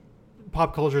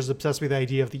pop culture is obsessed with the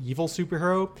idea of the evil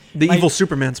superhero. The evil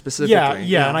Superman specifically.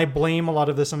 Yeah, and I blame a lot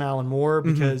of this on Alan Moore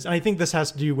because and I think this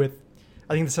has to do with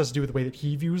the way that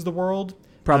he views the world.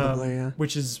 Probably,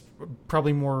 which is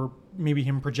probably more maybe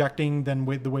him projecting than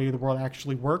with the way the world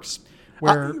actually works.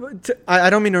 Where I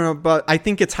don't mean to know, but I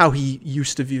think it's how he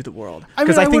used to view the world.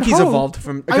 Because I think he's evolved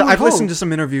from... I've listened to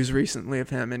some interviews recently of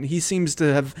him, and he seems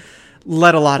to have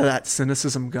let a lot of that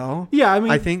cynicism go. Yeah, I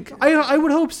mean... I think... I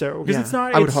would hope so, because it's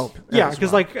not... I would hope. Yeah,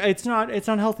 because like it's not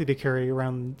healthy to carry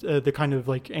around the kind of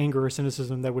like anger or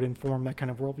cynicism that would inform that kind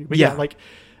of worldview. But like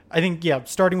I think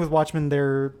starting with Watchmen,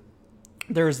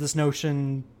 there's this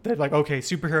notion that like, okay,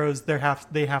 superheroes,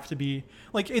 they have to be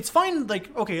like, it's fine.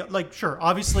 Like, okay, like sure,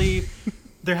 obviously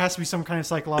there has to be some kind of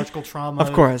psychological trauma,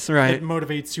 of course, right, that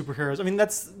motivates superheroes. I mean,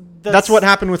 that's what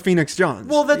happened with Phoenix Jones.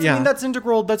 Well, I mean, that's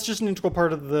integral. That's just an integral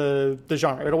part of the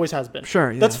genre. It always has been.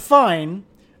 Sure, yeah. That's fine.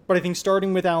 But I think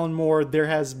starting with Alan Moore, there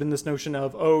has been this notion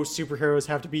of, superheroes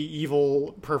have to be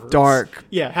evil perverts. Dark.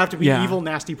 Yeah, have to be evil,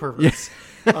 nasty perverts.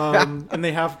 And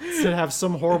they have to have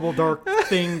some horrible, dark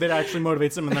thing that actually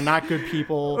motivates them, and they're not good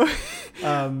people.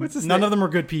 None of them are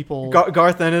good people.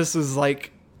 Garth Ennis was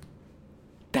like,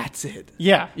 that's it.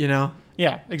 Yeah.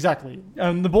 Yeah, exactly.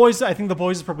 The Boys, I think The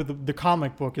Boys is probably the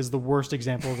comic book is the worst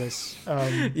example of this.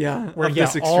 Where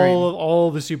this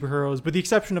all the superheroes, with the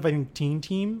exception of I think Teen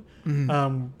Team,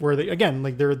 where they again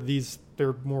like they're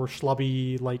more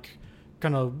schlubby, like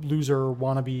kind of loser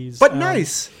wannabes, but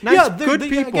nice, good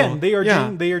people. Again, they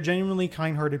are genuinely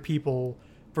kind-hearted people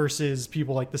versus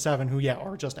people like the Seven who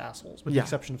are just assholes, with the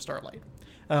exception of Starlight.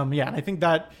 And I think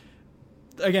that.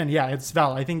 Again, it's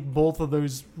valid. I think both of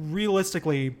those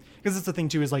realistically, because that's the thing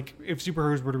too, is like if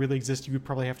superheroes were to really exist, you would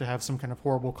probably have to have some kind of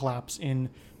horrible collapse in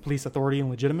police authority and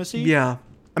legitimacy. Yeah.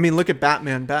 I mean, look at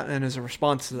Batman. Batman is a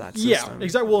response to that system. Yeah,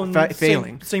 exactly. Well,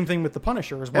 failing. Same thing with the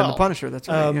Punisher as well. And the Punisher, that's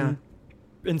right.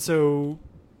 And so,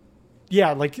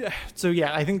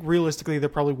 I think realistically there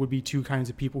probably would be two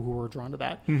kinds of people who were drawn to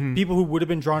that. Mm-hmm. People who would have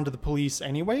been drawn to the police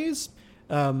anyways,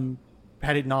 had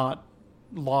it not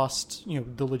lost,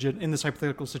 in this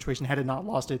hypothetical situation, had it not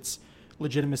lost its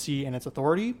legitimacy and its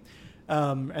authority.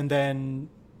 And then,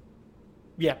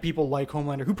 people like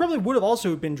Homelander, who probably would have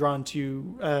also been drawn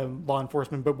to law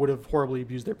enforcement, but would have horribly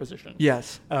abused their position.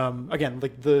 Yes. Again,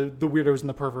 like the weirdos and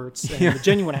the perverts and the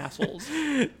genuine assholes.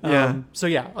 I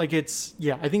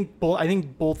think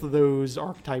both of those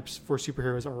archetypes for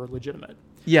superheroes are legitimate.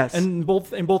 Yes. And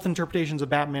both interpretations of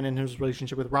Batman and his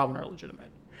relationship with Robin are legitimate.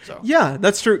 So. Yeah,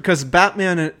 that's true, because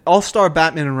All-Star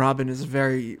Batman and Robin is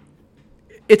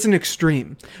it's an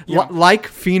extreme. Yeah. Like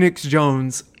Phoenix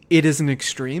Jones, it is an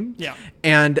extreme. Yeah.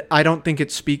 And I don't think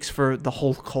it speaks for the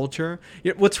whole culture.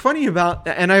 What's funny about,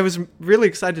 and I was really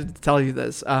excited to tell you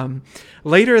this,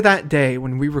 later that day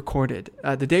when we recorded,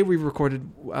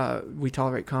 We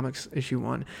Tolerate Comics issue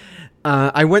 1,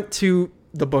 I went to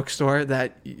the bookstore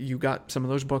that you got some of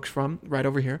those books from right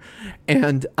over here,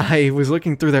 and I was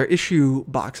looking through their issue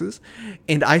boxes,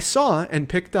 and I saw and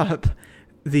picked up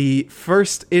the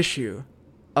first issue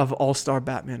of All-Star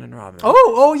Batman and Robin.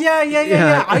 Oh,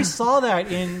 yeah. I saw that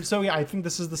I think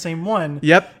this is the same one.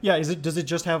 Yep. Yeah, does it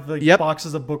just have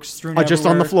boxes of books strewn everywhere? Just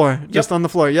on the floor. Yep. Just on the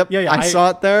floor. Yep. Yeah. I saw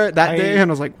it there that day and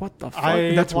I was like, what the fuck?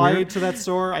 That's applied weird. To that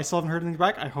store. I still haven't heard anything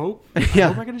back. I hope I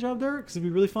get a job there because it'd be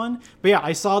really fun. But yeah,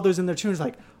 I saw those in there too and it's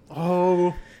like,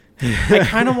 oh... I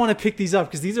kind of want to pick these up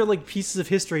because these are like pieces of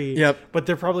history, but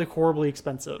they're probably horribly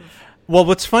expensive. Well,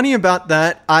 what's funny about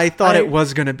that, I thought it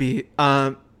was going to be,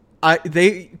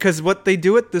 because what they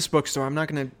do at this bookstore, I'm not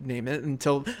going to name it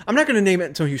until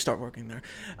you start working there.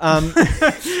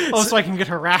 So I can get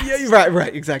harassed. Yeah,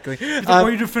 right, exactly. Why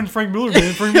do you defend Frank Miller,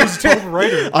 man? Frank Miller's a terrible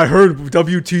writer. I heard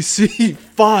WTC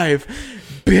 5.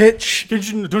 Bitch.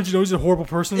 Don't you know he's a horrible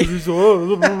person?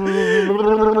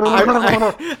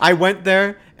 I went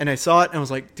there and I saw it and I was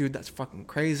like, dude, that's fucking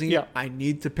crazy. Yeah. I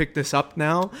need to pick this up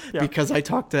now because I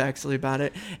talked to Exley about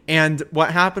it. And what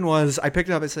happened was I picked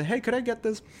it up and said, hey, could I get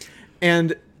this?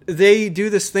 And they do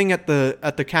this thing at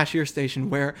the cashier station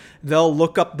where they'll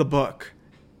look up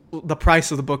the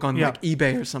price of the book on like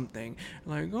eBay or something.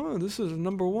 Like, oh, this is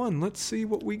number 1. Let's see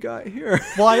what we got here.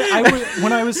 Well,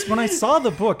 when I saw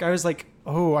the book, I was like,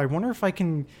 oh, I wonder if I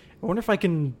can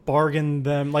bargain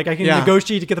them. Like, I can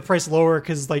negotiate to get the price lower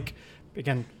because, like,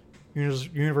 again,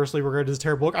 universally regarded as a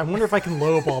terrible book. I wonder if I can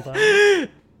lowball them.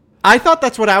 I thought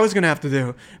that's what I was gonna have to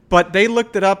do, but they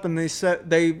looked it up and they said,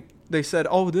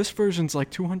 oh, this version's like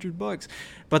 $200.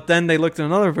 But then they looked at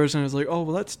another version and it was like, oh,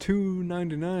 well, that's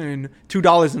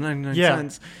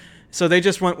 $2.99. So they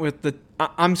just went with the.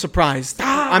 I'm surprised.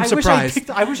 I'm surprised.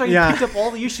 I wish I picked up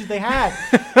all the issues they had.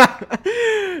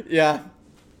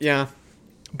 Yeah.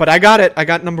 But I got it. I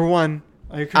got number 1.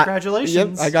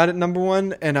 Congratulations. I got it number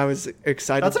 1, and I was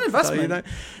excited. That's an investment. That.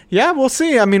 Yeah, we'll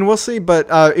see. I mean, we'll see.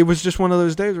 But it was just one of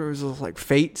those days where it was like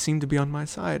fate seemed to be on my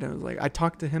side. I was like, I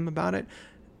talked to him about it.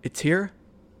 It's here.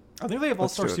 I think they have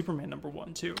All-Star Superman number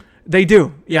 1 too. They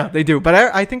do. Yeah, they do. But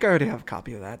I think I already have a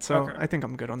copy of that, so I think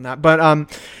I'm good on that. But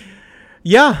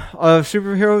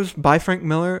superheroes by Frank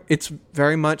Miller. It's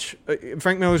very much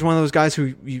Frank Miller is one of those guys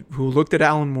who looked at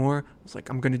Alan Moore. Was like,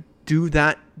 I'm going to do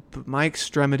that, but my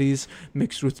extremities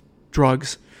mixed with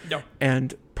drugs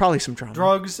and probably some trauma.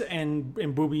 Drugs and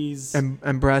boobies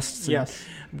and breasts. Yes.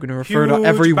 I'm going to refer to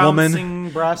every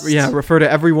woman. Breasts. Yeah, refer to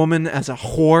every woman as a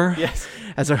whore. Yes.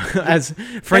 As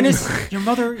Frank. Your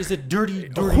mother is a dirty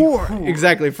whore.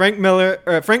 Exactly. Frank Miller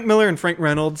and Frank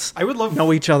Reynolds. I would love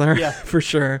know each other for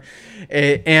sure,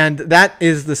 and that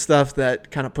is the stuff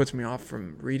that kind of puts me off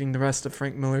from reading the rest of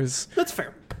Frank Miller's. That's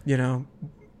fair.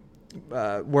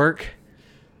 Work.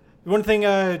 One thing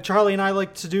Charlie and I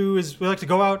like to do is we like to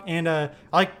go out and I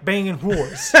like banging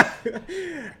whores.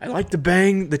 I like to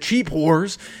bang the cheap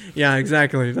whores. Yeah,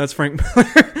 exactly. That's Frank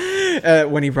Miller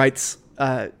when he writes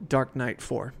Dark Knight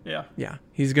 4. Yeah.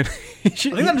 He's gonna. I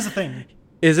think that is a thing.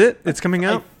 Is it? It's coming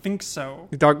out. I think so.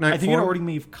 Dark Knight 4. I think it already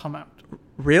may have come out.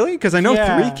 Really? Because I know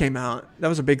 3 came out. That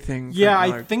was a big thing. Yeah,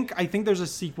 I think there's a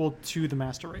sequel to The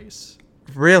Master Race.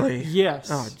 Really? Yes.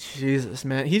 Oh, Jesus,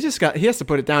 man. He has to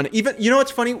put it down. Even, you know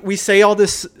what's funny? We say all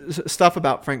this stuff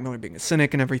about Frank Miller being a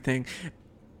cynic and everything,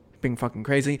 being fucking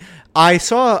crazy. I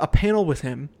saw a panel with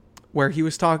him where he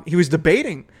was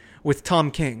debating with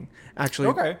Tom King, actually.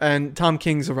 Okay. And Tom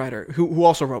King's a writer who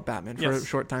also wrote Batman for a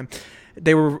short time.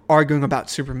 They were arguing about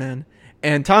Superman.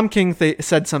 And Tom King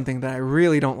said something that I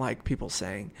really don't like people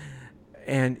saying.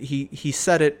 And he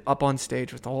said it up on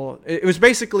stage with it was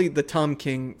basically the Tom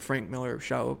King, Frank Miller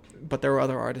show, but there were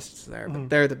other artists there, but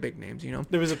they're the big names, you know?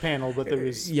 There was a panel, but they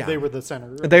were the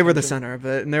center. They were the center of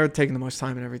it, and they were taking the most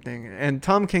time and everything. And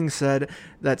Tom King said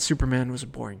that Superman was a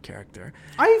boring character.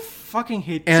 I fucking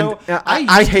hate that. And so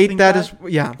I hate that as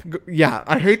yeah,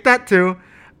 I hate that too.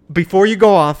 Before you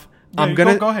go off, I'm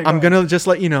gonna just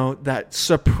let you know that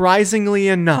surprisingly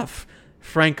enough,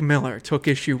 Frank Miller took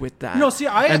issue with that. No, see,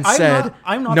 I'm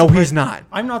not. No, he's not.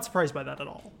 I'm not surprised by that at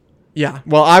all. Yeah,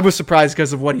 well, I was surprised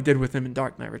because of what he did with him in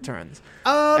Dark Knight Returns,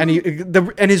 and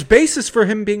his basis for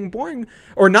him being boring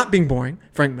or not being boring,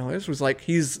 Frank Miller's was like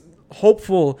he's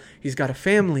hopeful, he's got a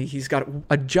family, he's got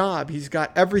a job, he's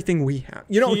got everything we have.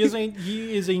 You know, he's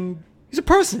a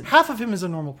person. Half of him is a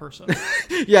normal person.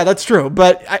 Yeah, that's true.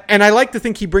 But I like to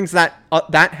think he brings that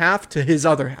half to his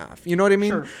other half. You know what I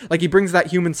mean? Sure. Like he brings that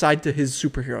human side to his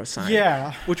superhero side.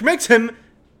 Yeah. Which makes him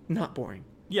not boring.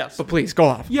 Yes. But please go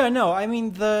off. Yeah, no, I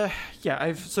mean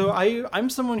I'm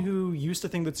someone who used to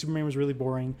think that Superman was really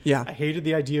boring. Yeah. I hated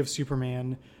the idea of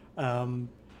Superman.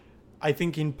 I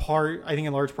think in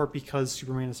large part because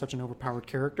Superman is such an overpowered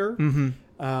character.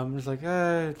 Mm-hmm.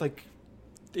 It's like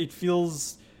it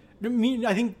feels.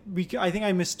 I think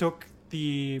I mistook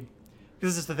the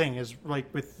this is the thing, is like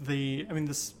with the, I mean,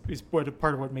 this is part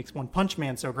of what makes One Punch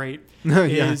Man so great.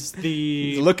 Yeah. Is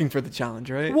the He's looking for the challenge,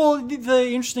 right? Well,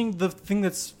 the thing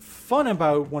that's fun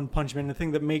about One Punch Man, the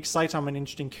thing that makes Saitama an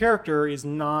interesting character is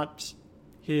not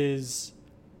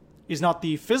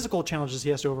the physical challenges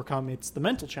he has to overcome, it's the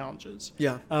mental challenges.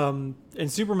 Yeah. And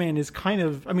Superman is kind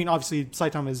of, I mean, obviously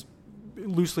Saitama is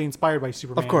loosely inspired by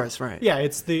Superman. Of course, right. Yeah,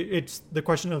 it's the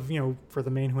question of, for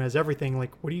the man who has everything,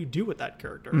 like, what do you do with that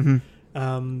character? Mm-hmm.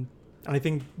 And I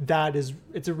think that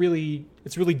it's a really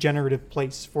generative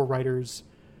place for writers.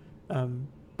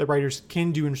 That writers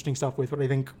can do interesting stuff with. But I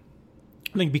think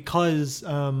because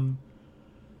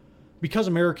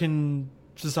American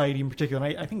society in particular,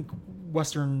 and I think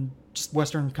Western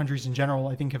countries in general,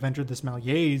 I think have entered this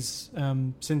malaise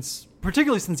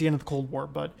particularly since the end of the Cold War,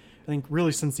 but I think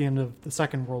really since the end of the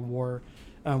Second World War,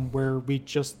 where we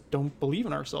just don't believe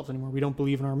in ourselves anymore. We don't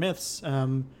believe in our myths,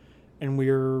 and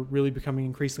we're really becoming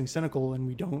increasingly cynical, and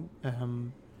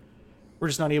we're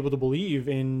just not able to believe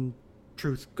in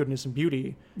truth, goodness, and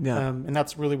beauty. Yeah. And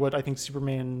that's really what I think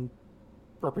Superman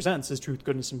represents, is truth,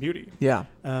 goodness, and beauty. Yeah.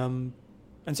 And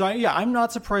so I'm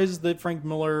not surprised that Frank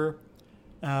Miller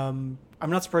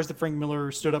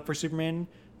stood up for Superman.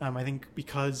 I think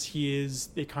because he is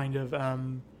a kind of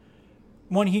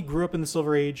one, he grew up in the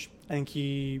Silver Age. I think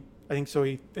he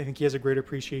has a great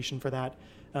appreciation for that.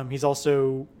 He's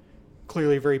also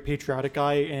clearly a very patriotic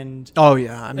guy, and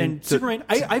Superman.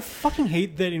 I fucking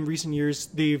hate that in recent years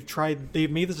they've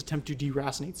made this attempt to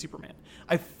deracinate Superman.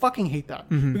 I fucking hate that,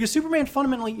 because Superman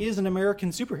fundamentally is an American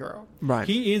superhero. Right.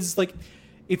 He is like,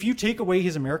 if you take away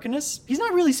his Americanness, he's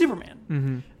not really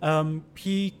Superman.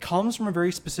 He comes from a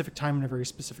very specific time and a very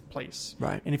specific place.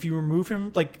 Right. And if you remove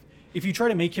him, like if you try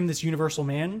to make him this universal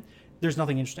man, there's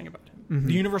nothing interesting about him.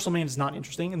 The universal man is not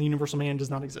interesting, and the universal man does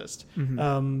not exist.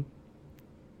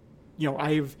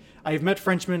 I've met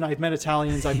Frenchmen, I've met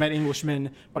Italians, I've met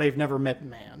Englishmen, but I've never met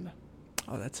man.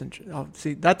 Oh, that's interesting. Oh,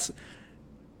 see, that's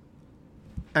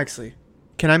actually.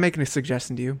 Can I make a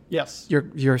suggestion to you? Yes. Your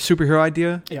superhero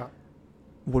idea, Yeah.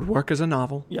 would work as a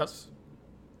novel. Yes.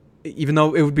 Even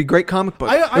though it would be great comic book,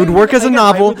 it would work as a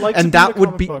novel, and that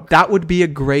would be a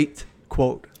great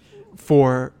quote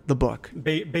for the book.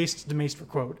 Based Demaster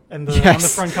quote, and on the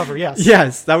front cover.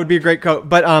 Yes, that would be a great quote.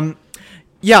 But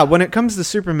yeah, when it comes to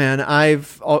Superman, I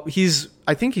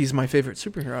think he's my favorite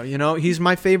superhero. He's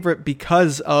my favorite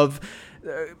because of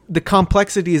the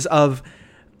complexities of,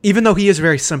 even though he is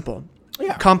very simple.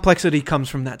 Yeah. Complexity comes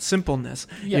from that simpleness.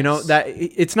 Yes. That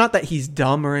it's not that he's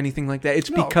dumb or anything like that.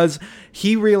 It's because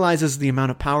he realizes the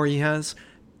amount of power he has.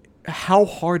 How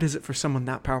hard is it for someone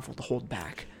that powerful to hold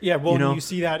back? Yeah, well, you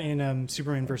see that in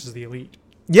Superman versus the Elite.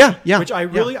 Yeah. Which I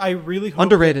really hope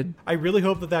underrated. I really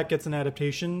hope that gets an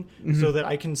adaptation, so that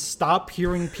I can stop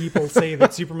hearing people say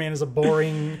that Superman is a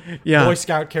boring Boy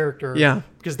Scout character. Yeah,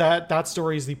 because that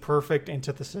story is the perfect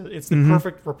antithesis. It's the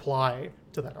perfect reply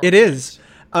to that argument. It is.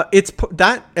 It's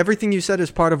that everything you said is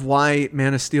part of why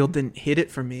Man of Steel didn't hit it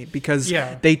for me, because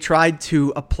they tried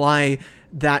to apply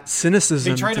that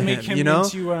cynicism. They tried to make him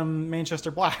into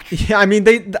Manchester Black. Yeah, I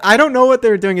mean, I don't know what they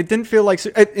were doing. It didn't feel like,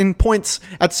 in points,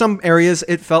 at some areas,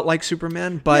 it felt like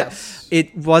Superman, but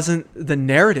it wasn't the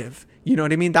narrative. You know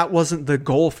what I mean? That wasn't the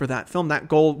goal for that film. That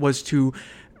goal was to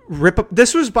rip up.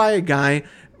 This was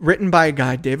written by a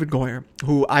guy, David Goyer,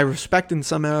 who I respect in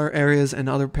some areas, and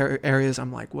other areas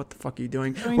I'm like, what the fuck are you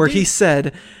doing? He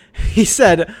said,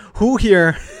 who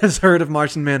here has heard of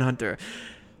Martian Manhunter?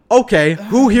 Okay,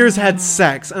 who here's had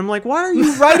sex? And I'm like, why are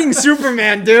you writing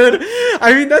Superman, dude?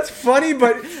 I mean, that's funny,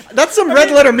 but that's some red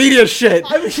letter media shit.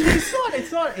 I mean,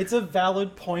 it's not. It's a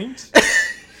valid point.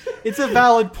 It's a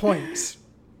valid point.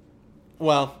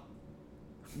 Well,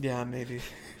 yeah, maybe.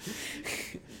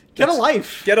 Get a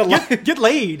life. Get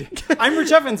laid. I'm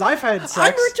Rich Evans. I've had sex.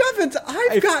 I'm Rich Evans.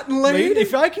 I've gotten laid.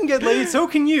 If I can get laid, so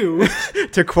can you.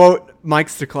 To quote Mike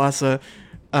Stoklasa,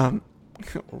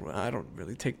 I don't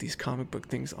really take these comic book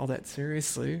things all that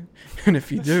seriously. And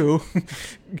if you do,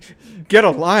 get a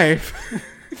life.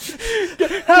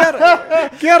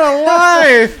 Get a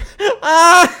life.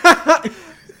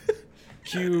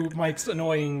 Cue Mike's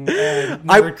annoying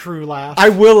nerd crew laugh. I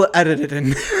will edit it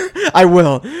in. I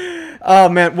will. Oh,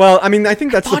 man. Well, I mean, I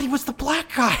think that's... I thought he was the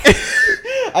black guy.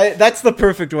 That's the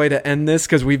perfect way to end this,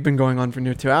 because we've been going on for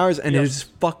near 2 hours, and it is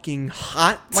fucking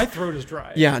hot. My throat is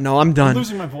dry. Yeah, no, I'm done. I'm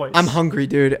losing my voice. I'm hungry,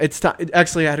 dude.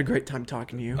 Actually, I had a great time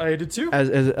talking to you. I did too.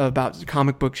 As about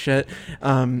comic book shit.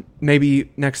 Maybe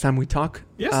next time we talk,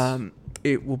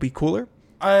 it will be cooler.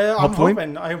 I'm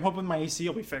hoping my AC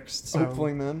will be fixed. So.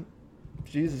 Hopefully, man.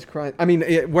 Jesus Christ. I mean,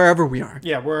 wherever we are.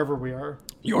 Yeah, wherever we are.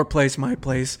 Your place, my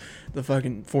place, the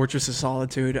fucking Fortress of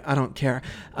Solitude. I don't care.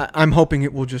 I'm hoping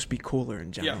it will just be cooler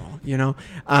in general. You know,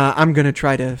 I'm gonna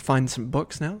try to find some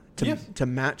books now to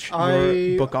match your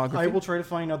bookography. I will try to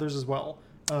find others as well.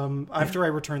 After I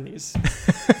return these.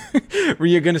 Were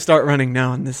you gonna start running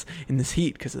now in this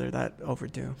heat because they're that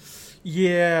overdue?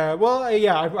 Yeah, well,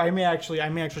 I may actually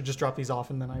just drop these off,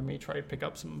 and then I may try to pick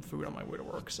up some food on my way to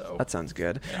work. So that sounds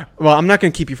good. Yeah. Well, I'm not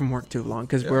going to keep you from work too long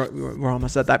because we're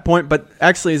almost at that point. But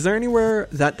actually, is there anywhere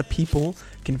that the people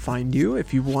can find you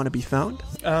if you want to be found?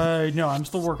 No, I'm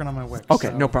still working on my Wix. Okay,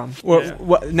 so. No problem.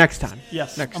 Well, next time.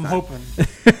 Yes, next I'm time.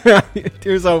 hoping.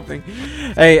 Here's hoping.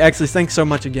 Hey, actually, thanks so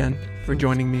much again for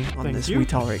joining me on this We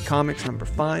Tolerate Comics number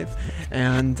 5.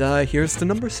 And here's to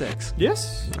number 6.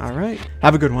 Yes. All right.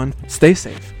 Have a good one. Stay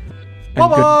safe.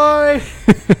 Bye-bye.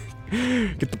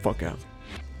 Get the fuck out.